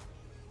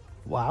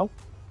 Wow.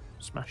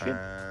 Smashing.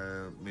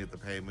 Made the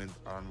payment,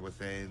 and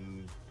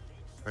within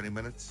 20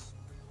 minutes,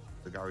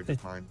 the garage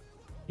is mine.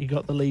 You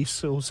got the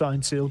lease all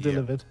signed, sealed,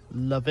 delivered.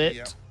 Love it.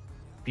 Yep.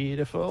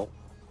 Beautiful.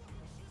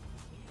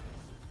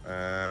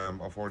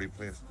 I've already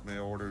placed my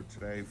order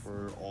today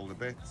for all the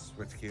bits,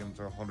 which came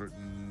to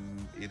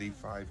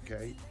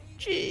 185k.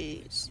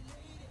 Jeez.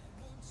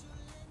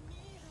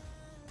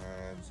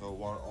 And so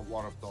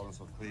what I've done is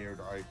I've cleared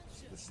out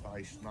the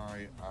stash now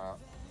at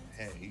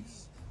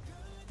Hayes.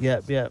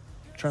 Yep.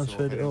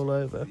 Transferred So it all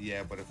over.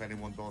 Yeah, but if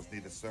anyone does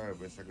need a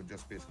service, I could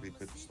just basically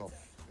put the stuff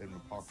in my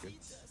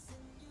pockets.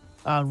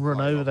 And run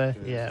over there.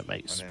 to- Yeah, it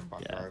makes and then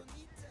back out.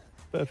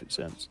 perfect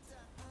sense.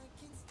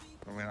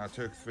 I mean, I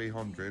took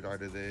 300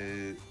 out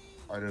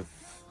of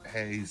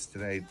Hayes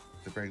today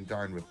to bring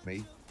down with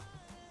me,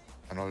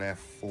 and I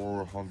left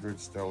 400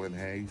 still in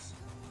Hayes.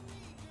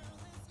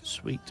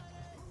 Sweet.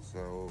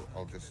 So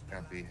I'll just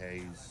empty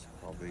Hayes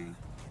probably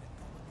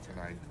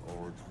tonight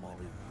or tomorrow,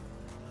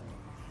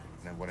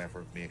 and then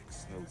whatever it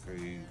makes, go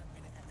through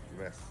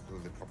the rest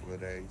of the couple of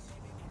days.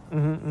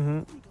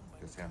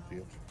 Just empty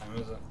it. How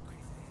is it?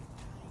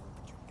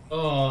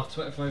 Oh,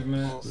 25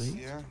 minutes. Well,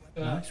 yeah.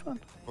 Nice one.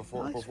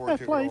 Before I Fair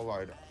took play. it all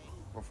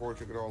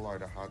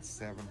out, I had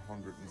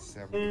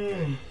 770k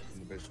in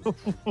the business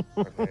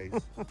at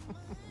Hayes.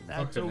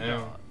 That's Fucking all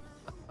hell.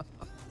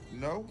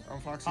 No,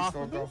 I've actually Half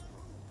still of got.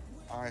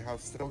 I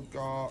have still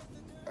got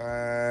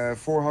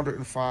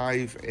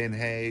 405 in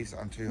Hayes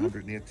and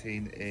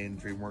 218 in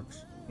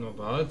DreamWorks. Not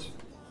bad.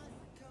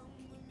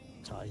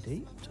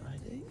 Tidy.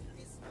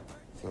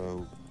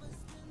 So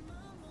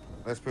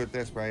let's put it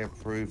this way: it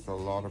proved a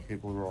lot of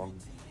people wrong.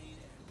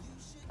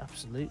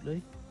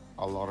 Absolutely.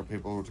 A lot of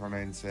people were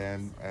turning in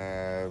saying,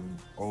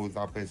 "Oh,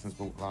 that business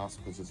won't last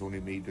because it's only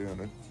me doing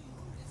it."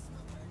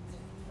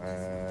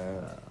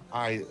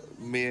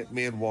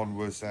 Me and one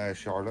was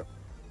Charlotte.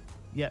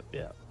 Yep.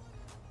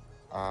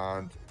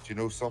 And do you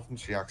know something?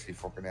 She actually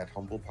fucking ate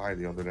humble pie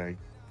the other day.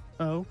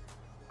 Oh,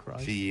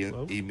 Christ. She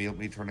Whoa. emailed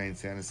me turning in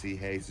saying, "See,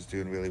 Hayes is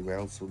doing really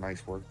well, so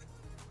nice work."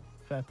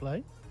 Fair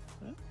play.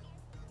 And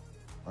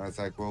I was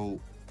like, "Well,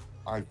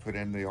 I've put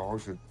in the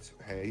hours at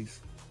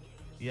Hayes.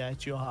 Yeah,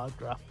 it's your hard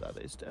graft, that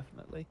is,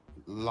 definitely.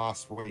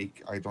 Last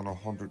week, I done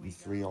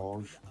 103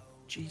 hours."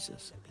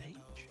 Jesus H.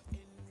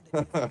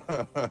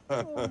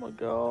 Oh my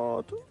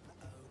god.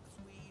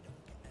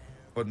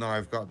 But now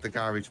I've got the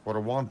garage, but I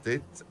want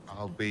it.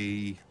 I'll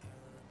be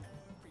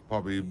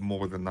probably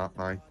more than that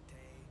now.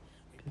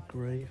 Good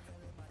grief.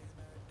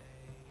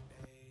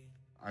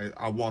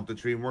 I want the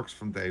DreamWorks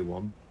from day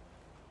one.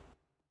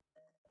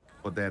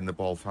 But then the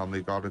Ball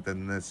family got it,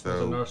 didn't they? There's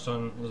So another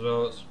son as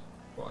well. It's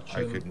I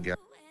watching. couldn't get.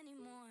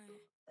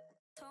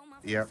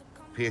 Yep,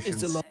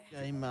 patience. It's a long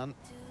game, man.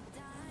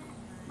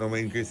 I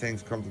mean, good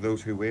things come to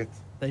those who wait.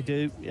 They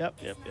do. Yep.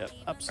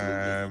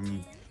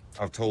 Absolutely.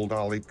 I've told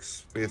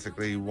Alex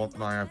basically what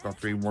now I've got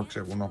DreamWorks,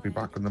 it will not be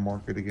back on the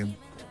market again.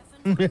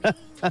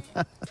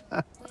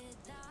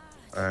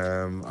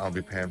 I'll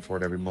be paying for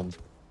it every month.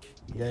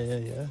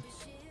 Yeah.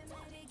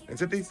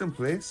 It's a decent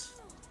place.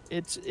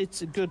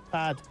 It's a good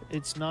pad.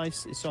 It's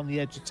nice. It's on the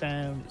edge of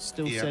town. It's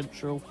still Yeah.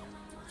 central.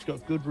 It's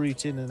got good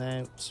route in and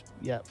out.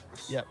 Yep.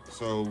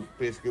 So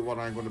basically what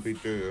I'm going to be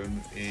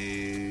doing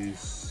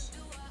is,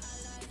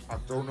 I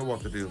don't know what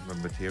to do with the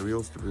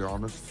materials, to be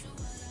honest.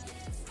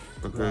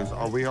 Because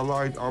are we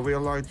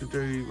allowed to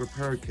do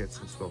repair kits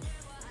and stuff?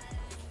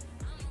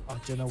 I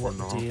don't know what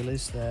the not? deal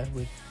is there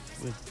with.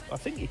 I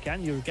think you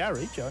can. You're a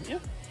garage, aren't you?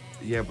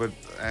 Yeah, but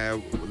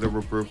they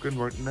were broken,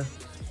 weren't they?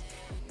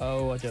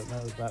 Oh, I don't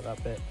know about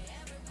that bit.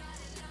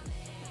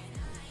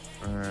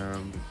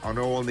 I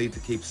know I'll need to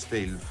keep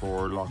steel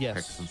for lock Yes.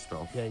 picks and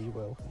stuff. Yeah, you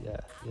will.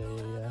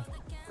 Yeah.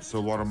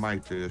 So what I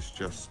might do is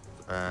just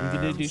You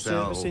can do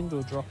sell. servicing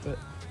or drop it.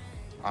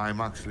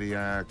 I'm actually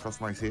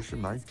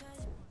customization now.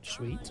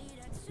 Sweet.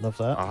 Love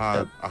that.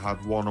 I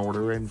had one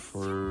order in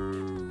for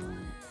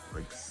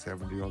like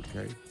 70 odd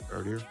K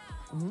earlier.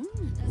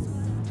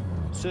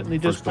 Certainly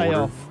does First pay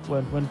order. off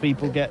when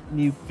people get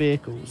new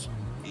vehicles.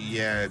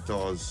 Yeah, it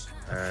does.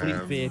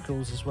 Fleet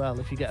vehicles as well.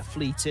 If you get a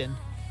fleet in,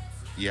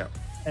 Yeah,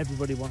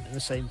 everybody wanting the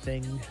same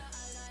thing.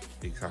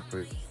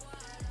 exactly.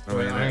 I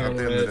Right, mean, hang at on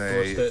the a end of the minute, day,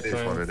 what's it that is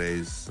what time? it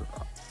is.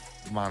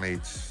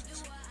 managed.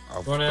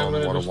 I've I'm done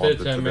gonna what go I stay wanted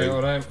to time, mate, do.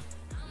 alright?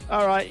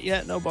 Alright,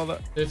 yeah, no bother.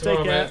 See you Take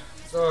tomorrow, care. mate.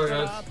 Sorry,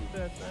 guys. Happy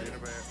birthday.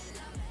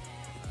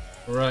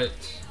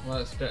 Right,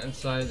 let's get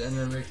inside and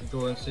then we can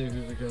go and see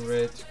who we can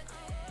raid.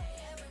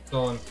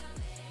 Dawn.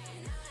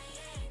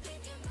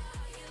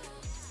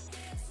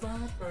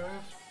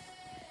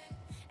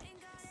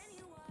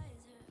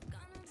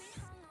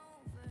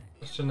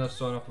 Let's turn this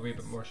song up a wee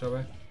bit more, shall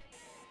we?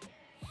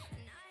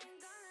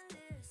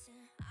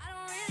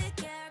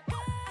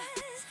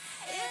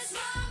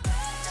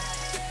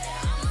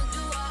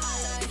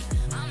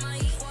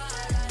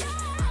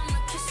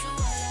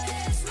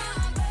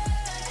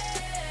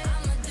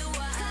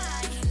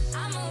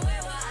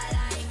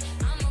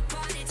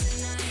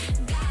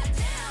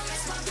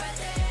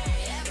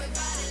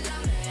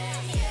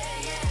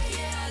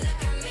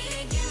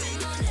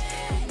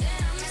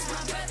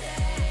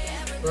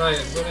 Right,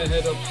 I'm gonna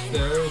head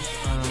upstairs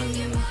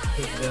and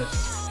put this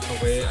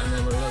away and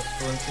then let's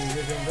go and see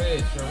who can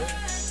raid, shall we?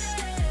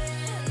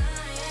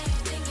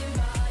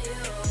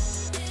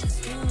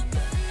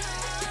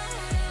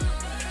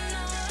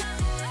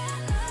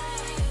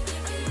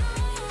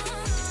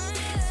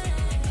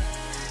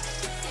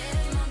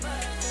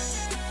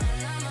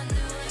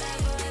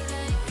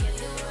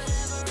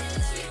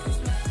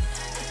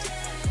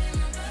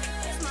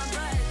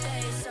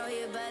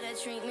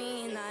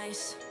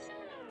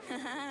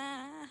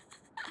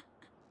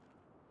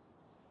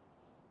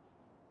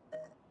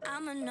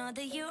 I'm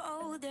another year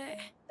older.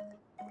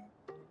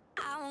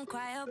 I won't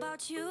cry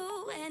about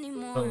you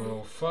anymore.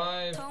 Level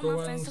 5,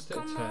 going to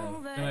 10.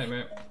 Good night,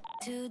 mate.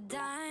 To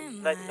dye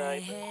my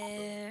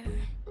hair.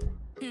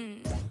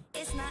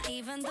 It's not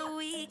even the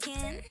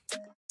weekend,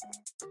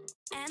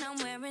 and I'm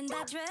wearing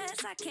that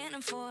dress I can't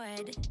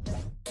afford.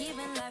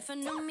 Giving life a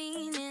new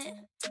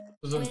meaning.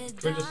 Could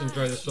we just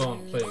enjoy the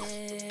song,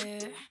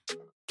 please?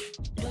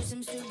 Do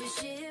some stupid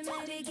shit,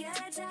 maybe get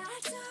a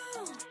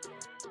tattoo.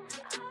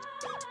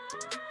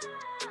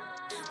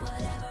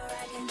 Whatever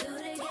I can do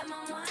to get my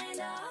mind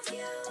off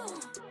you.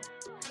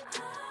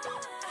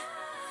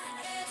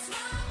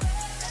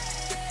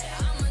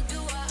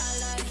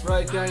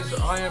 Right guys,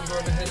 I am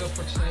going to head off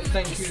for tonight.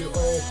 Thank you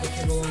all for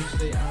coming along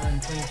today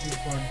and thank you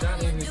for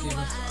Danny who gave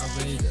us a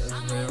raid as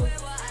well.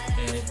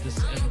 Just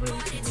everybody who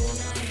came along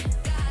and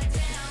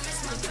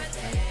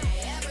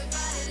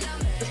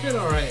it's been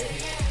alright,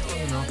 on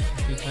and off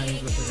a few times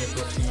with the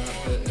hiccups and that,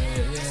 but yeah,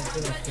 it's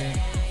been okay.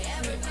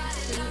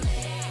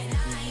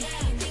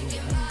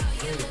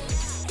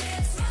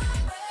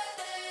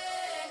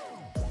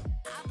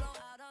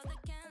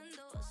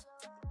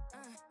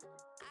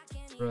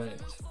 Right.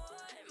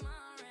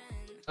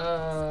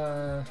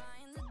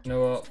 You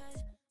know what?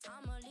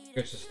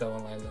 Goose is still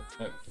online then.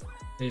 Nope.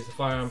 He's the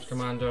firearms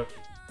commander.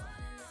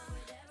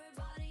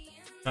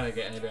 Trying to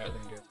get any better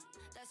than good.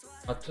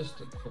 I'll just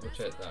double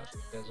check that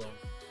actually is on.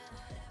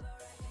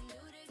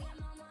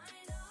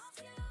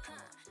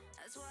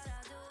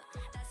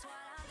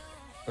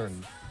 They're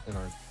in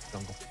our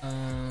jungle.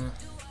 Yeah.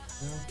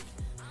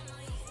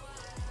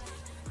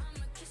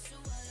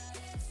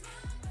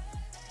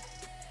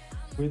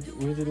 Where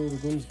did all the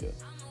guns go?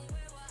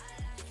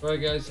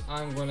 Right guys,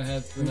 I'm going to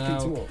head for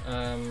now.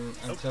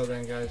 Until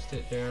then guys,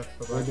 take care.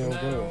 Bye bye for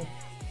now.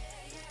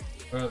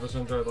 Alright, let's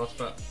enjoy the last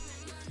bit.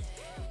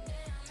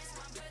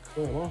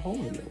 Wait, am I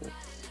holding it?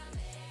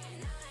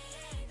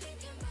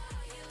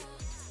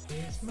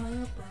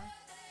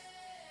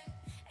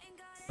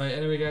 Right,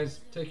 anyway guys,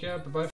 take care, bye bye.